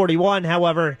 1941.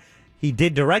 However, he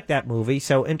did direct that movie.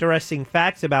 So, interesting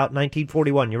facts about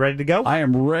 1941. You ready to go? I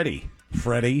am ready,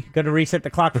 Freddie. Going to reset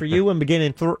the clock for you and begin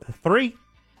in 3,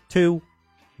 2,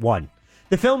 1.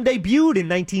 The film debuted in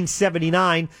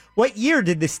 1979. What year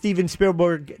did the Steven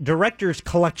Spielberg Director's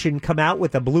Collection come out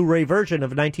with a Blu-ray version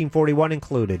of 1941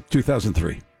 included?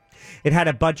 2003. It had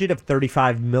a budget of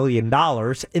 $35 million.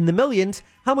 In the millions,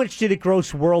 how much did it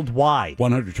gross worldwide?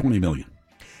 $120 million.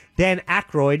 Dan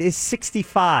Aykroyd is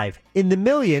 65. In the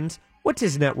millions, what's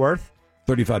his net worth?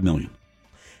 $35 million.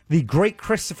 The great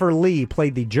Christopher Lee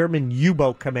played the German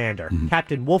U-boat commander,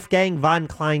 Captain Wolfgang von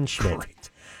Kleinschmidt. Great.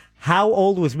 How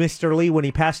old was Mr. Lee when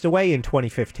he passed away in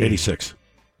 2015? 86.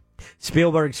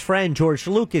 Spielberg's friend, George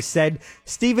Lucas, said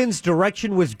Steven's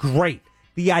direction was great.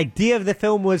 The idea of the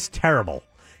film was terrible.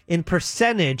 In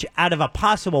percentage, out of a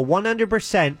possible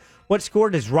 100%, what score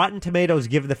does Rotten Tomatoes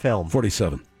give the film?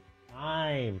 47.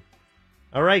 Time.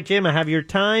 All right, Jim, I have your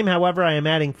time. However, I am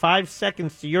adding 5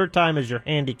 seconds to your time as your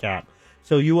handicap.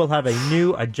 So you will have a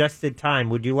new adjusted time.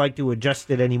 Would you like to adjust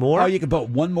it anymore? Oh, you can put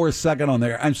one more second on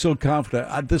there. I'm so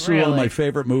confident. This is one of my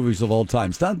favorite movies of all time.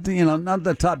 It's not, not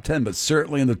the top 10, but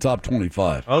certainly in the top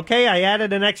 25. Okay, I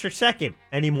added an extra second.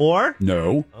 Any more?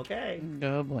 No. Okay.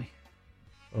 Oh, boy.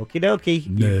 Okie dokie.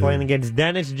 No. You're playing against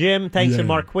Dennis. Jim, thanks to No.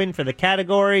 Mark Quinn for the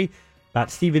category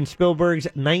about Steven Spielberg's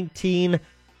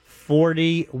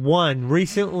 1941.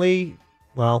 Recently,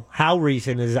 well, how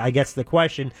recent is, I guess, the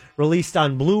question, released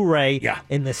on Blu-ray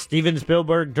in the Steven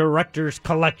Spielberg Director's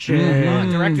Collection.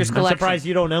 Director's I'm Collection. surprised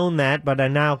you don't own that, but I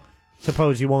now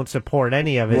suppose you won't support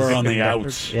any of it. We're on the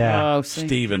outs. Yeah. Oh, see.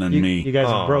 Steven and You, me. you guys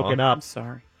have broken up. I'm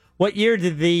sorry. What year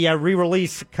did the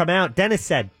re-release come out? Dennis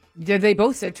said. Yeah, they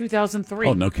both said 2003.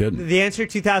 Oh, no kidding. The answer,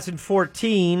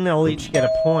 2014. They'll each get a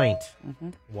point.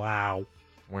 Wow.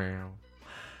 Wow.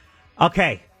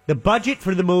 Okay. The budget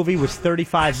for the movie was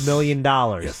 $35 million.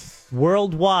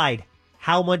 Worldwide,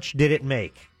 how much did it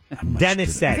make? Dennis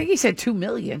I said. think he said $2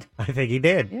 million. I think he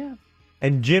did. Yeah.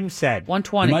 And Jim said.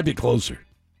 120. It might be closer.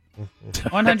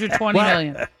 120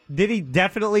 million. Did he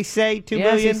definitely say $2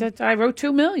 yes, million? he said, I wrote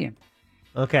 $2 million.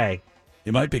 Okay.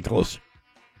 You might be closer.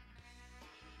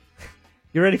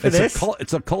 You ready for this?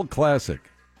 It's a cult classic.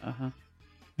 Uh-huh.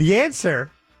 The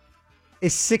answer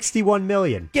is $61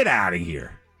 million. Get out of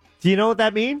here. Do you know what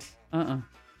that means? Uh-uh.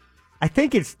 I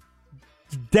think it's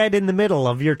dead in the middle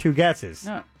of your two guesses.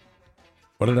 No.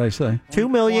 What did I say? $2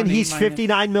 million. 20 He's minus-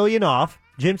 $59 million off.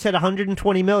 Jim said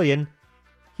 $120 million.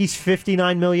 He's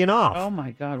 $59 million off. Oh,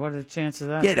 my God. What are the chances of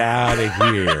that? Get out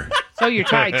of here. So you're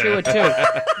tied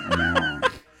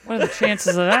 2-2. What are the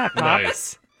chances of that, Pop?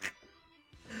 Nice.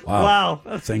 Wow.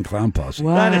 Insane clown posse.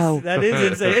 Wow. That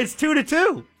is insane. It's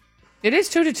 2-2. It is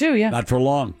 2-2, yeah. Not for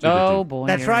long. Oh, boy.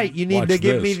 That's right. You need Watch to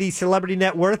give me this. the celebrity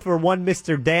net worth for one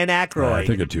Mr. Dan Aykroyd. I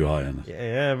think it's too high on this.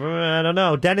 Yeah, I don't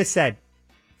know. Dennis said.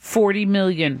 $40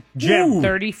 million. Jim.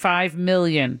 $35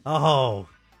 million. Oh.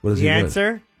 What is the he worth?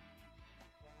 answer?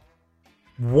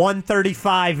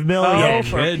 $135 million. Oh,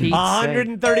 for Pete's sake.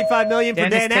 $135 million for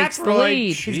Dennis Dan takes the Aykroyd.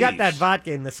 lead. He's got that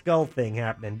vodka in the skull thing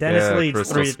happening. Dennis Yeah, leads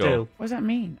crystal 3-2. skull. What does that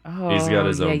mean? Oh, He's got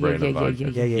his own yeah, brand yeah, of yeah,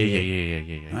 vodka.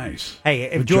 Yeah. Nice. Hey,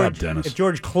 if Good George, job, Dennis. if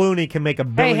George Clooney can make $1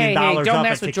 Hey, billion hey, off don't of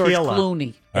mess with George tequila.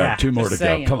 Clooney. All right, two more to just go.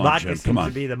 saying. Come on, Vodka Jim. seems Come on.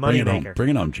 to be the Bring it home. moneymaker. Bring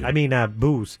it home, Jim. I mean,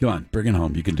 booze. Come on. Bring it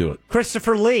home. You can do it.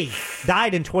 Christopher Lee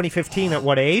died in 2015 at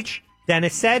what age?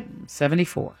 Dennis said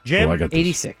 74. Jim, Oh, I got this.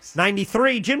 86.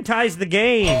 93. Jim ties the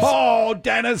game. Oh,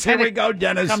 Dennis. Here And we it go,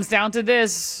 Dennis. Comes down to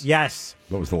this. Yes.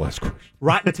 What was the last question?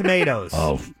 Rotten Tomatoes.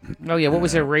 Oh, Oh, yeah. What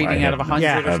was their rating out of 100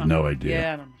 yeah. or I I have something? no idea.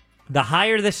 Yeah, I don't know. The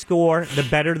higher the score, the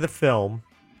better the film.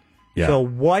 Yeah. So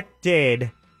what did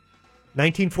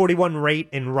 1941 rate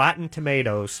in Rotten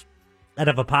Tomatoes out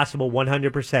of a possible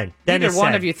 100%? Neither Dennis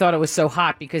one said, of you thought it was so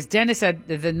hot because Dennis said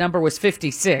that the number was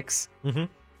 56. Mhm.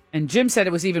 And Jim said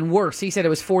it was even worse. He said it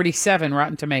was 47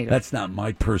 Rotten Tomatoes. That's not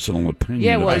my personal opinion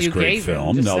Yeah, of well, this you great gave it.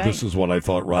 film. Just No, saying. this is what I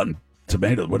thought Rotten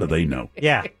Tomatoes. What do they know?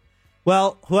 Yeah.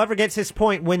 Well, whoever gets this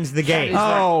point wins the game.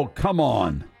 Oh, come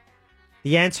on.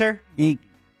 The answer?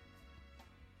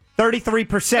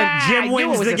 33%. Ah, I Jim knew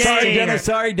wins it was the a game. Sorry, Dennis.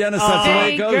 Sorry, Dennis. That's the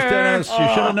way it goes, Stinker. Dennis. You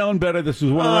should have known better. This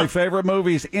is one of my favorite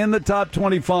movies in the top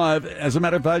 25. As a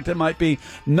matter of fact, it might be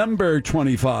number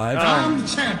 25. I'm the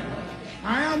champion.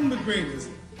 I am the greatest.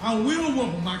 I will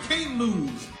whoop him. I can't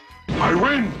lose. I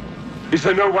win. Is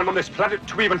there no one on this planet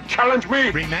to even challenge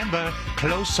me? Remember,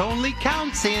 close only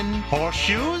counts in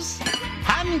horseshoes,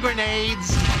 hand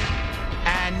grenades,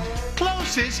 and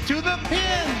closest to the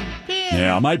pin.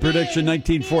 Yeah, my prediction,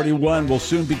 1941 will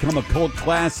soon become a cult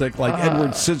classic like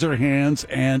Edward Scissorhands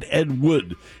and Ed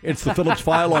Wood. It's the Phillips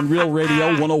File on Real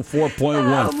Radio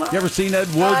 104.1. You ever seen Ed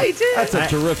Wood? I did. That's a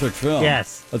terrific film.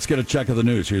 Yes. Let's get a check of the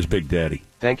news. Here's Big Daddy.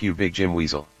 Thank you, Big Jim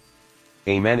Weasel.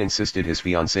 A man insisted his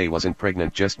fiancée wasn't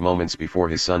pregnant just moments before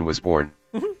his son was born.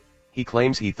 He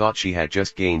claims he thought she had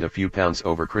just gained a few pounds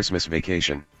over Christmas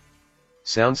vacation.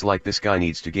 Sounds like this guy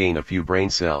needs to gain a few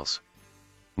brain cells.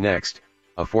 Next,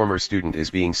 a former student is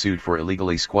being sued for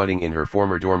illegally squatting in her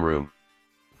former dorm room.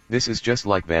 This is just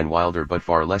like Van Wilder but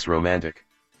far less romantic.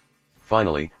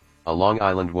 Finally, a Long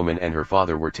Island woman and her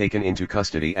father were taken into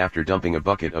custody after dumping a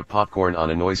bucket of popcorn on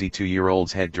a noisy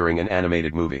 2-year-old's head during an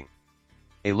animated movie.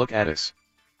 A look at us.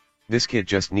 This kid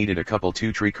just needed a couple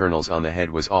 2 tree kernels on the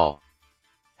head was all.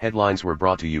 Headlines were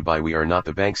brought to you by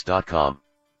wearenotthebanks.com.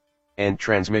 End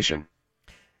transmission.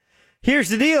 Here's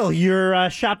the deal. You're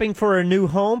shopping for a new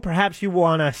home. Perhaps you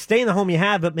want to stay in the home you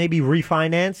have, but maybe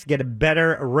refinance, get a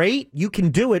better rate. You can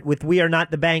do it with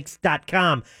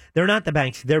wearenotthebanks.com. They're not the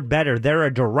banks. They're better. They're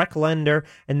a direct lender,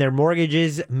 and their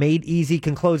mortgages made easy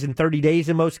can close in 30 days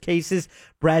in most cases.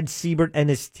 Brad Siebert and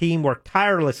his team work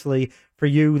tirelessly for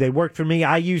you. They worked for me.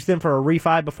 I used them for a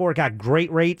refi before. Got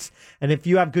great rates. And if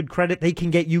you have good credit, they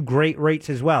can get you great rates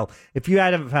as well. If you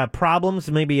have problems,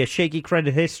 maybe a shaky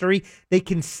credit history, they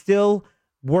can still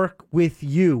work with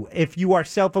you. If you are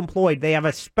self-employed, they have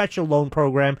a special loan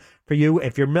program for you.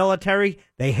 If you're military,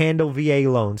 they handle VA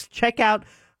loans. Check out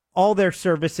all their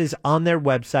services on their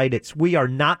website. It's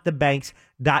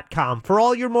wearenotthebanks.com. For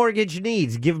all your mortgage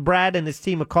needs, give Brad and his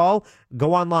team a call.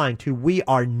 Go online to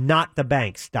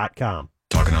wearenotthebanks.com.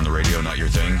 Talking on the radio, not your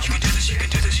thing? You can do this, you can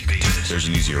do this, you can do this. There's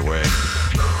an easier way.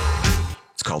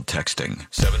 It's called texting.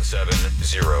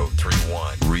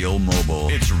 77031. Real Mobile.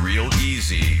 It's real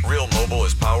easy. Real Mobile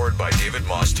is powered by David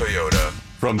Moss Toyota.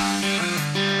 From...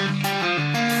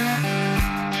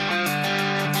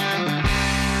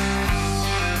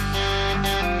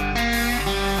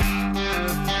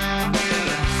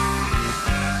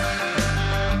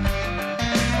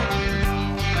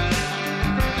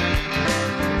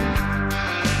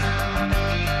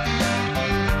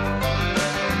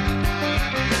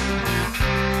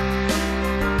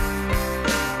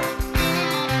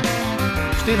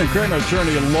 Stephen Kramer,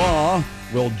 attorney at law,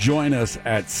 will join us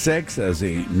at 6, as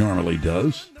he normally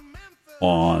does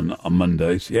on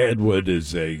Mondays. Yeah, Ed Wood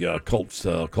is a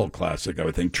cult classic. I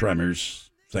would think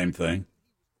Tremors, same thing.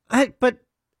 But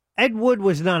Ed Wood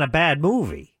was not a bad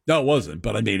movie. No, it wasn't.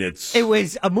 But I mean, it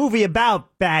was a movie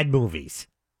about bad movies.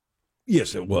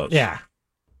 Yes, it was. Yeah.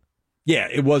 Yeah,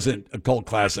 it wasn't a cult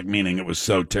classic, meaning it was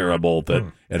so terrible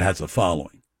that it has a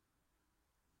following.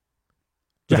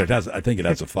 But I think it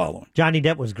has a following. Johnny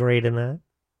Depp was great in that.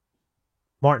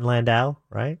 Martin Landau,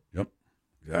 right? Yep,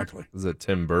 exactly. It was a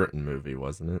Tim Burton movie,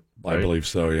 wasn't it? I believe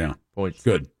so, yeah. Points.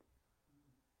 Good.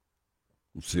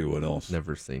 We'll see what else.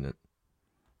 Never seen it.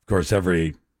 Of course,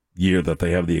 every year that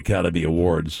they have the Academy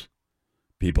Awards,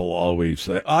 people always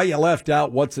say, oh, you left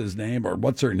out what's his name or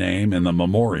what's her name in the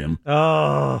memoriam.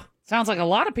 Oh. Sounds like a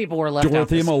lot of people were left out.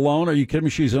 Dorothy Malone, are you kidding me?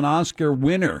 She's an Oscar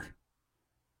winner.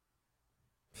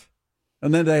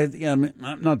 And then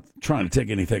I'm not trying to take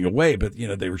anything away, but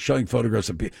they were showing photographs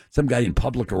of some guy in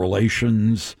public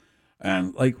relations,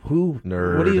 and like who?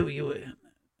 Nerd. What do you?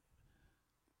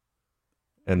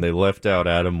 And they left out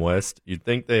Adam West. You'd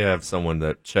think they have someone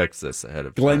that checks this ahead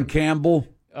of Glenn time. Campbell.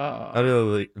 How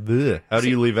do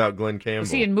you leave out Glenn Campbell?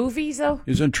 Was he in movies though? He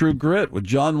was in True Grit with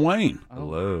John Wayne.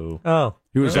 Hello. Oh,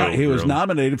 he was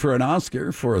nominated for an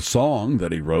Oscar for a song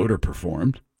that he wrote or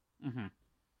performed. Mm-hmm.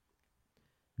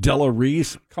 Della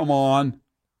Reese, come on.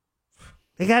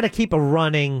 They got to keep a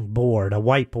running board, a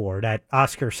whiteboard at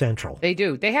Oscar Central. They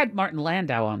do. They had Martin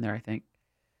Landau on there, I think.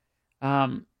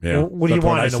 Yeah. What do you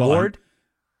want, an award?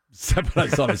 Except when I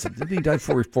saw him, I said, didn't he die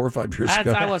 4 or 5 years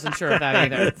ago? I wasn't sure of that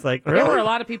either. It's like, There were a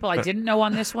lot of people I didn't know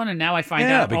on this one, and now I find out.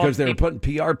 Yeah, because they were putting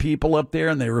PR people up there,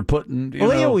 and they were putting,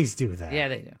 they always do that. Yeah,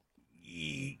 they do.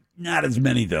 Not as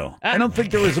many, though. I don't think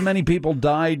there was as many people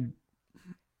died.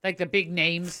 Like the big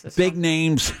names. Big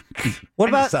names. What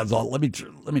about? Sounds all. Let me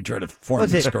try to form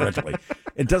this correctly.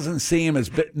 It doesn't seem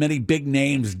as many big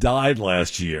names died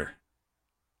last year.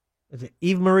 Is it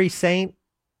Eve Marie Saint,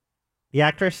 the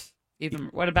actress?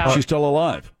 What about? She's still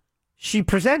alive. She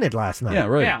presented last night. Yeah,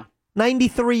 right. Yeah.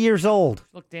 93 years old.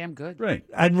 Look damn good. Right.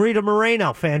 And Rita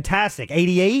Moreno, fantastic.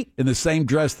 88. In the same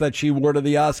dress that she wore to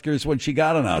the Oscars when she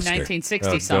got an Oscar.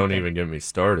 1960 something. Don't even get me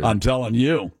started. I'm telling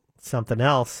you. Something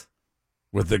else.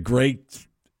 With the great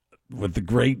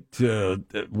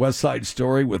West Side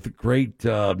Story, with the great,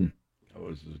 what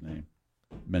was his name?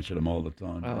 Mention him all the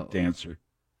time. Dancer.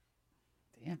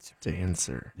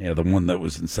 Yeah, the one that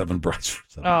was in Seven Brides for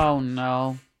Seven. Oh,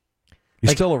 no.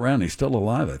 He's still around. He's still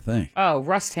alive, I think. Oh,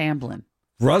 Russ Tamblyn.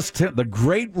 The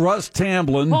great Russ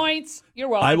Tamblyn. Points. You're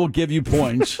welcome. I will give you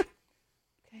points.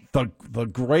 The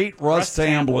great Russ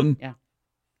Tamblyn. Yeah.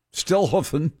 Still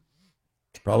hoofing.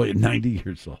 Probably at 90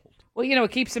 years old. Well,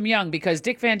 it keeps him young because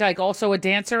Dick Van Dyke also a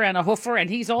dancer and a hoofer, and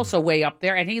he's also way up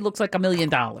there, and he looks like $1 million.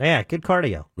 Yeah, good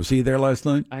cardio. Was he there last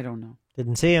night? I don't know.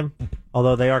 Didn't see him.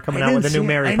 Although they are coming out with a new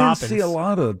Mary Poppins. I didn't see a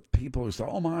lot of people who say,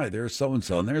 oh my, there's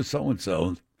so-and-so, and there's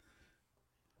so-and-so.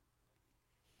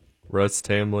 Russ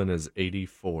Tamblyn is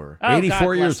 84. Oh,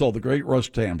 84 years old, the great Russ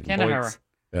Tamblyn. Kenahara.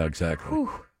 Yeah, exactly.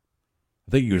 Whew.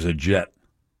 I think he was a jet.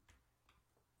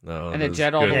 No, and a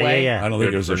jet all the way? Yeah. I don't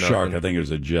think it was a shark. I think it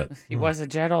was a jet. He was a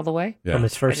jet all the way? Yeah. From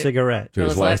his first cigarette. To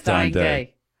his last dying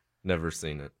day. Never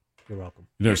seen it. You're welcome.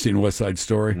 You never seen West Side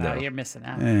Story? No, you're missing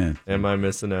out. Am I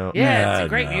missing out? Yeah, it's a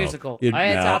great musical. It's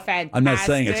a fantastic. I'm not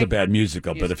saying it's a bad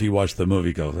musical, but if you watch the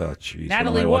movie, go, oh, jeez.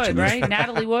 Natalie Wood, right?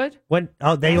 Natalie Wood?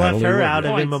 They left her out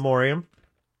of In Memoriam.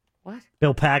 What?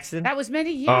 Bill Paxton. That was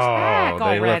many years back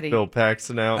already. They left Bill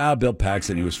Paxton out? Bill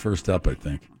Paxton, he was first up, I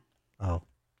think. Oh.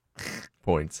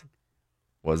 Points.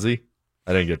 Was he?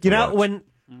 I didn't get to You know, watch.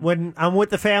 when I'm with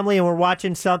the family and we're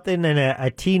watching something and a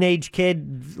teenage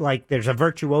kid, like there's a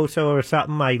virtuoso or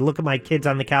something, I look at my kids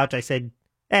on the couch, I said,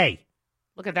 hey,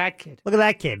 Look at that kid. look at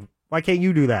that kid. Why can't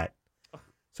you do that?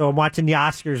 So I'm watching the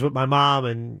Oscars with my mom,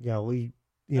 and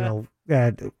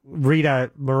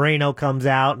Rita Moreno comes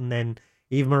out, and then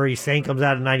Eve Marie Saint comes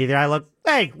out at 93. I look,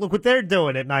 hey, look what they're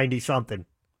doing at 90 something.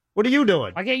 What are you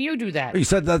doing? Why can't you do that? You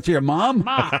said that to your mom?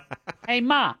 Ma. Hey,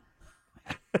 Ma.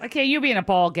 Why can't you be in a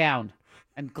ball gown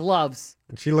and gloves?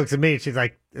 And she looks at me, and she's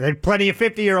like, there's plenty of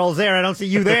 50-year-olds there. I don't see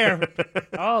you there.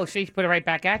 Oh, she put it right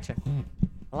back at you.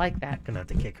 I like that. Gonna have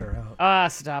to kick her out. Ah,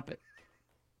 stop it.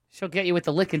 She'll get you with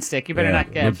the licking stick. You better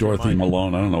not get With Dorothy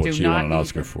Malone. I don't know what Do she won not an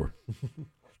Oscar for.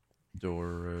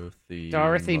 Dorothy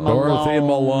Dorothy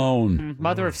Malone. Mhm.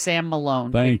 Mother of Sam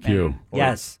Malone. Thank you.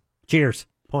 Yes. Cheers.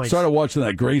 Points. Started watching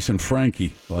that Grace and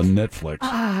Frankie on Netflix.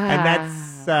 And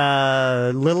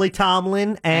that's Lily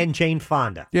Tomlin and Jane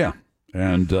Fonda. Yeah.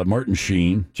 And Martin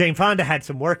Sheen. Jane Fonda had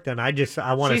some work done. I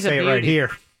want to She's a say it right beauty.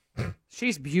 here.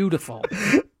 She's beautiful.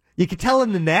 You could tell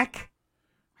in the neck.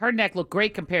 Her neck looked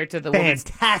great compared to the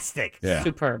Fantastic. woman's. Yeah.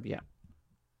 Superb, yeah.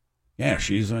 Yeah,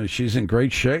 she's in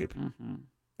great shape.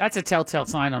 That's a telltale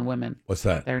sign on women. What's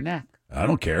that? Their neck. I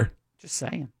don't care. Just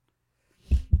saying.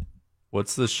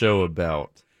 What's the show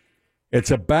about?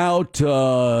 It's about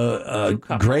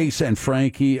Grace and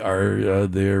Frankie are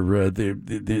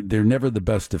they're never the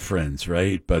best of friends,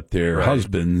 right? But their Right.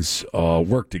 husbands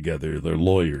work together. They're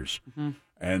lawyers, Mhm.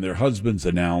 and their husbands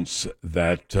announce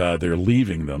that they're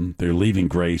leaving them. They're leaving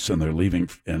Grace, and they're leaving,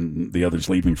 and the other's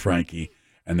leaving Frankie,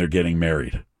 and they're getting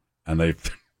married, and they've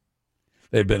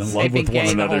been in love They've been with one gay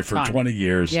the another whole for time. 20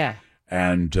 years. Yeah.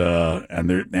 and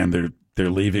they're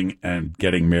leaving and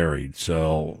getting married.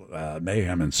 So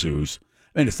mayhem ensues.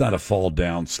 I mean, it's not a fall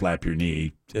down, slap your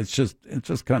knee. It's just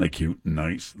kind of cute and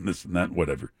nice, and this and that,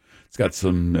 whatever. It's got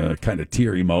some kind of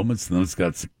teary moments, and then it's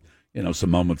got some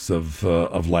moments of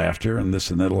laughter and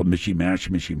this and that, a little mishy mash,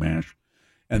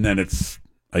 and then it's,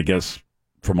 I guess,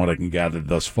 from what I can gather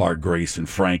thus far, Grace and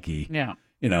Frankie. Yeah.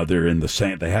 They're in the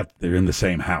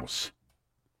same house,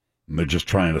 and they're just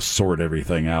trying to sort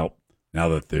everything out now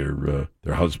that their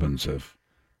husbands have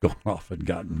gone off and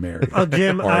gotten married. Oh,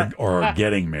 Jim, or are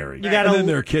getting married. You got and a- then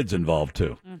there are kids involved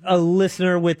too. A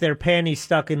listener with their panties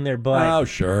stuck in their butt. Oh,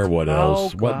 sure. What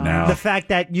else? What now? The fact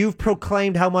that you've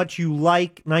proclaimed how much you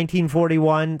like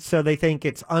 1941, so they think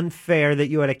it's unfair that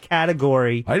you had a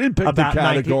category. I didn't pick about the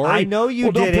category. I know you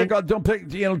well, didn't. Don't pick.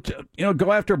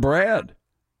 Go after Brad.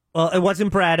 Well, it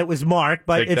wasn't Brad, it was Mark.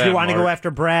 But Take if that, you want to go Mark. after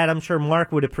Brad, I'm sure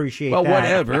Mark would appreciate Well, that.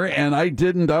 whatever. And I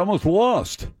didn't. I almost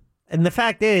lost. And the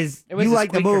fact is, It was you a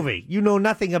like the squeaker. movie. You know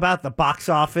nothing about the box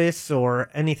office or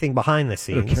anything behind the I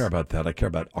scenes. don't care about that. I care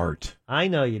about art. I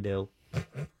know you do.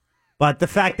 But the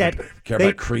fact that I care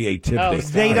about creativity.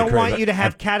 they I don't care want about- you to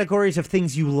have categories of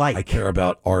things you like. I care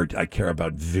about art. I care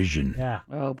about vision. Yeah.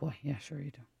 Oh, boy. Yeah, sure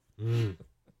you do.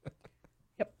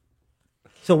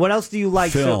 So what else do you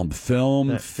like? Film.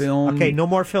 Okay, no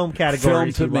more film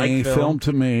categories. Film You like film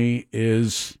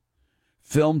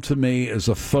to me is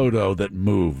a photo that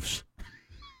moves.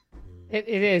 It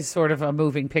is sort of a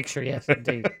moving picture, yes,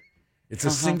 indeed. It's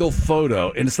a single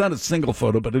photo, and it's not a single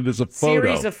photo, but it is a photo.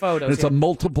 Series of photos, And it's yeah. a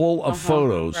multiple of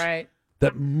photos right.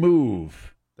 that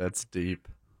move. That's deep.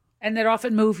 And that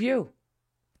often move you.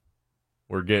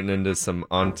 We're getting into some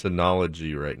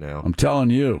ontology right now. I'm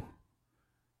telling you,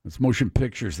 it's motion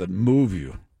pictures that move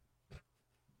you,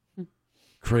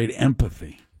 create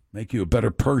empathy, make you a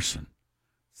better person.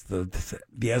 It's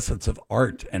the essence of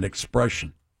art and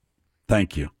expression.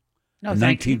 Thank you. No, In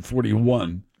thank you.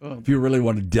 1941, Oh. if you really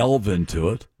want to delve into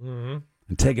it Mhm.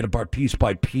 and take it apart piece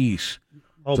by piece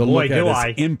Oh, to boy, look at do its I.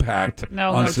 impact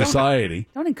No, on no, society,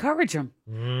 Don't encourage him.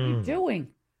 What are you doing?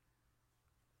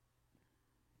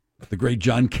 the great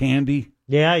John Candy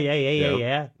Yeah.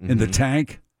 in the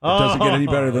tank. It doesn't get any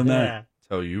better than that.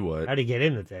 Tell you what. How do you get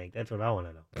in the tank? That's what I want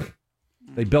to know.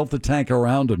 They built the tank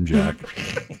around him, Jack.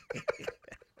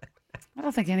 I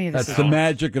don't think any of this That's is the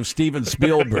magic of Steven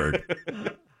Spielberg.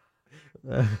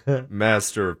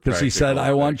 Master of Because he said, practical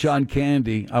I want John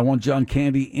Candy. I want John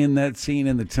Candy in that scene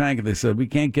in the tank. And they said, we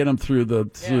can't get him through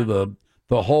the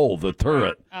hole, the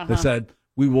turret. They said,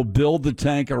 we will build the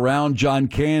tank around John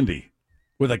Candy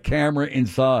with a camera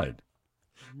inside.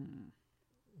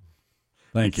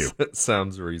 Thank you. That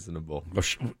sounds reasonable.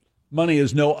 Money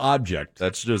is no object.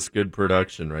 That's just good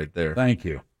production right there. Thank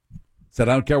you. Said,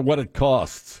 I don't care what it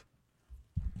costs.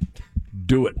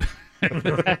 Do it.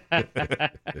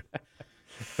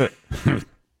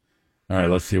 All right,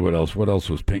 let's see what else. What else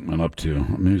was Pinkman up to?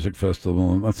 A music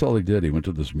festival. That's all he did. He went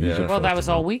to this music festival. Well, that was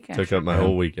all weekend. Took up my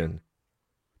whole weekend.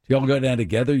 Do y'all go down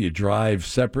together? You drive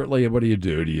separately? What do?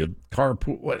 Do you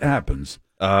carpool? What happens?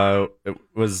 I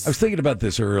was thinking about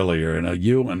this earlier, and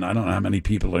you and I don't know how many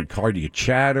people in a car. Do you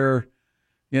chatter?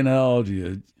 Do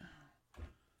you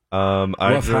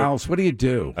rough house? What do you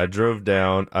do? I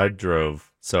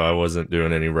drove, so I wasn't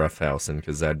doing any rough housing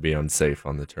because that'd be unsafe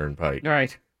on the turnpike.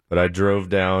 Right. But I drove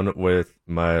down with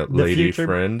my lady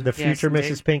friend. The future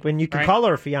Mrs. Pinkman. You can call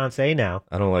her fiance now.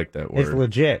 I don't like that word. It's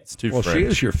legit. It's too Well, French. she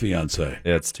is your fiance.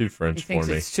 Yeah, it's too French He thinks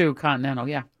for me. it's too continental,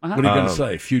 yeah. Uh-huh. What are you going to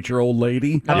say? Future old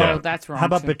lady? Oh, that's wrong. How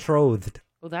about too. betrothed?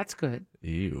 Well, that's good.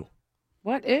 Ew.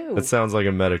 What? Ew. That sounds like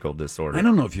a medical disorder. I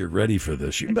don't know if you're ready for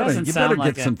this. You It better doesn't sound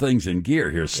like get some things in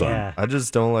gear here, son. Yeah. I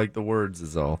just don't like the words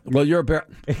is all. Well, you're I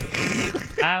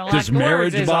don't Does like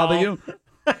marriage words, is bother all. you?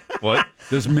 What?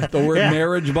 Does the word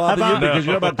marriage bother you? Because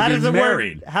you're about to be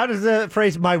married. How does the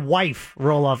phrase "my wife"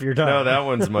 roll off your tongue? No, that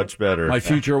one's much better. My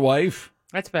future wife?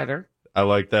 That's better. I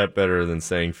like that better than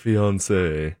saying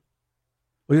fiance.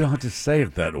 Well, you don't have to say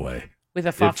it that way. With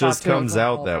a It just comes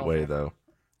out that way, though.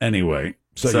 Anyway,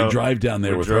 so you drive down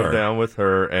there with her. We drove down with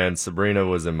her, and Sabrina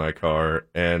was in my car,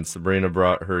 and Sabrina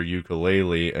brought her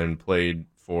ukulele and played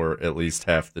for at least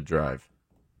half the drive.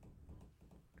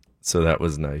 So that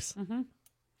was nice. Mm-hmm.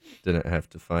 Didn't have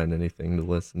to find anything to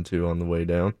listen to on the way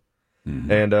down.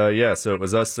 Mm-hmm. And so it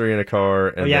was us three in a car,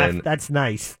 and then that's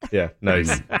nice. Yeah, nice.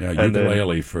 Yeah, And then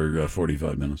ukulele for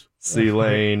 45 minutes. C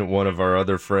Lane, one of our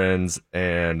other friends,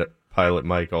 and Pilot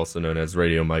Mike, also known as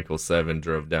Radio Michael 7,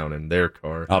 drove down in their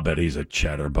car. I'll bet he's a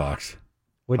chatterbox.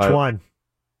 Which one?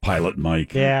 Pilot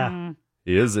Mike. Yeah.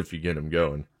 He is if you get him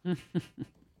going.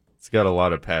 He's got a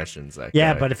lot of passions, that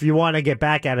Yeah, guy. but if you want to get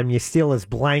back at him, you steal his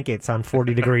blankets on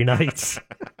 40-degree nights.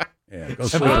 Yeah, go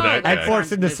sleep with that guy. I'd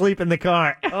force him to sleep in the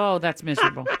car. Oh, that's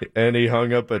miserable. And he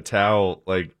hung up a towel,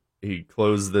 like he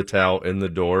closed the towel in the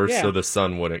door Yeah. so the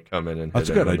sun wouldn't come in and That's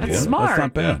hit a good him. idea. That's smart. That's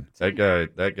not bad. Yeah,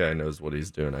 that guy knows what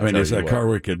he's doing. I mean, tell is you that what. car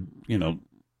where it could,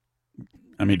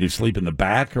 do you sleep in the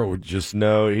back or just...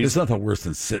 No, There's nothing worse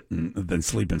than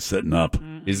sleeping sitting up.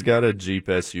 He's got a Jeep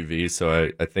SUV,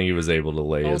 so I think he was able to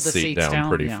lay Hold his the seat seats down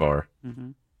pretty yeah. far.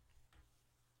 Mm-hmm.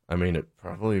 I mean, it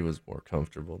probably was more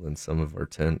comfortable than some of our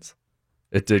tents.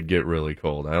 It did get really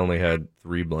cold. I only had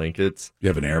 3 blankets. You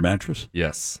have an air mattress?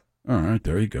 Yes. All right,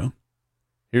 there you go.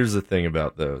 Here's the thing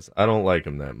about those. I don't like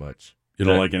them that much. You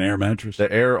don't like an air mattress?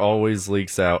 The air always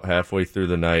leaks out halfway through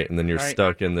the night, and then you're Right.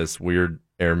 stuck in this weird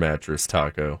air mattress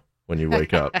taco when you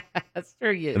wake up. That's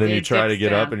true. And then you try to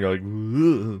get up, and you're like,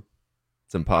 ugh.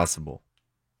 It's impossible.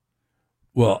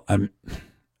 Well, have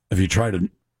you tried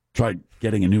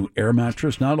getting a new air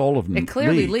mattress? Not all of them It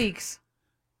clearly leak. leaks.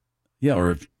 Yeah,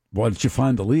 or why did you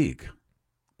find the leak?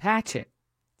 Patch it.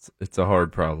 It's a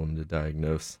hard problem to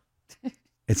diagnose.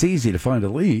 It's easy to find a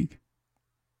leak.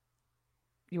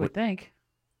 You would think.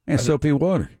 And soapy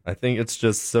water. I think it's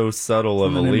just so subtle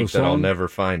of From a the name leak of that I'll song? never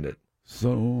find it.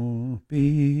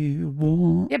 Soapy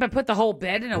water. Yeah, but put the whole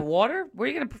bed in a water? Where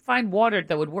are you going to find water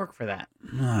that would work for that?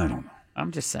 I don't know.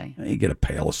 I'm just saying. You get a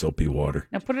pail of soapy water.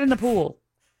 Now put it in the pool.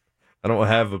 I don't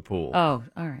have a pool. Oh,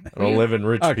 all right. I don't live in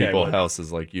rich Okay, people well-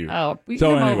 houses like you. Oh, you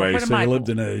So come over, anyway, put in so my you pool.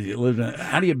 lived in a.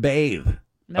 How do you bathe?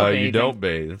 No You bathing. don't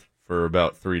bathe for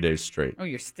about 3 days straight. Oh,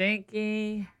 you're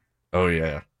stinky. Oh,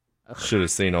 yeah. Should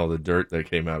have seen all the dirt that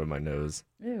came out of my nose.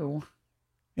 Ew.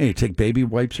 Hey, you take baby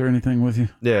wipes or anything with you?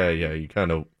 Yeah, you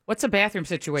kind of... What's a bathroom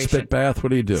situation? Spit bath? What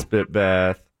do you do? Spit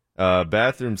bath.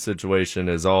 Bathroom situation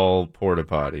is all porta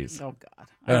potties. Oh, God.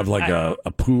 I have like a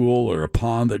pool or a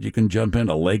pond that you can jump in,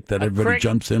 a lake that everybody creek?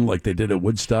 jumps in like they did at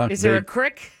Woodstock. Is there a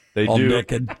crick? They All do.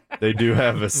 naked. They do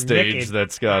have a stage Naked.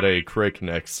 that's got a crick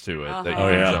next to it that you Uh-huh.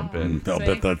 can jump in. I'll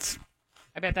bet that's...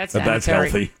 I bet that's But that's sanitary.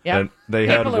 healthy. Yep. And they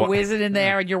had People are wa- whizzing in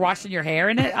there and you're washing your hair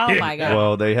in it? Oh, my God.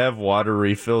 Well, they have water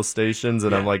refill stations,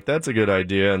 and I'm like, that's a good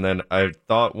idea. And then I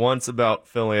thought once about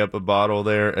filling up a bottle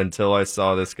there until I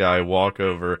saw this guy walk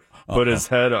over, put his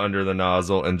head under the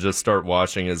nozzle, and just start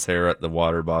washing his hair at the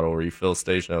water bottle refill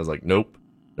station. I was like, nope.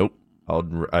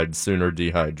 I'd sooner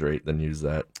dehydrate than use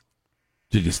that.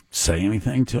 Did you say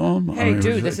anything to him? Hey,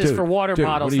 dude, this is for water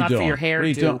bottles, what are you not for doing? your hair, What are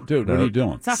you dude. doing? Dude, what are you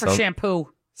doing? It's not for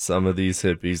shampoo. Some of these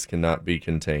hippies cannot be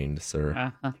contained, sir.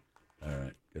 Uh-huh. All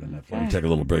right, good enough. We'll take a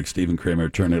little break. Stephen Kramer,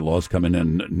 attorney laws coming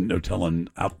in. No telling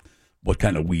out what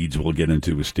kind of weeds we'll get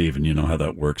into with Stephen. You know how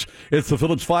that works. It's the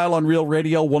Phillips File on Real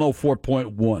Radio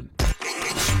 104.1.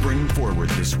 Spring forward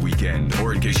this weekend,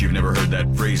 or in case you've never heard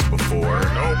that phrase before.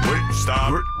 No, wait,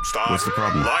 stop. What's the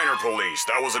problem? Liner police.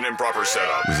 That was an improper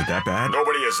setup. Was it that bad?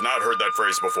 Nobody has not heard that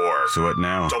phrase before. So what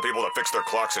now? Tell people to fix their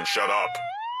clocks and shut up.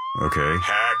 Okay.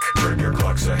 Hack. Turn your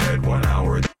clocks ahead 1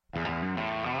 hour.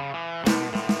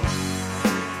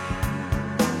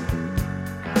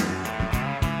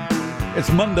 It's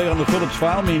Monday on the Phillips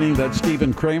File, meaning that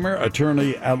Stephen Kramer,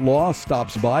 attorney at law,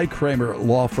 stops by. Kramer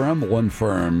Law Firm, one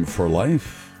firm for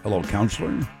life. Hello,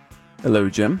 counselor. Hello,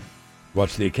 Jim.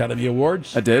 Watched the Academy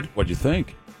Awards? I did. What'd you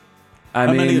think?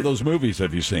 How many of those movies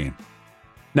have you seen?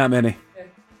 Not many.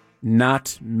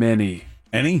 Not many.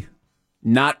 Any?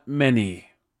 Not many.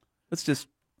 Let's just...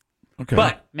 Okay.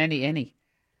 But any.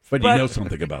 But you know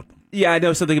something about them. Yeah, I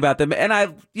know something about them. And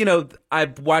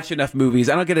I've watched enough movies.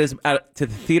 I don't get out to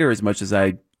the theater as much as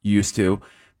I used to,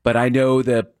 but I know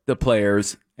the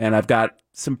players, and I've got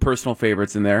some personal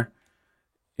favorites in there.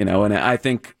 And I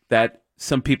think that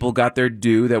some people got their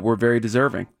due that were very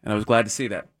deserving, and I was glad to see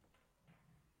that.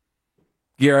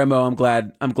 Guillermo, I'm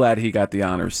glad he got the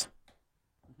honors.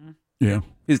 Yeah.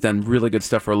 He's done really good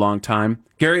stuff for a long time.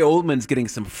 Gary Oldman's getting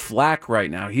some flack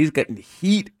right now. He's getting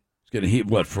heat. Getting heat,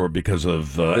 what for? Because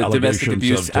of Domestic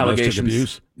abuse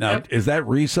allegations. Now, Is that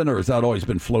recent, or has that always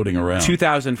been floating around?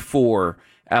 2004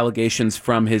 allegations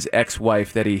from his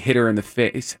ex-wife that he hit her in the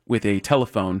face with a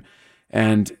telephone,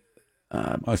 and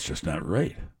that's just not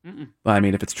right. I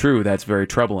mean, if it's true, that's very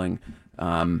troubling.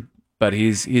 But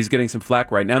he's getting some flack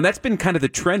right now, and that's been kind of the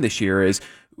trend this year. Is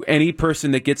any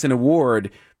person that gets an award,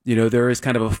 there is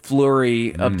kind of a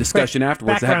flurry of discussion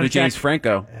afterwards. That happened to James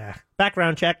Franco.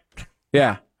 Background check.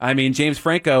 Yeah. I mean, James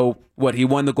Franco, he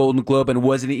won the Golden Globe and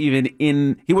wasn't even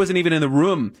in the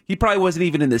room. He probably wasn't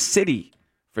even in the city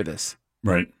for this.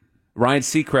 Right. Ryan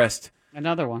Seacrest.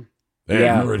 Another one. They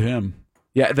ignored him.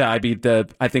 Yeah,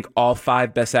 I think all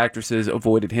 5 best actresses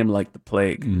avoided him like the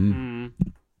plague. Mm-hmm.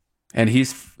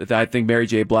 And I think Mary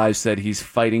J. Blige said he's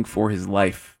fighting for his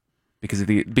life because of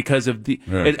the.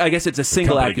 Right. I guess it's a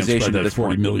single accusation at this $40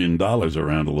 point. million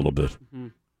around a little bit. Mm-hmm.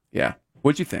 Yeah.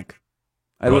 What'd you think?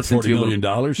 I listened to $40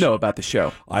 million? No, about the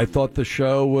show. I thought the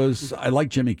show was. I like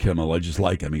Jimmy Kimmel. I just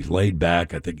like him. He's laid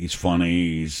back. I think he's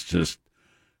funny. He's just,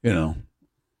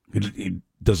 he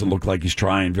doesn't look like he's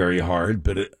trying very hard,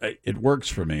 but it works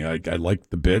for me. I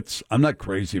like the bits. I'm not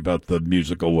crazy about the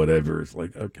musical whatever. It's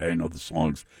like, okay, I know the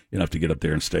songs. You don't have to get up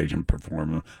there on stage and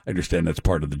perform them. I understand that's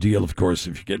part of the deal, of course,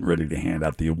 if you're getting ready to hand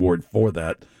out the award for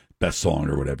that best song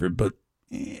or whatever.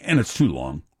 And it's too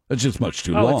long. It's just much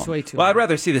too long. It's way too long. long. I'd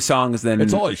rather see the songs than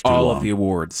it's always all long. of the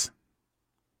awards.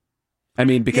 I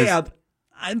mean, because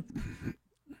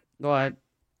Go ahead.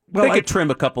 They could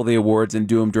trim a couple of the awards and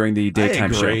do them during the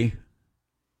daytime I agree. show.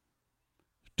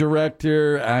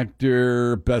 Director,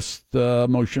 actor, best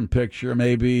motion picture,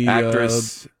 maybe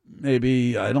actress,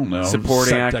 maybe I don't know,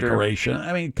 supporting set actor, decoration.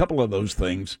 I mean, a couple of those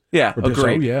things. Yeah,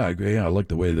 agreed. I agree. I like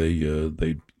the way they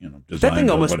designed that thing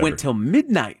almost whatever. went till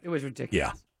midnight. It was ridiculous.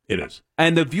 Yeah. It is.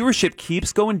 And the viewership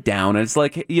keeps going down. And it's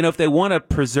like, if they want to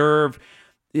preserve,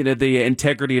 the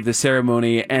integrity of the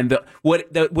ceremony and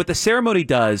what the ceremony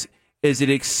does is it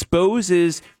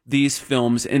exposes these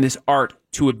films and this art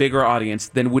to a bigger audience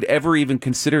than would ever even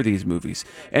consider these movies.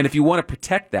 And if you want to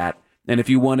protect that, and if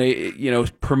you want to,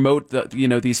 promote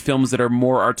these films that are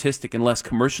more artistic and less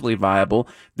commercially viable,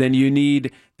 then you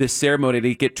need this ceremony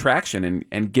to get traction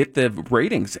and get the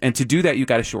ratings. And to do that, you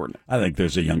got to shorten it. I think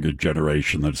there's a younger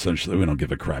generation that essentially we don't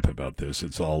give a crap about this.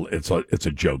 It's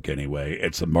a joke anyway.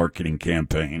 It's a marketing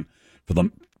campaign for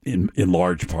them in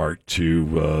large part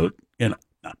to.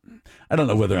 I don't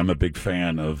know whether I'm a big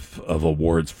fan of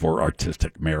awards for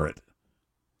artistic merit.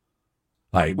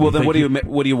 Then what do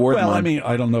you award them on? I mean,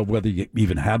 I don't know whether you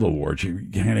even have awards. You're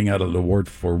handing out an award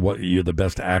for what you're the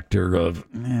best actor of.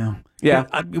 Yeah.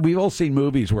 We've all seen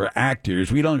movies where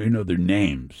actors, we don't even know their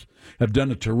names, have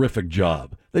done a terrific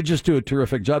job. They just do a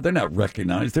terrific job. They're not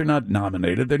recognized. They're not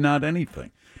nominated. They're not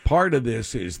anything. Part of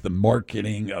this is the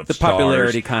marketing of the stars.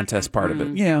 popularity contest part of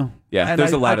it. Yeah. Yeah, and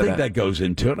there's a lot of I think that. that goes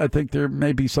into it. I think there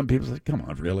may be some people say, come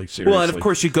on, really? Seriously? Well, and of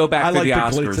course you go back to the Oscars. I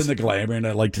like the glitz and the glamour, and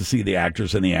I like to see the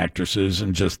actors and the actresses,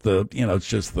 and just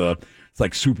it's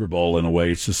like Super Bowl in a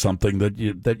way. It's just something that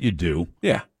you do.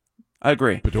 Yeah, I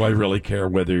agree. But do I really care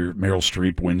whether Meryl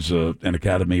Streep wins an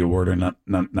Academy Award or not?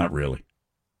 Not really.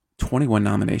 21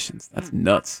 nominations. That's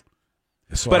nuts.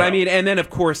 So but I mean, and then of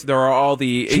course there are all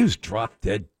the. She was drop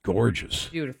dead gorgeous.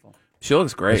 Beautiful. She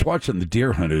looks great. I was watching The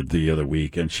Deer Hunter the other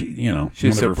week, and she's She's one so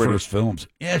of her pretty. first films.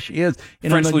 Yeah, she is. In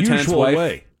French an Lieutenant's unusual wife.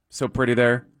 way. So pretty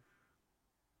there.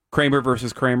 Kramer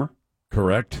versus Kramer.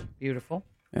 Correct. Beautiful.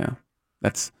 Yeah,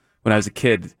 that's when I was a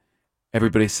kid.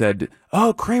 Everybody said,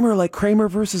 "Oh, Kramer, like Kramer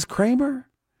versus Kramer."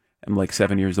 I'm like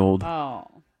 7 years old.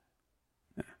 Oh.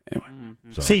 Anyway,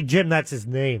 See, Jim, that's his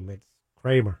name. It's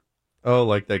Kramer. Oh,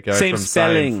 like that guy Same from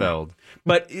spelling. Seinfeld.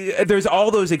 But there's all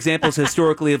those examples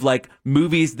historically of like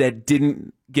movies that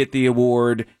didn't get the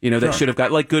award, that Sure. should have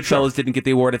got, like Goodfellas didn't get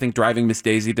the award. I think Driving Miss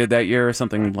Daisy did that year or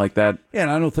something like that. Yeah,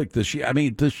 and I don't think this year,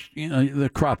 the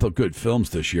crop of good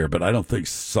films this year, but I don't think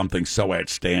something so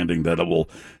outstanding that it will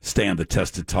stand the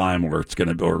test of time where it's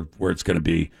going to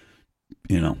be,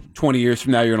 20 years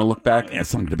from now, you're going to look back.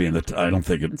 It's not going to be in the, I don't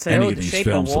think say, any oh, of The these Shape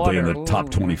of films will be in the Water. top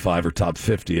Ooh. 25 or top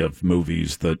 50 of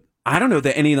movies that. I don't know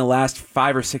that any in the last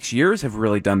 5 or 6 years have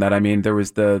really done that. I mean, there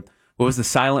was what was the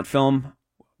silent film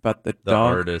about the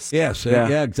dog? Artist. Yes,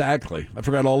 yeah, exactly. I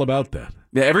forgot all about that.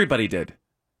 Yeah, everybody did.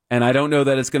 And I don't know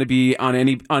that it's going to be on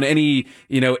any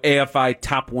AFI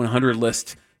top 100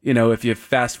 list, if you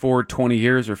fast forward 20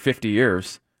 years or 50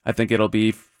 years. I think it'll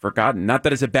be forgotten. Not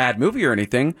that it's a bad movie or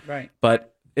anything, right?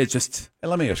 But it's just... Hey,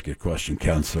 let me ask you a question,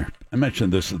 Counselor. I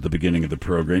mentioned this at the beginning of the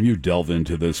program. You delve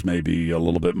into this maybe a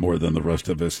little bit more than the rest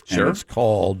of us. Sure. And it's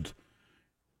called...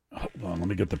 Hold on, let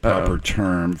me get the proper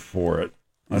term for it.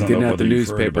 I don't getting know out whether the you've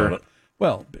heard newspaper. about it.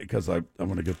 Well, because I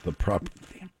want to get the proper...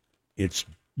 It's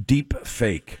deep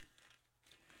fake.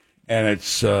 And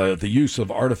it's the use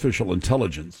of artificial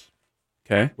intelligence.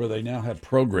 Okay. Where they now have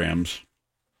programs...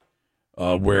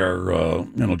 where,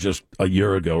 just a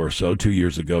year ago or so, 2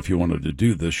 years ago, if you wanted to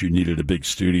do this, you needed a big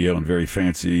studio and very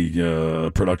fancy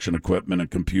production equipment and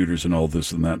computers and all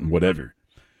this and that and whatever.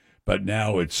 But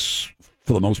now it's,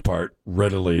 for the most part,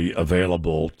 readily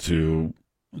available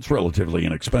it's relatively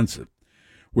inexpensive.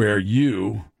 Where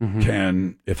you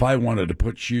can, if I wanted to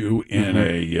put you in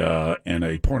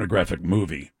a pornographic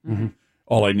movie,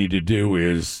 all I need to do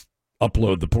is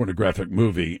upload the pornographic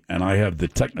movie, and I have the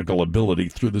technical ability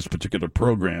through this particular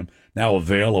program now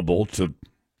available to,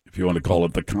 if you want to call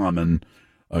it the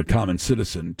common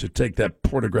citizen, to take that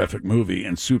pornographic movie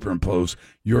and superimpose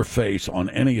your face on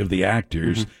any of the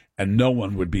actors, and no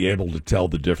one would be able to tell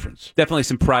the difference. Definitely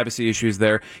some privacy issues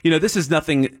there. This is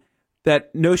nothing,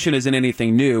 that notion isn't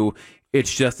anything new.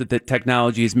 It's just that the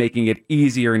technology is making it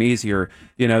easier and easier.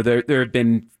 There have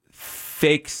been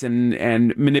fakes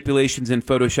and manipulations in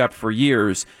Photoshop for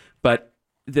years, but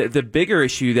the bigger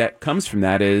issue that comes from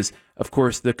that is, of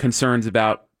course, the concerns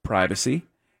about privacy,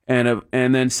 and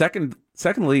then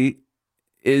secondly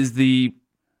is the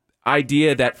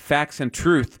idea that facts and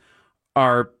truth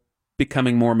are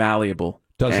becoming more malleable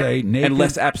and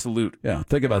less absolute. Yeah,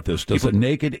 think about this. Does a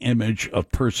naked image of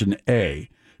person A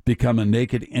become a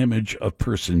naked image of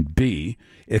person B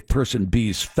if person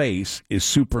B's face is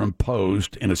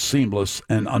superimposed in a seamless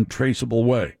and untraceable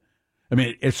way? I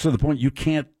mean, it's to the point you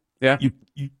can't. Yeah.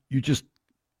 You just.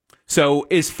 So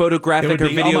is photographic or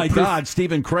video? Oh my proof? God,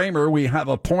 Stephen Kramer! We have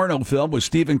a porno film with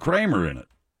Stephen Kramer in it.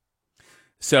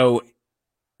 So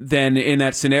then, in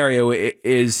that scenario,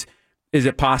 is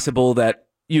it possible that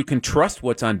you can trust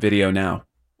what's on video now,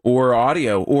 or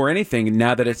audio, or anything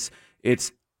now that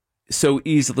it's so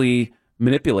easily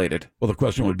manipulated? Well, the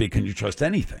question would be, can you trust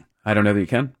anything? I don't know that you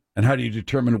can. And how do you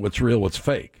determine what's real, what's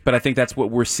fake? But I think that's what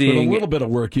we're seeing. With a little bit of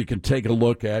work, you can take a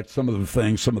look at some of the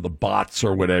things, some of the bots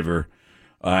or whatever,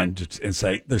 and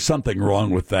say, there's something wrong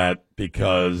with that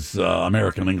because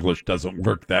American English doesn't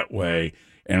work that way,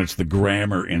 and it's the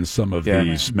grammar in some of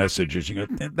these messages. You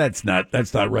go, that's not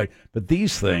right. But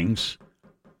these things,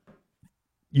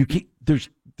 you can't, there's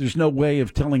no way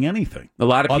of telling anything. A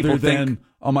lot of people other than, think,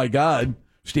 oh my God,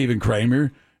 Stephen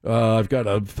Kramer, I've got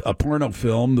a porno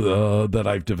film that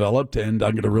I've developed, and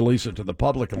I'm going to release it to the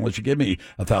public unless you give me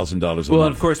 $1,000 a month. Well,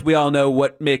 and of course, we all know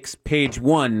what makes page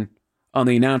 1 on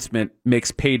the announcement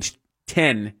makes page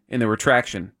 10 in the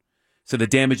retraction. So the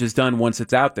damage is done once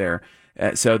it's out there.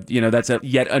 So, that's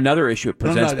yet another issue it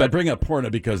presents. I bring up porno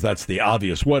because that's the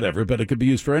obvious whatever, but it could be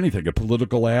used for anything. A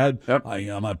political ad. Yep. I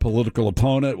am a political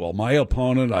opponent. Well, my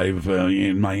opponent, I've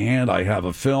in my hand, I have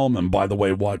a film, and by the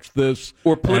way, watch this.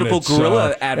 Or political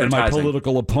guerrilla advertising. And my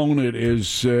political opponent is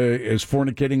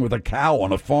fornicating with a cow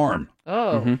on a farm.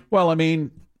 Oh. Well, I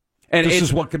mean... And this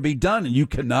is what can be done, and you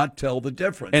cannot tell the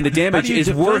difference. And the damage How do you is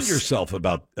defend worse yourself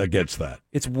against that.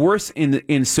 It's worse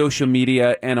in social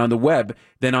media and on the web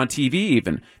than on TV,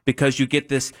 even, because you get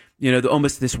this,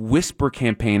 almost this whisper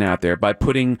campaign out there by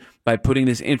putting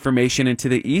this information into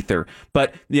the ether.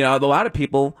 But a lot of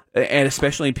people, and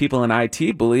especially people in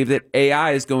IT, believe that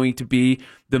AI is going to be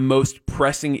the most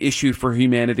pressing issue for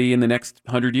humanity in the next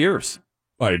 100 years.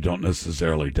 I don't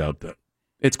necessarily doubt that.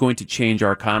 It's going to change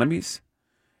our economies.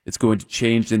 It's going to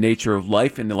change the nature of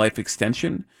life and the life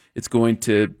extension. It's going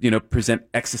to, present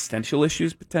existential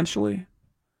issues potentially.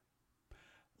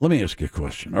 Let me ask you a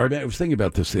question. All right, I was thinking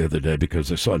about this the other day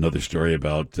because I saw another story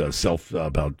about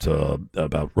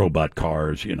about robot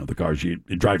cars. The cars,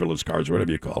 driverless cars,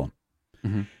 whatever you call them.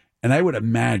 Mm-hmm. And I would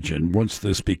imagine once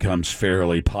this becomes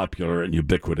fairly popular and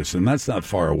ubiquitous, and that's not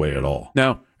far away at all.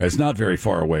 No, It's not very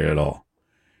far away at all.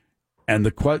 And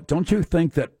don't you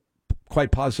think that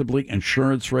quite possibly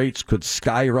insurance rates could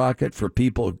skyrocket for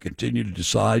people who continue to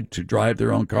decide to drive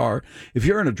their own car? If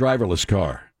you're in a driverless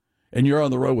car and you're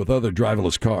on the road with other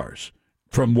driverless cars,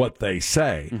 from what they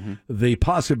say, the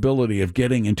possibility of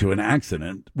getting into an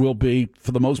accident will be,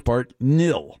 for the most part,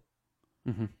 nil.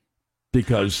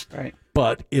 Because,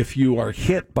 but if you are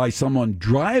hit by someone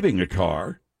driving a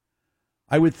car,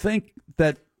 I would think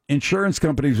that insurance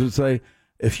companies would say,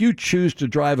 if you choose to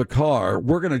drive a car,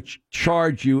 we're going to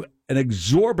charge you an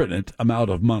exorbitant amount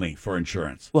of money for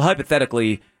insurance. Well,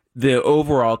 hypothetically, the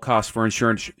overall cost for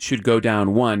insurance should go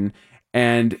down, 1,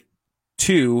 and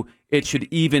 2, it should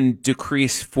even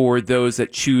decrease for those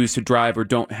that choose to drive or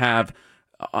don't have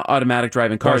automatic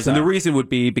driving cars. And the reason would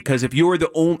be because if you're the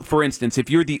only, for instance, if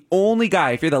you're the only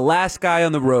guy, if you're the last guy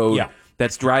on the road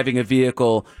that's driving a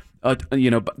vehicle,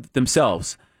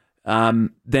 themselves, then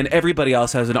everybody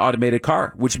else has an automated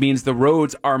car, which means the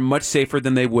roads are much safer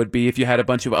than they would be if you had a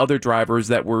bunch of other drivers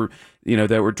that were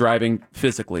driving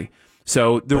physically.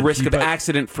 So the risk of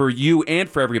accident for you and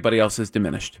for everybody else is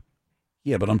diminished.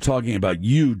 Yeah, but I'm talking about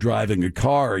you driving a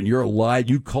car and you're alive.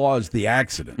 You caused the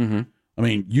accident. I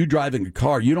mean, you driving a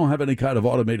car, you don't have any kind of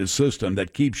automated system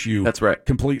that keeps you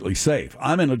completely safe.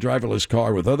 I'm in a driverless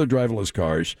car with other driverless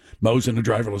cars. Mo's in a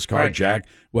driverless car, Jack,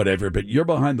 whatever. But you're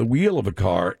behind the wheel of a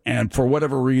car, and for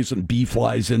whatever reason, B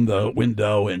flies in the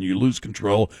window, and you lose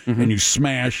control, and you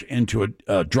smash into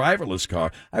a driverless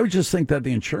car. I would just think that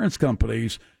the insurance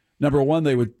companies, number one,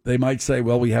 they might say,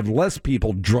 well, we have less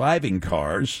people driving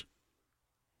cars.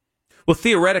 Well,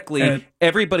 theoretically,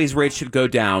 everybody's rates should go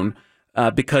down.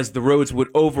 Because the roads would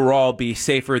overall be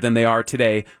safer than they are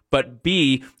today. But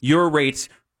B, your rates,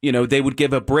 they would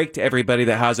give a break to everybody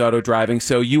that has auto driving,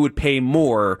 so you would pay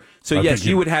more. So yes,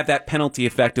 you would have that penalty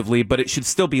effectively, but it should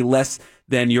still be less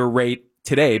than your rate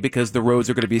today because the roads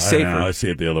are going to be safer. I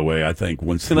see it the other way. I think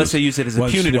unless they use it as a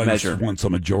punitive measure. Once a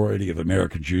majority of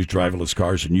Americans use driverless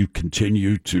cars and you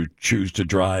continue to choose to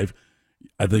drive,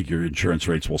 I think your insurance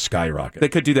rates will skyrocket. They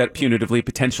could do that punitively,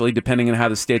 potentially, depending on how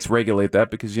the states regulate that,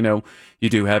 because, you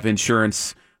do have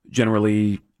insurance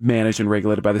generally managed and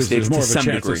regulated by the states to some degree. There's more of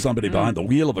a chance that somebody behind the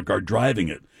wheel of a car driving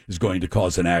it is going to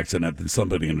cause an accident than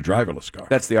somebody in a driverless car.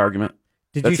 That's the argument.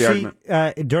 Did you see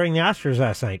during the Oscars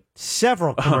last night,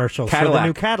 several commercials for the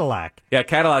new Cadillac? Yeah,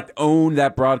 Cadillac owned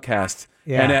that broadcast.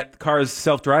 Yeah. And that car's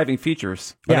self-driving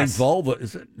features. I think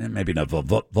Volvo, maybe not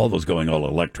Volvo, Volvo's going all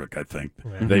electric, I think.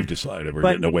 They've decided we're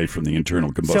getting away from the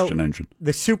internal combustion engine.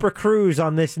 The Super Cruise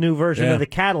on this new version of the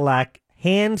Cadillac,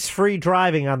 hands-free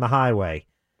driving on the highway.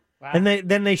 Wow. And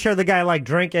then they show the guy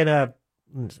drinking a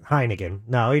Heineken.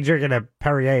 No, he's drinking a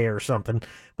Perrier or something.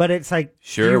 But it's like,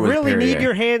 do you really need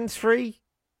your hands free?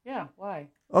 Yeah, why?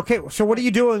 Okay, so what are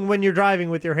you doing when you're driving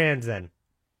with your hands then?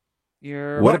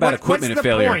 What about equipment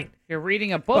failure? Point? You're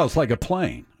reading a book. Well, it's like a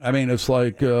plane. I mean, it's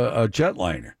like a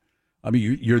jetliner. I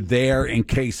mean, you're there in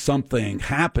case something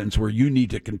happens where you need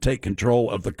to take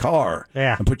control of the car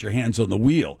and put your hands on the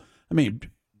wheel. I mean,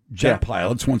 jet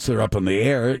pilots, once they're up in the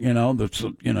air,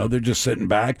 they're just sitting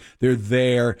back. They're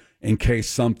there in case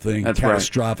something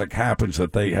catastrophic happens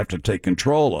that they have to take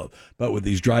control of. But with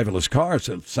these driverless cars,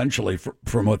 essentially,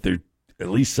 from what they're at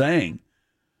least saying,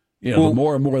 the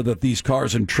more and more that these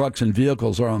cars and trucks and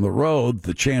vehicles are on the road,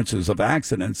 the chances of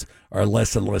accidents are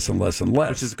less and less and less and less.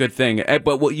 Which is a good thing.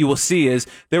 But what you will see is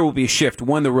there will be a shift.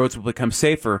 One, the roads will become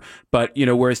safer. But,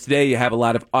 whereas today you have a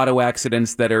lot of auto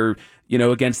accidents that are,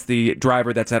 against the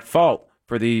driver that's at fault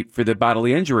for the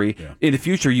bodily injury. Yeah. In the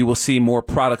future, you will see more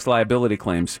products liability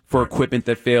claims for equipment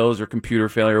that fails or computer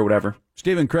failure or whatever.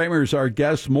 Stephen Kramer is our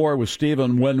guest. More with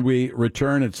Stephen when we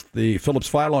return. It's the Phillips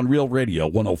File on Real Radio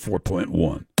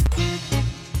 104.1.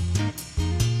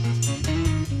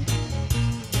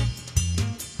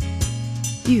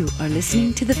 You are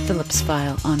listening to the Phillips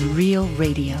File on Real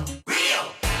Radio.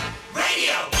 Real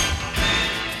Radio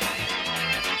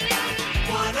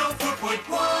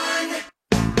 104.1.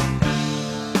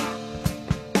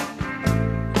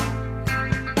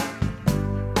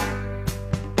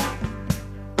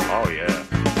 Oh, yeah.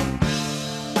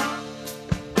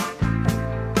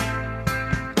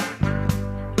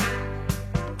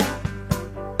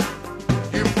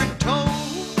 You've been told,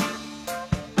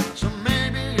 so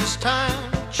maybe it's time.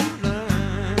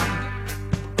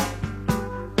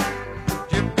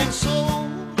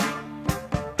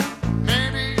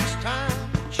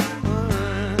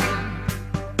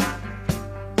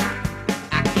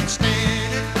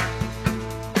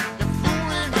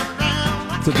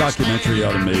 It's a documentary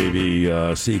out of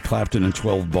maybe see Clapton in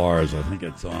 12 Bars. I think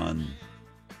it's on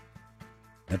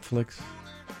Netflix.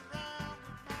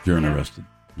 If you're interested.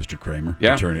 Mr. Kramer,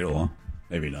 Yeah. attorney at law.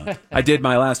 Maybe not. I did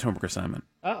my last homework assignment.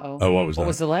 Uh-oh. Oh, what was that? What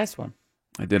was the last one?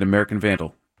 I did American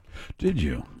Vandal. Did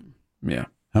you? Yeah.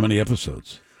 How many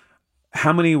episodes?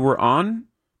 How many were on?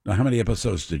 Now, how many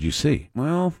episodes did you see?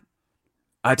 Well,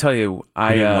 I tell you,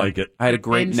 I didn't like it. I had a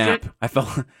great Binged nap. it? I fell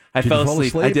Did you fall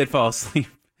asleep. I asleep? did fall asleep.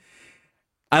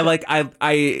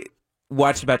 I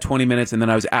watched about 20 minutes and then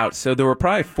I was out. So there were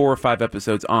probably 4 or 5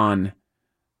 episodes on.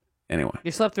 Anyway,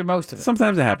 You slept through most of it.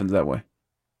 sometimes it happens that way.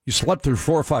 You slept through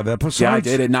 4 or 5 episodes? Yeah, I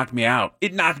did. It knocked me out.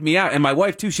 It knocked me out, and my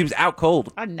wife too. She was out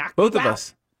cold. I knocked Both you of out.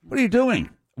 us What are you doing?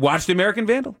 watched American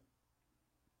Vandal.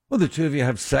 Well, the two of you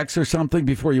have sex or something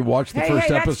before you watch the Hey, first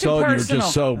hey, that's too episode? You're personal.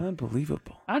 just so...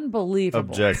 Unbelievable. Unbelievable.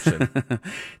 Objection.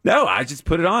 No, I just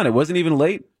put it on. It wasn't even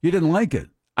late. You didn't like it.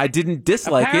 I didn't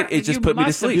dislike Apparently, it. It just you put me to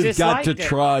must have sleep. You've got to disliked it.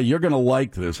 try. You're going to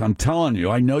like this. I'm telling you.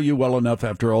 I know you well enough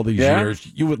after all these Yeah? years.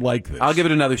 You would like this. I'll give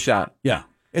it another shot. Yeah.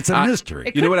 It's a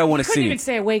mystery. You know what I want You to couldn't see? even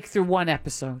stay awake through one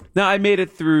episode. No, I made it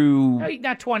through No,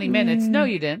 not 20 minutes. No,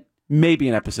 you didn't. maybe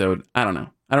an episode. I don't know.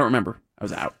 I don't remember. I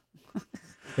was out.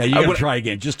 Yeah, you got to would- try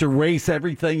again. Just erase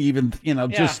everything, even, Yeah.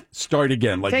 just start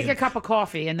again. Like Take you, a cup of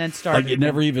coffee and then start. like you again.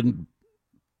 never even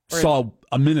saw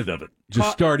a minute of it.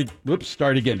 Just start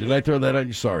again. Did I throw that at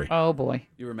you? Sorry. Oh, boy.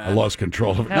 You were I mad. lost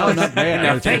control of it. No, No, not bad.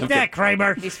 No, It's Take that,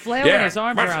 Kramer. He's flailing Yeah. his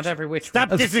arms around every which way. Stop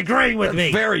disagreeing with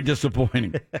me. very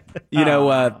disappointing. You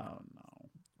know,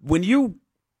 when you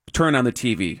turn on the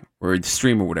TV or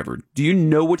stream or whatever, do you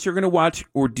know what you're going to watch,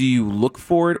 or do you look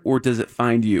for it, or does it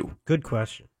find you? Good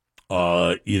question.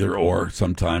 Either or.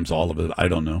 Sometimes all of it. I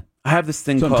don't know. I have this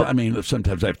thing called. I mean,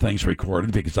 sometimes I have things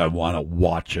recorded because I want to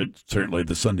watch it. Certainly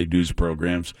the Sunday news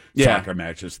programs, Yeah. soccer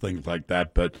matches, things like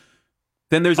that. But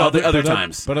Then there's all the other but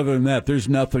times. But other than that, there's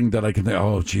nothing that I can think,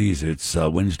 oh, geez, it's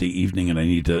Wednesday evening and I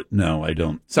need to. No, I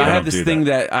don't. So I have don't this do thing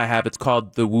that. that I have. It's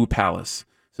called the Woo Palace.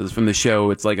 So it's from the show.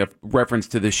 It's like a reference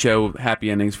to the show Happy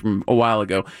Endings from a while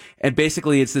ago. And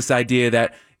basically, it's this idea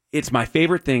that it's my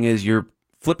favorite thing is you're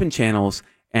flipping channels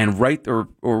and right or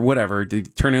whatever,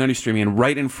 turning on your streaming, and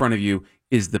right in front of you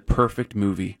is the perfect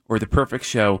movie or the perfect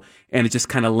show, and it just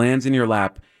kind of lands in your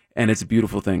lap, and it's a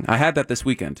beautiful thing. I had that this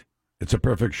weekend. It's a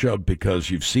perfect show because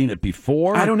you've seen it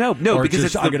before. I don't know. No, or because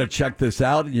just, it's I'm going to check this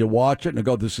out, and you watch it and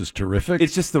go, "This is terrific."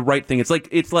 It's just the right thing. It's like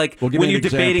Well, give when me you're an example.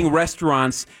 debating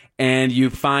restaurants and you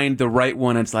find the right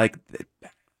one. It's like,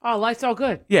 Oh, life's all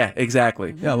good. yeah,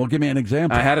 exactly. Yeah, well, give me an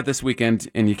example. I had it this weekend,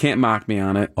 and you can't mock me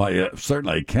on it. Oh, yeah,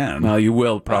 certainly I can. Well, you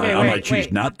will probably. Okay, I wait, might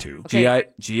choose not to. Okay.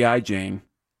 G.I. Jane.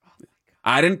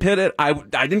 I didn't pit it. I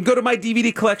didn't go to my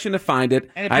DVD collection to find it.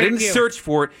 And it I picked didn't you. search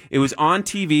for it. It was on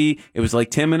TV. It was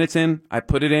like 10 minutes in. I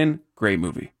put it in. Great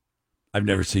movie. I've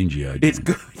never seen G.I. Jane. It's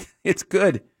good. It's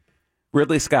good.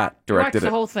 Ridley Scott Watch directed the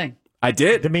it. whole thing. I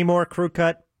did. Demi Moore crew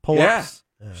cut pull-ups.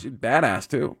 Yeah. She's badass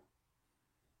too.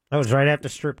 That was right after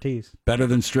striptease. Better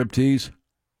than striptease?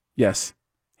 Yes.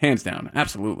 Hands down.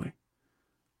 Absolutely.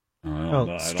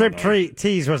 Oh,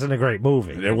 striptease wasn't a great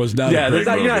movie. It was not. Yeah, a great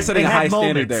you're not movie. setting a It high had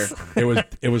standard there.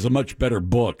 moments. It was a much better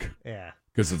book. Yeah.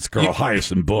 Because it's Carl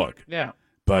Hiaasen book. Yeah.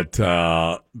 But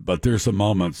there's some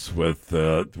moments with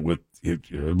Oh.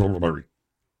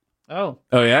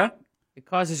 Oh, yeah? It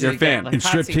causes You're you a to fan. get, like, in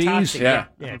striptease. totsy-totsy. Yeah.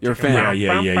 You're a fan.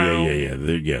 Yeah.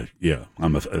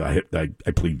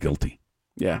 I plead guilty.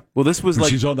 Yeah. Well, this was When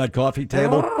like she's on that coffee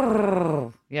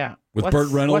table Yeah. with Burt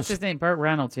Reynolds, What's his name? Burt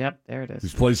Reynolds. Yep, there it who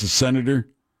is. plays the senator.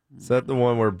 Is that the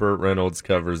one where Burt Reynolds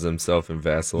covers himself in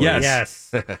Vaseline? Yes.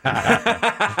 Yes.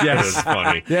 That is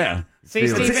funny. Yeah. See,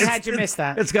 Stephen, how'd you miss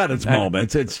that? It's got its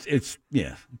moments. It's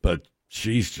yeah, but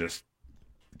she's just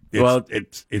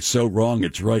it's so wrong.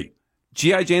 It's right.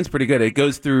 G.I. Jane's pretty good. It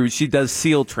goes through, she does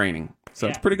SEAL training. So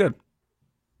it's pretty good.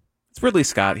 It's Ridley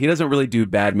Scott. He doesn't really do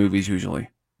bad movies usually.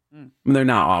 I mean, they're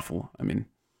not awful. I mean,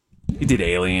 he did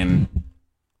Alien.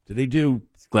 Did he do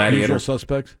Gladiator? Usual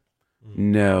Suspects?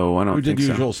 No, I don't Who think did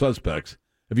so. Usual Suspects?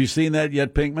 Have you seen that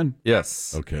yet, Pinkman?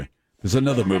 Yes. Okay. There's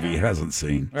another movie he hasn't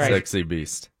seen. Right. Sexy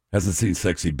Beast. Hasn't seen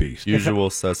Sexy Beast. Usual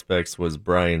Suspects was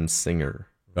Bryan Singer.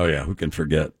 Oh yeah, who can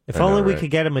forget? If I know, only we right? could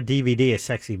get him a DVD of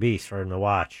Sexy Beast for him to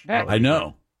watch. I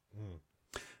know.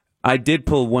 I did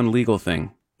pull one legal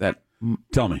thing that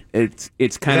Tell me. it's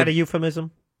Is kind that of a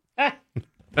euphemism?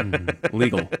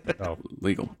 legal. Oh.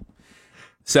 Legal.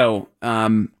 So,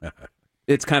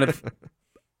 it's kind of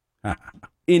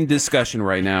in discussion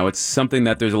right now. It's something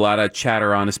that there's a lot of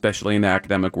chatter on, especially in the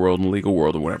academic world and legal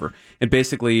world and whatever. And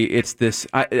basically, it's this.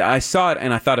 I saw it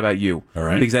and I thought about you, All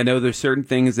right. because I know there's certain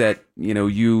things that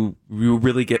you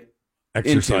really get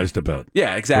Exercised into. about.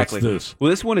 Yeah, exactly. What's this? Well,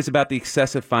 this one is about the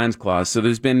excessive fines clause. So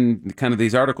there's been kind of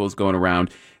these articles going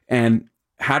around, and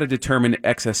how to determine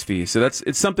excess fees. So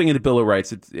it's something in the Bill of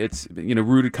Rights. It's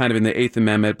rooted kind of in the Eighth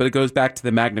Amendment, but it goes back to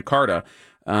the Magna Carta.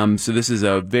 So this is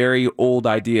a very old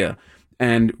idea.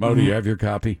 And Mo, do you have your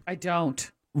copy? I don't.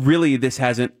 Really, it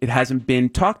hasn't been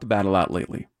talked about a lot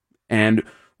lately. And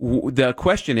the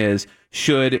question is,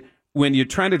 when you're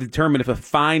trying to determine if a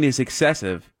fine is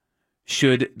excessive,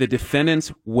 should the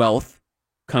defendant's wealth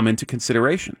come into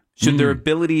consideration? Should their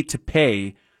ability to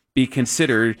pay be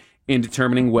considered in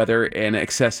determining whether the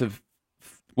excessive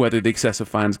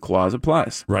fines clause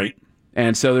applies? Right.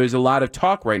 And so there's a lot of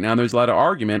talk right now, and there's a lot of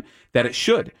argument that it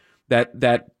should.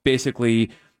 That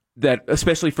basically, that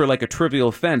especially for like a trivial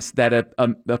offense, that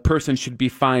a person should be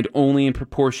fined only in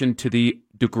proportion to the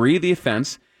degree of the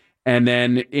offense, and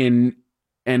then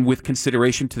with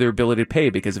consideration to their ability to pay,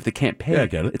 because if they can't pay, I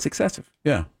get it. It's excessive.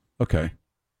 Yeah. Okay.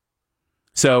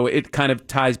 So it kind of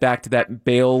ties back to that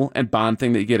bail and bond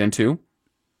thing that you get into.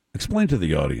 Explain to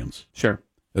the audience. Sure.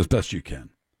 As best you can.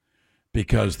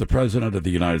 Because the President of the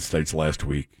United States last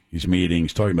week, he's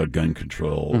talking about gun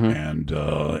control, and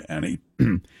he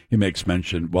he makes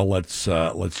mention, well, let's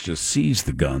just seize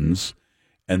the guns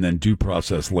and then due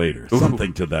process later. Ooh.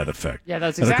 Something to that effect. Yeah,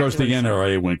 that's And exactly of course, the what he said.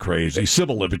 NRA went crazy.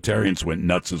 Civil libertarians went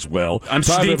nuts as well.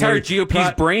 The entire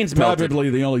GOP's brains melted. Probably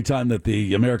the only time that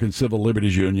the American Civil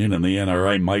Liberties Union and the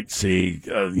NRA might see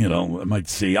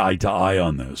eye to eye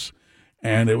on this.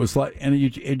 And it was like, and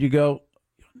you go,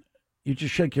 you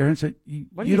just shake your head and say,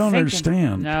 you don't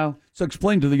understand. No. So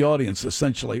explain to the audience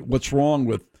essentially what's wrong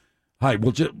with. Hi,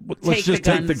 let's just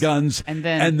take the guns and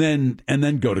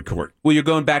then go to court. Well, you're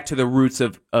going back to the roots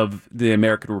of the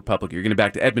American Republic. You're getting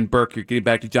back to Edmund Burke. You're getting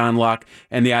back to John Locke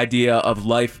and the idea of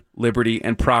life, liberty,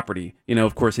 and property.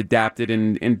 Of course, adapted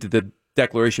into the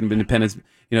Declaration of Independence.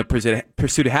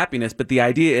 Pursuit of happiness. But the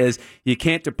idea is you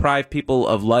can't deprive people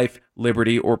of life,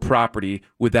 liberty, or property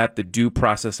without the due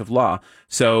process of law.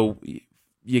 So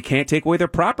you can't take away their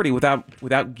property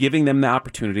without giving them the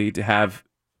opportunity to have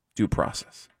due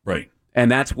process. Right.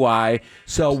 And that's why.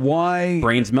 So why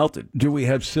brains melted? Do we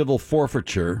have civil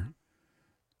forfeiture,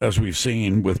 as we've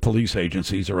seen with police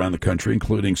agencies around the country,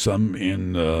 including some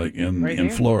in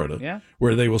Florida,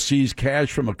 where they will seize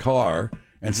cash from a car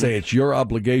and say it's your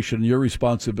obligation, your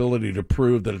responsibility to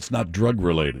prove that it's not drug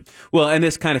related? Well, and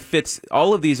this kind of fits.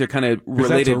 All of these are kind of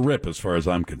related. That's a rip, as far as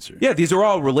I'm concerned. Yeah, these are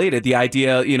all related. The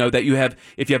idea, that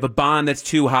if you have a bond that's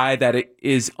too high, that it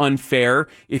is unfair.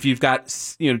 If you've got,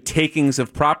 takings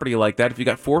of property like that, if you've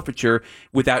got forfeiture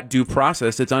without due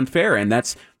process, it's unfair. And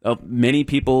that's many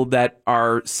people that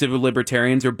are civil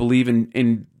libertarians or believe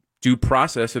in due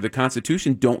process or the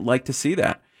Constitution don't like to see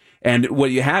that. And what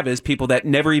you have is people that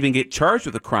never even get charged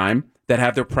with a crime that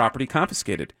have their property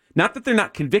confiscated. Not that they're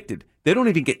not convicted. They don't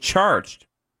even get charged.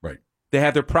 Right. They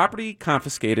have their property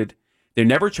confiscated. They're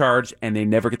never charged, and they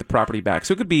never get the property back.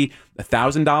 So it could be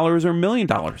 $1,000 or $1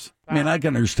 million. I mean, I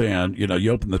can understand,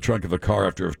 you open the trunk of a car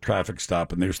after a traffic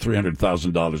stop, and there's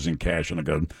 $300,000 in cash, and I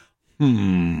go,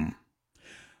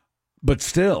 But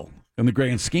still, in the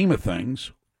grand scheme of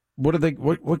things, what are they?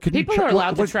 What could people are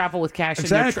allowed to travel with cash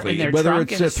exactly, in their whether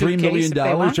trunk it's in a $3 million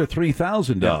or suitcase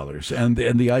 $3,000,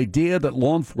 and the idea that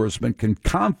law enforcement can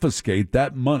confiscate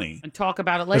that money and talk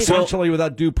about it later, essentially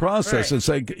without due process, Right. and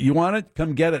say, "You want it?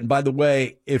 Come get it." And by the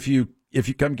way, if you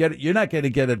come get it, you're not going to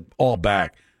get it all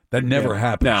back. That never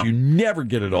happens. No. You never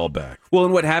get it all back. Well,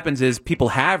 and what happens is people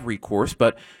have recourse,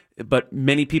 but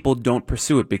many people don't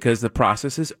pursue it because the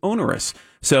process is onerous.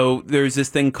 So there's this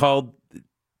thing called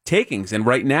takings, and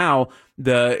right now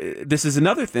this is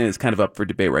another thing that's kind of up for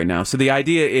debate right now. So the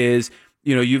idea is,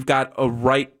 you've got a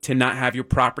right to not have your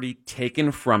property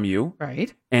taken from you,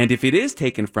 right? And if it is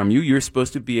taken from you, you're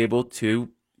supposed to be able to,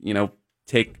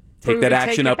 take that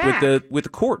action up with the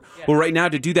court. Yeah. Well, right now,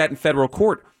 to do that in federal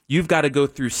court, you've got to go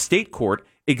through state court,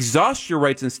 exhaust your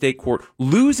rights in state court,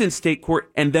 lose in state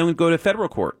court, and then go to federal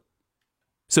court.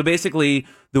 So basically,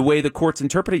 the way the courts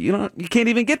interpret it, you can't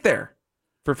even get there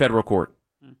for federal court.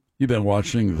 You've been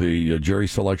watching the jury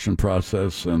selection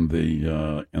process and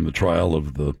the trial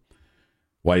of the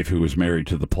wife who was married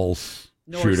to the Pulse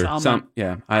shooter.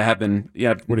 I have been.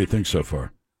 Yeah. What do you think so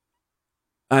far?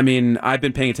 I mean, I've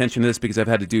been paying attention to this because I've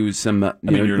had to do some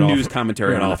news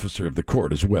commentary. You're on an it. officer of the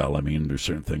court as well. I mean, there's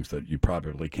certain things that you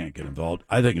probably can't get involved.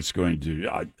 I think it's going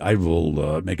to. I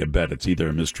will make a bet. It's either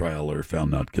a mistrial or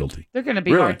found not guilty. They're going to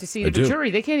be hard to see the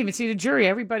jury. They can't even see the jury.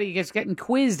 Everybody is getting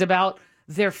quizzed about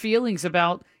their feelings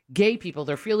about gay people,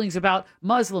 their feelings about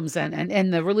Muslims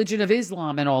and the religion of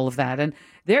Islam and all of that. And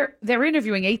they're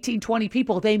interviewing 18, 20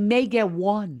 people. They may get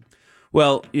one.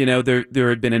 Well, there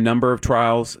have been a number of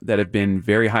trials that have been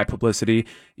very high publicity.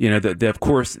 Of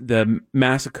course, the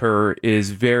massacre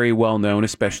is very well known,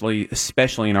 especially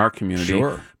in our community.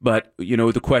 Sure. But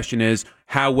the question is,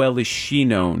 how well is she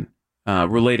known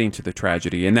relating to the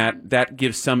tragedy? And that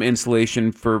gives some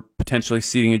insulation for potentially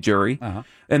seating a jury.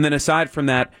 And then aside from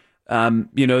that,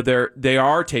 they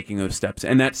are taking those steps,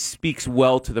 and that speaks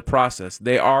well to the process.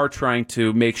 They are trying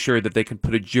to make sure that they can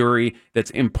put a jury that's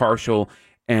impartial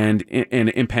and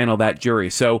impanel that jury.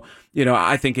 So,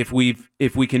 I think if we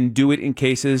can do it in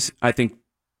cases, I think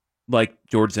like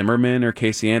George Zimmerman or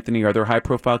Casey Anthony, other high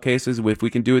profile cases, if we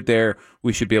can do it there,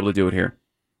 we should be able to do it here.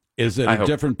 Is it a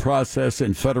different process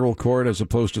in federal court as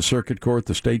opposed to circuit court,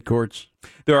 the state courts?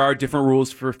 There are different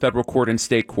rules for federal court and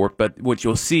state court, but what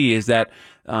you'll see is that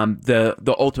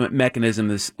the ultimate mechanism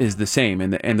is the same,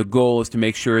 and the goal is to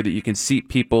make sure that you can seat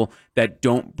people that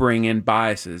don't bring in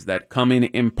biases, that come in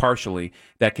impartially,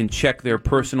 that can check their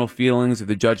personal feelings of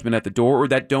the judgment at the door, or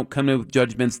that don't come in with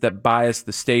judgments that bias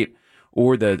the state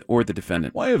or the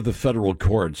defendant. Why have the federal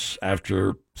courts,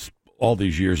 after all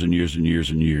these years and years and years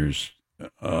and years,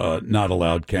 not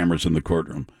allowed cameras in the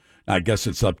courtroom? I guess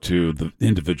it's up to the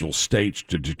individual states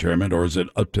to determine, or is it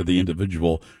up to the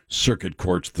individual circuit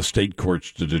courts, the state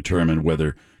courts, to determine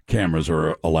whether cameras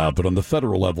are allowed? But on the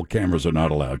federal level, cameras are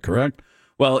not allowed, correct?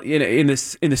 Well, in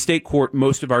the state court,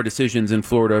 most of our decisions in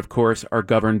Florida, of course, are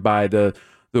governed by the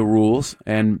rules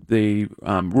and the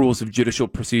rules of judicial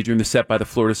procedure and set by the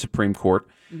Florida Supreme Court.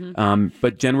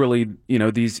 But generally,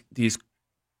 these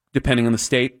depending on the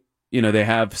state, they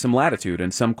have some latitude,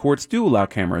 and some courts do allow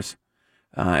cameras.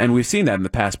 And we've seen that in the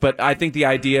past. But I think the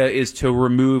idea is to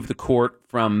remove the court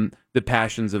from the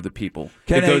passions of the people.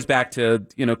 It goes back to,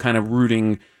 kind of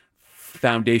rooting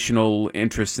foundational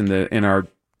interests in our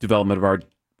development of our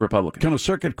republic. Can a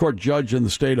circuit court judge in the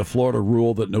state of Florida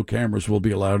rule that no cameras will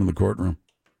be allowed in the courtroom?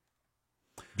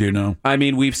 Do you know? I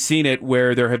mean, we've seen it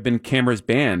where there have been cameras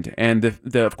banned. And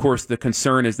of course, the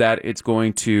concern is that it's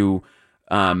going to...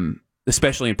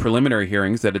 especially in preliminary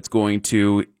hearings, that it's going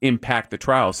to impact the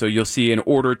trial. So you'll see, in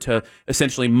order to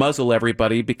essentially muzzle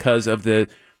everybody because of the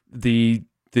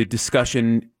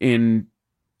discussion in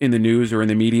the news or in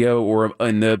the media or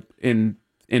in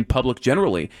public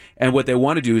generally, and what they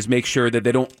want to do is make sure that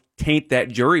they don't taint that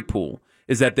jury pool,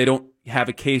 is that they don't have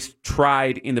a case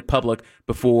tried in the public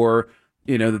before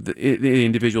the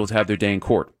individuals have their day in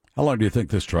court. How long do you think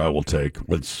this trial will take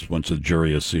once the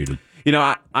jury is seated?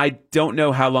 I don't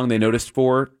know how long they noticed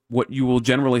for. What you will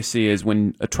generally see is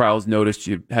when a trial is noticed,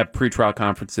 you have pretrial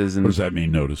conferences. And what does that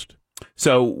mean, noticed?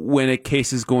 So when a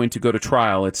case is going to go to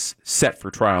trial, it's set for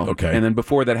trial. Okay. And then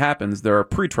before that happens, there are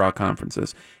pretrial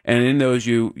conferences. And in those,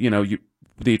 the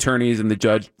attorneys and the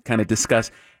judge kind of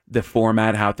discuss the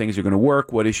format, how things are going to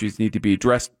work, what issues need to be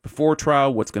addressed before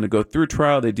trial, what's going to go through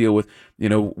trial. They deal with,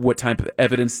 what type of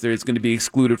evidence there's going to be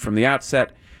excluded from the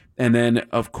outset. And then,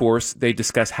 of course, they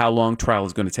discuss how long trial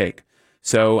is going to take.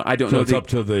 So I don't know. It's up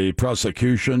to the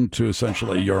prosecution to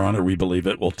essentially, Your Honor, we believe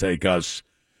it will take us,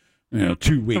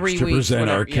 2 weeks to present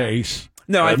our case.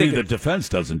 No, I think the defense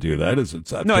doesn't do that.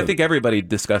 I think everybody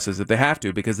discusses it. They have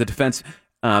to, because the defense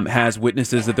has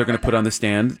witnesses that they're going to put on the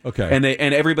stand. Okay. And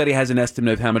everybody has an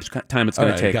estimate of how much time it's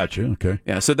going to take. Got you. Okay.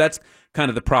 Yeah. So that's kind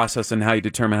of the process and how you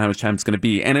determine how much time it's going to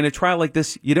be. And in a trial like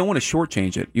this, you don't want to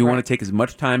shortchange it. You want to take as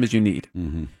much time as you need,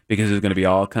 because there's going to be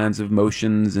all kinds of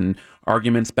motions and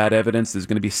arguments, bad evidence. There's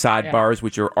going to be sidebars,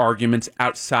 which are arguments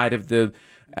outside of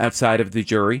the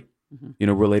jury.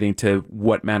 Relating to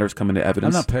what matters come into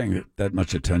evidence. I'm not paying that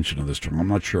much attention to this term. I'm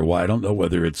not sure why. I don't know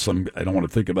whether it's I don't want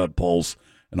to think about polls.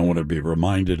 I don't want to be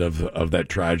reminded of that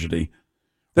tragedy.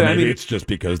 Maybe it's just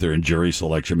because they're in jury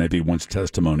selection. Maybe once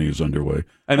testimony is underway.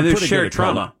 There's shared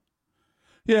trauma.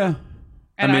 Yeah.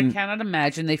 And I cannot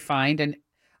imagine they find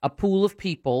a pool of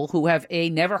people who have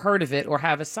never heard of it or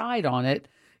have a side on it.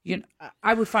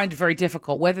 I would find it very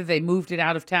difficult, whether they moved it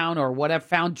out of town or whatever,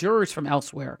 found jurors from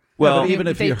elsewhere. Well, even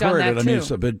if you heard it,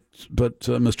 but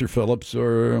Mr. Phillips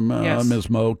or Ms.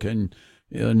 Moe, can,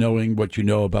 knowing what you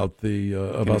know about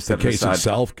the case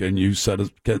itself, can you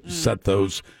set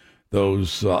those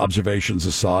observations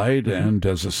aside and,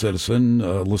 as a citizen,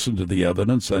 listen to the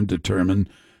evidence and determine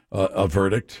a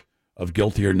verdict of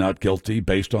guilty or not guilty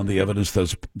based on the evidence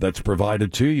that's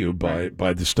provided to you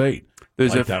by the state?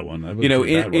 There's that one.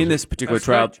 In this particular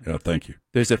trial, thank you.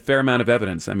 There's a fair amount of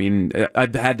evidence. I mean,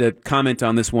 I've had to comment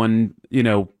on this one,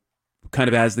 kind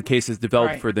of as the case has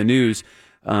developed for the news,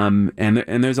 and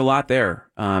there's a lot there,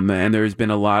 and there's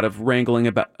been a lot of wrangling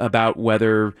about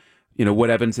whether what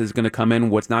evidence is going to come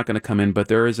in, what's not going to come in, but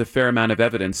there is a fair amount of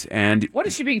evidence. And what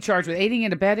is she being charged with? Aiding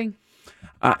and abetting?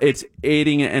 It's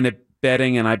aiding and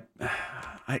abetting, and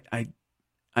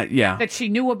yeah. That she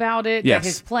knew about it, Yes. that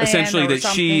his plan Essentially, or that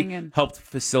she something, and helped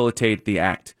facilitate the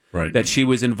act. Right. That she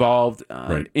was involved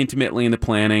Right. intimately in the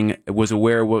planning, was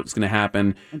aware of what was going to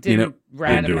happen. didn't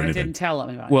rat him do or anything. didn't tell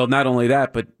him about it. Well, not only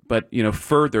that, but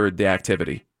furthered the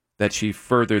activity. That she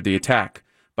furthered the attack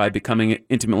by becoming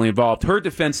intimately involved. Her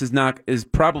defense is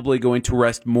probably going to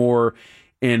rest more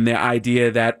in the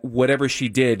idea that whatever she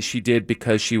did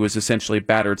because she was essentially a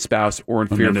battered spouse or in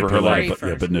fear for her life.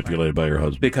 Manipulated by her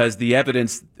husband. Because the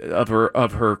evidence of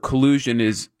her collusion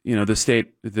is,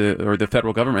 the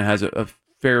federal government has a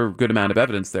fair good amount of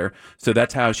evidence there. So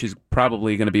that's how she's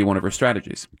probably going to be one of her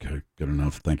strategies. Okay, good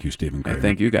enough. Thank you, Stephen Kramer.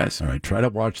 Thank you, guys. All right, try to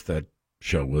watch that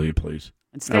show, will you, please?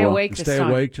 And stay awake this Stay time.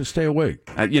 awake. Just stay awake.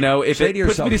 If Say it to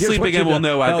puts me to yourself, sleep again, we'll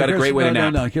know I've got a great way to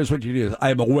nap. No, here's what you do. I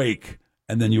am awake,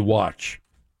 and then you watch.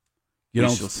 You We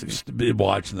don't shall see.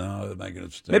 watch. No, am I going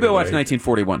to stay Maybe I'll watch awake?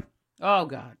 1941. Oh,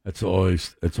 God. It's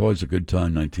always a good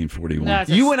time. 1941. No,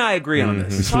 You and I agree on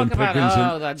this. Slim Talk about,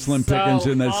 Pickens, that's Slim so Pickens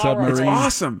in that horrible. submarine. It's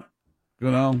awesome. You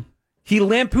know, He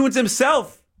lampoons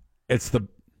himself. it's the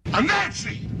A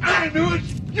Nazi! I knew it!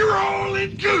 You're all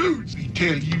in cahoots! Let me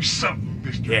tell you something,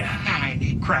 Mr.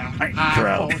 Tiny Crowd. I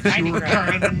thought you were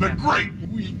kind of the great.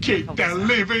 We kicked the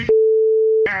living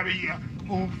out of you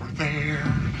over there.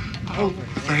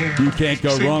 You can't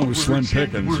go wrong with Slim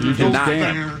Pickens. You just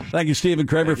can't. Thank you, Stephen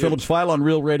Kramer. Phillips File on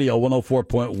Real Radio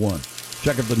 104.1.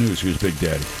 Check out the news. Here's Big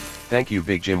Daddy. Thank you,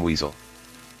 Big Jim Weasel.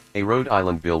 A Rhode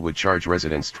Island bill would charge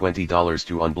residents $20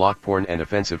 to unblock porn and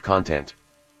offensive content.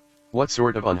 What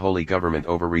sort of unholy government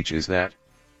overreach is that?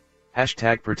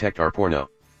 Hashtag protect our porno.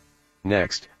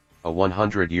 Next, a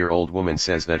 100-year-old woman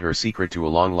says that her secret to a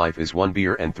long life is 1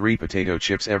 beer and 3 potato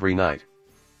chips every night.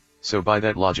 So by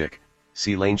that logic,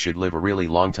 C. Lane should live a really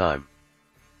long time.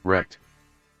 Wrecked.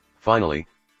 Finally,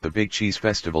 the Big Cheese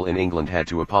Festival in England had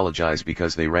to apologize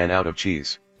because they ran out of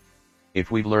cheese.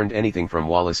 If we've learned anything from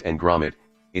Wallace and Gromit,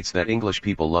 it's that English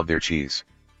people love their cheese.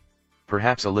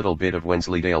 Perhaps a little bit of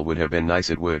Wensleydale would have been nice,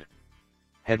 it would.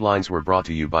 Headlines were brought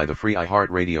to you by the free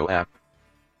iHeartRadio app.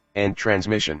 End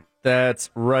transmission. That's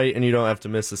right, and you don't have to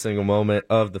miss a single moment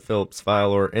of the Phillips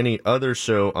File or any other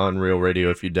show on Real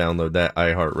Radio if you download that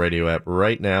iHeartRadio app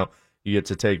right now. You get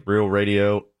to take Real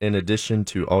Radio in addition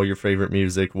to all your favorite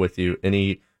music with you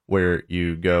anywhere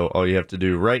you go. All you have to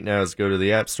do right now is go to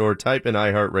the App Store, type in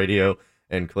iHeartRadio,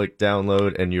 and click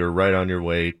download, and you're right on your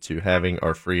way to having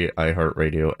our free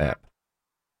iHeartRadio app.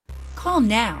 Call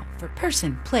now for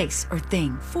person, place, or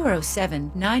thing.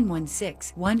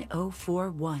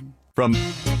 407-916-1041. From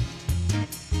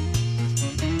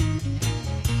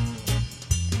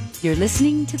You're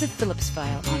listening to the Phillips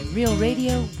File on Real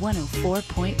Radio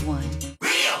 104.1.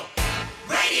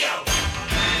 Radio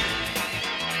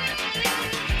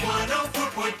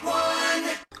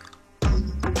 104.1.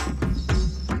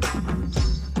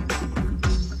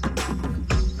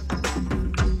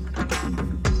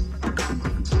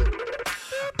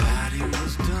 Patty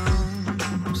was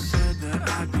dumb, said that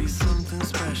I'd be something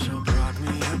special, brought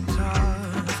me up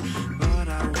tough, but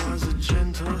I was a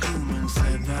gentle human,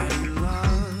 said that he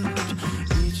loved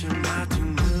each of my 2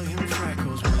 million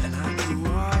freckles when I grew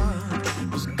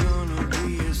up, was gonna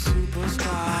be a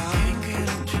superstar. I can't get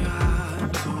a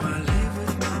job, so I live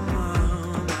with my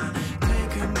mom, I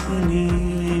take her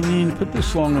money. Put this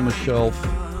song on the shelf,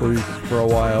 please, for a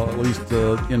while. At least,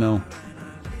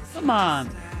 Come on.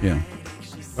 Yeah.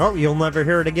 Oh, you'll never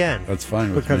hear it again. That's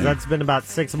fine with because me. that's been about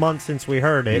 6 months since we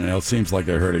heard it. It seems like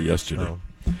I heard it yesterday. All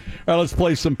right, let's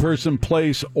play some person,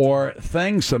 place, or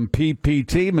thing, some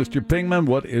PPT. Mr. Pingman,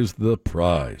 what is the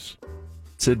prize?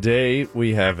 Today,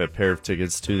 we have a pair of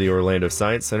tickets to the Orlando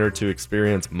Science Center to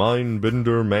experience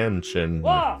Mindbender Mansion.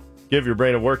 Whoa. Give your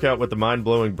brain a workout with the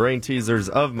mind-blowing brain teasers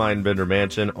of Mindbender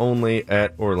Mansion only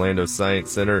at Orlando Science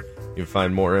Center. You can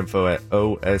find more info at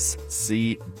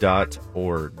osc.org.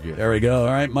 There we go.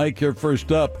 All right, Mike, you're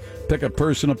first up. Pick a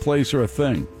person, a place, or a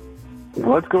thing.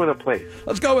 Let's go with a place.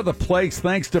 Let's go with a place.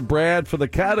 Thanks to Brad for the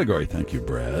category. Thank you,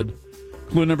 Brad.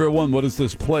 Clue number 1, what is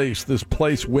this place? This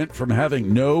place went from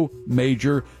having no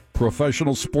major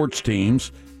professional sports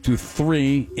teams to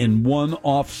 3 in one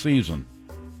off-season.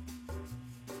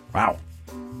 Wow.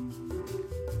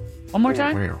 One more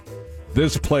time?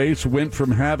 This place went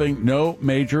from having no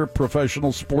major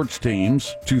professional sports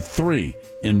teams to 3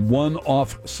 in one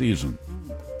off-season.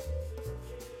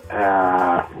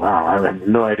 Wow, I have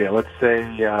no idea. Let's say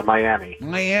Miami.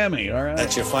 Miami, all right.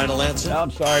 That's your final answer? No,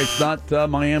 I'm sorry, it's not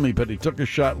Miami, but he took a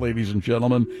shot, ladies and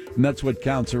gentlemen, and that's what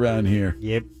counts around here.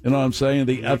 Yep. You know what I'm saying?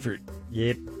 The effort.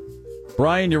 Yep.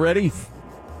 Brian, you ready?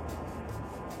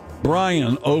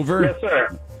 Brian, over. Yes,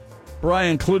 sir.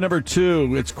 Brian, clue number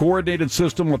 2. Its coordinated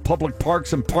system of public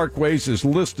parks and parkways is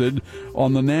listed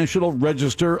on the National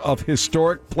Register of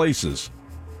Historic Places.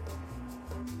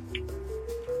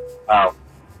 Oh.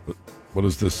 What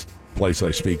is this place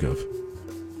I speak of?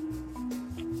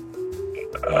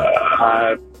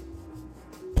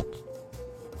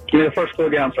 Give me the first clue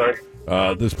again, I'm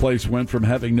sorry. This place went from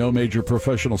having no major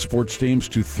professional sports teams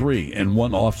to 3 in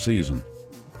one off-season.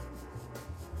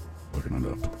 Looking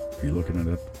it up. Are you looking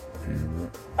it up?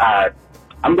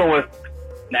 I'm going with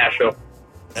Nashville.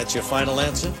 That's your final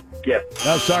answer? Yes.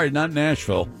 No, sorry, not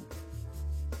Nashville.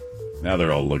 Now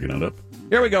they're all looking it up.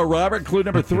 Here we go, Robert. Clue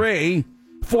number 3.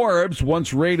 Forbes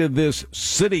once rated this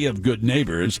city of good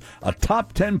neighbors a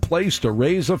top 10 place to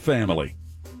raise a family.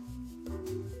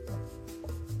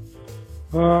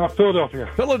 Philadelphia.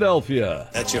 Philadelphia.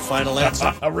 That's your final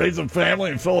answer? Raise a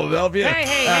family in Philadelphia?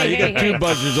 Hey, you got two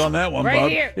buzzers on that one, right bub.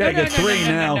 here. Yeah, No, you got no, three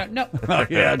now. No. Oh,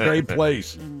 yeah, great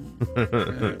place.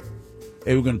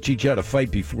 Hey, we're going to teach you how to fight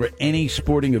before any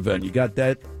sporting event. You got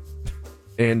that?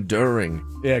 And during.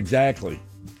 Yeah, exactly.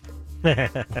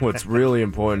 What's really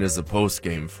important is the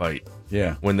post-game fight.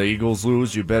 Yeah. When the Eagles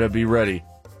lose, you better be ready.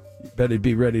 You better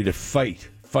be ready to fight.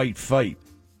 Fight.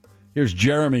 Here's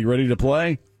Jeremy, ready to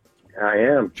play? I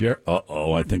am.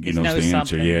 I think he knows knows the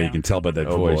answer. something, Yeah, yeah. you can tell by that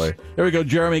Oh, voice. boy. Here we go,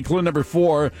 Jeremy. Clue number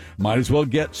 4. Might as well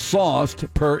get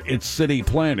sauced per its city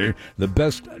planner. The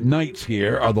best nights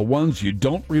here are the ones you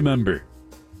don't remember.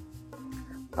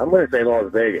 I'm going to say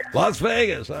Las Vegas. Las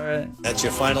Vegas, all right. That's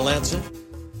your final answer?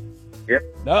 Yep.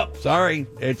 No, sorry.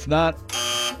 It's not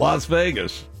Las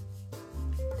Vegas.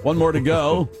 One more to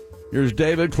go. Here's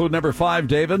David. Clue number 5,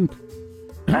 David.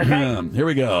 Here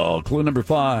we go. Clue number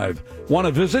 5. Want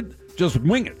to visit? Just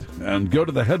wing it and go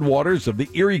to the headwaters of the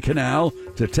Erie Canal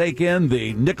to take in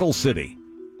the Nickel City.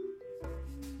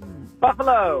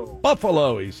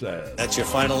 Buffalo, he says. That's your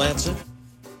final answer?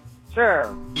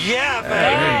 Sure. Yeah,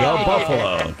 There you go,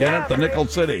 Buffalo. Get it, the Nickel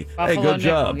City. Hey, Buffalo good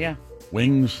job. Nickel, yeah.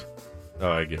 Wings.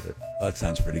 Oh, I get it. That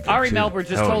sounds pretty good, Ari too. Melber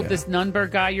just told this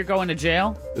Nunberg guy you're going to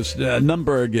jail. This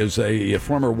Nunberg is a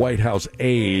former White House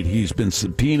aide. He's been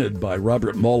subpoenaed by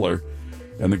Robert Mueller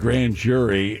and the grand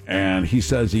jury, and he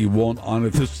says he won't honor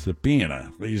the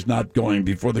subpoena. He's not going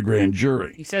before the grand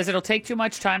jury. He says it'll take too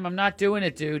much time. I'm not doing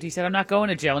it, dude. He said I'm not going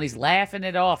to jail, and he's laughing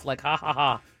it off like ha ha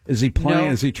ha. Is he playing?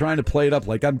 No. Is he trying to play it up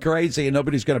like I'm crazy and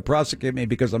nobody's going to prosecute me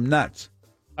because I'm nuts?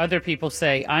 Other people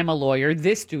say I'm a lawyer.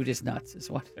 This dude is nuts, is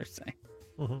what they're saying.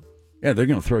 Mm-hmm. Yeah, they're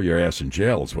going to throw your ass in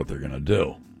jail. Is what they're going to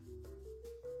do.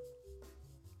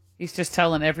 He's just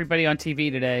telling everybody on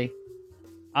TV today,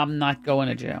 I'm not going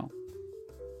to jail.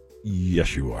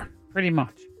 Yes, you are. Pretty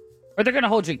much. Or they're going to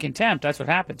hold you in contempt. That's what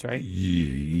happens, right?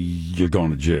 You're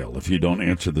going to jail if you don't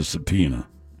answer the subpoena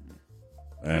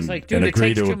and, like, dude, it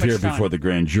agree takes to too appear much time. before the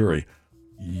grand jury.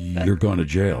 You're going to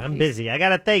jail. I'm busy. I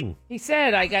got a thing. He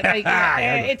said, I got it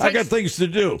I got takes things to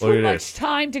do. too much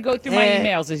time to go through my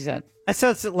emails, he said. I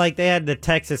felt like they had to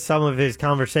text us some of his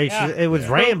conversations. Yeah. It was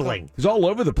rambling. He's all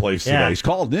over the place today. Yeah. He's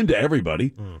called into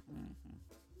everybody.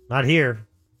 Not here.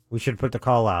 We should put the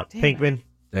call out. Pinkman,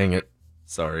 Dang it.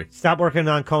 Sorry. stop working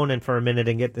on Conan for a minute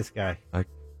and get this guy. I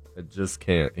just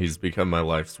can't. He's become my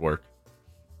life's work.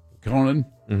 Conan?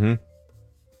 Mm-hmm.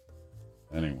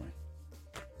 Anyway.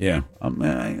 Yeah. I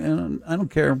don't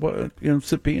care. What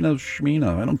subpoena,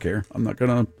 shmina. I don't care. I'm not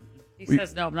going to. He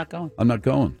says, no, I'm not going. I'm not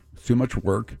going. It's too much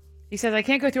work. He says, I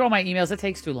can't go through all my emails. It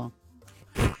takes too long.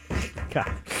 God.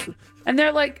 And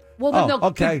they're like, well, then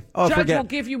okay. the judge Forget. will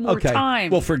give you more Okay. time.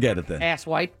 Well, forget it then.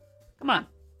 Asswipe. Come on.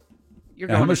 You're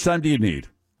Now, going how much time do you need?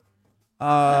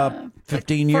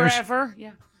 15 years? forever.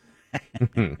 Yeah.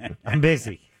 I'm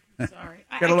busy. Sorry.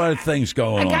 Got a lot of things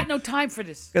going I on. got no time for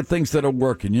this. Got things that are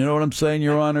working. You know what I'm saying,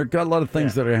 Your Honor? Got a lot of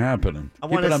things that are happening.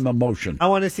 Keep it on emotion. I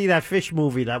want to see that fish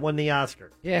movie that won the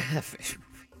Oscar. Yeah, the fish movie.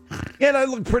 Yeah, that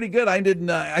looked pretty good. I didn't.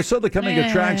 I saw the coming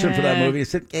attraction for that movie. I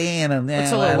said,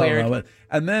 Looks a little weird.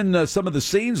 And then some of the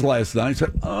scenes last night. I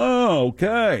said, oh,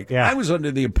 okay. Yeah. I was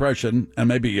under the impression, and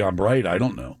maybe I'm right. I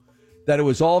don't know, that it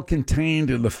was all contained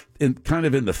in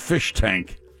the fish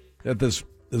tank. That this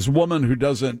woman who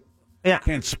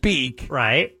can't speak,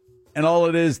 right? And all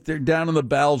it is, they're down in the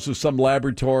bowels of some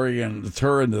laboratory, and it's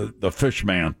her and the fish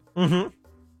man. Mm-hmm.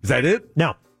 Is that it?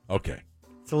 No. Okay.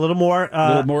 It's a little more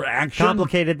action,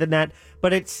 complicated than that,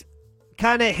 but it's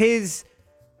kind of his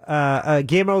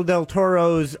Guillermo del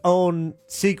Toro's own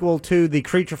sequel to The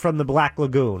Creature from the Black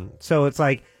Lagoon. So it's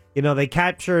like, they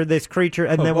capture this creature,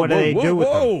 and then what do they do with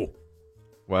them?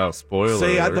 Wow, spoiler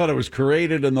See, I alert. thought it was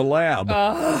created in the lab.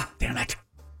 Ugh. Damn it.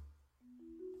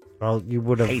 Well, you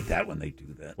would have. Hate that when they do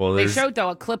that. Well, They showed,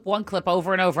 though, one clip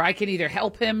over and over. I can either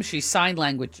help him. She's sign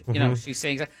language. You know, she's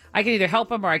saying, I can either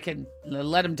help him or I can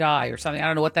let him die or something. I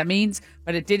don't know what that means,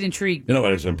 but it did intrigue me. You know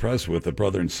what I was impressed with? The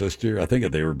brother and sister. I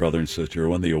think they were brother and sister who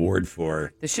won the award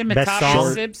for The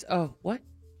Shimatama Sibs. Oh, what?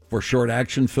 For short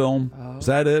action film. Oh. Is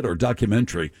that it? Or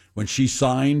documentary? When she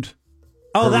signed.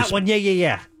 Oh, that one.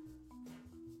 Yeah.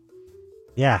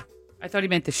 Yeah. I thought he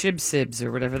meant the Sibs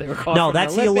or whatever they were called. No, from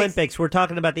that's the Olympics. We're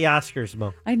talking about the Oscars,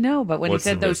 Mo. I know, but when What's he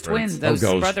said the those difference? twins,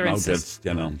 those brother and that's, sister,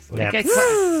 you know.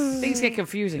 things get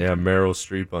confusing. Yeah, Meryl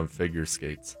Streep on figure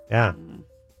skates. Yeah.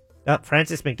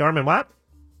 Frances McDormand, what?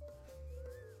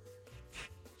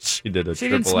 She did a She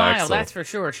triple didn't smile, axel. that's for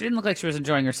sure. She didn't look like she was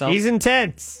enjoying herself. He's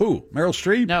intense. Who? Meryl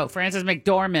Streep? No, Frances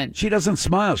McDormand. She doesn't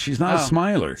smile. She's not a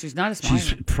smiler. She's not a smiler.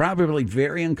 She's probably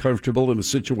very uncomfortable in a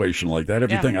situation like that.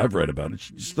 Everything I've read about it,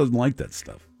 she just doesn't like that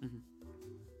stuff. Mm-hmm.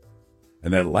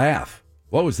 And that laugh.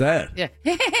 What was that? Yeah.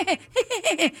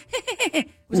 it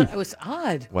was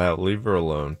odd. Wow, leave her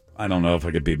alone. I don't know if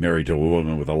I could be married to a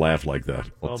woman with a laugh like that.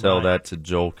 We'll tell that to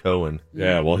Joel Cohen.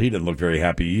 Yeah, well, he didn't look very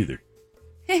happy either.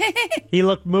 He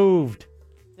looked moved.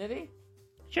 Did he?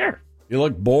 Sure. You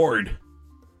look bored.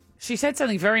 She said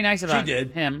something very nice about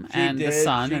him and the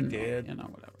son. She and, did. You know,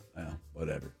 whatever. Well,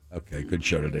 whatever. Okay, good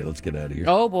show today. Let's get out of here.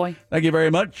 Oh, boy. Thank you very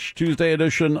much. Tuesday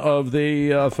edition of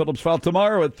the Phillips File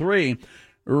tomorrow at 3.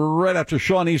 Right after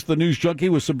Sean East, the News Junkie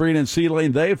with Sabrina and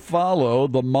C-Lane. They follow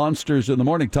the Monsters in the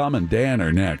Morning. Tom and Dan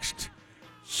are next.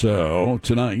 So,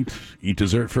 tonight, eat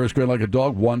dessert first grade like a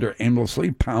dog, wander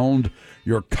aimlessly, pound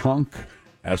your conch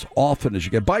as often as you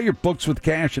can. Buy your books with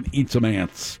cash and eat some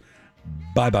ants.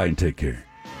 Bye-bye and take care.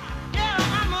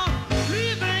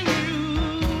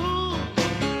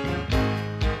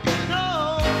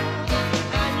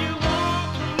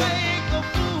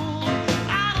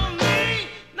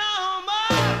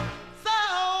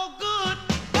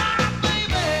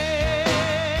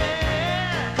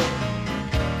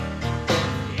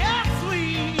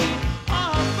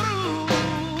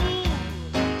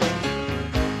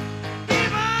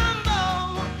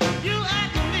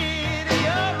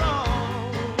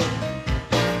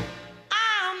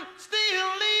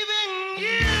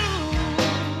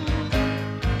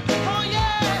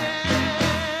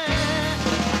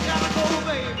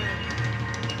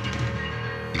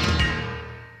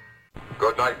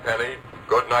 Good night, Penny.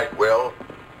 Good night, Will.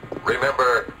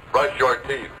 Remember, brush your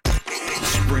teeth.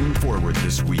 Spring forward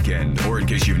this weekend, or in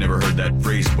case you've never heard that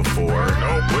phrase before.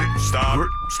 No, wait, stop.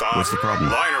 What's the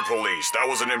problem? Liner police. That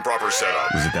was an improper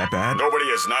setup. Was it that bad? Nobody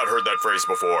has not heard that phrase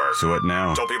before. So what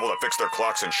now? Tell people to fix their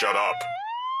clocks and shut up.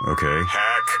 Okay.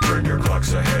 Hack. Turn your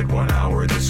clocks ahead 1 hour this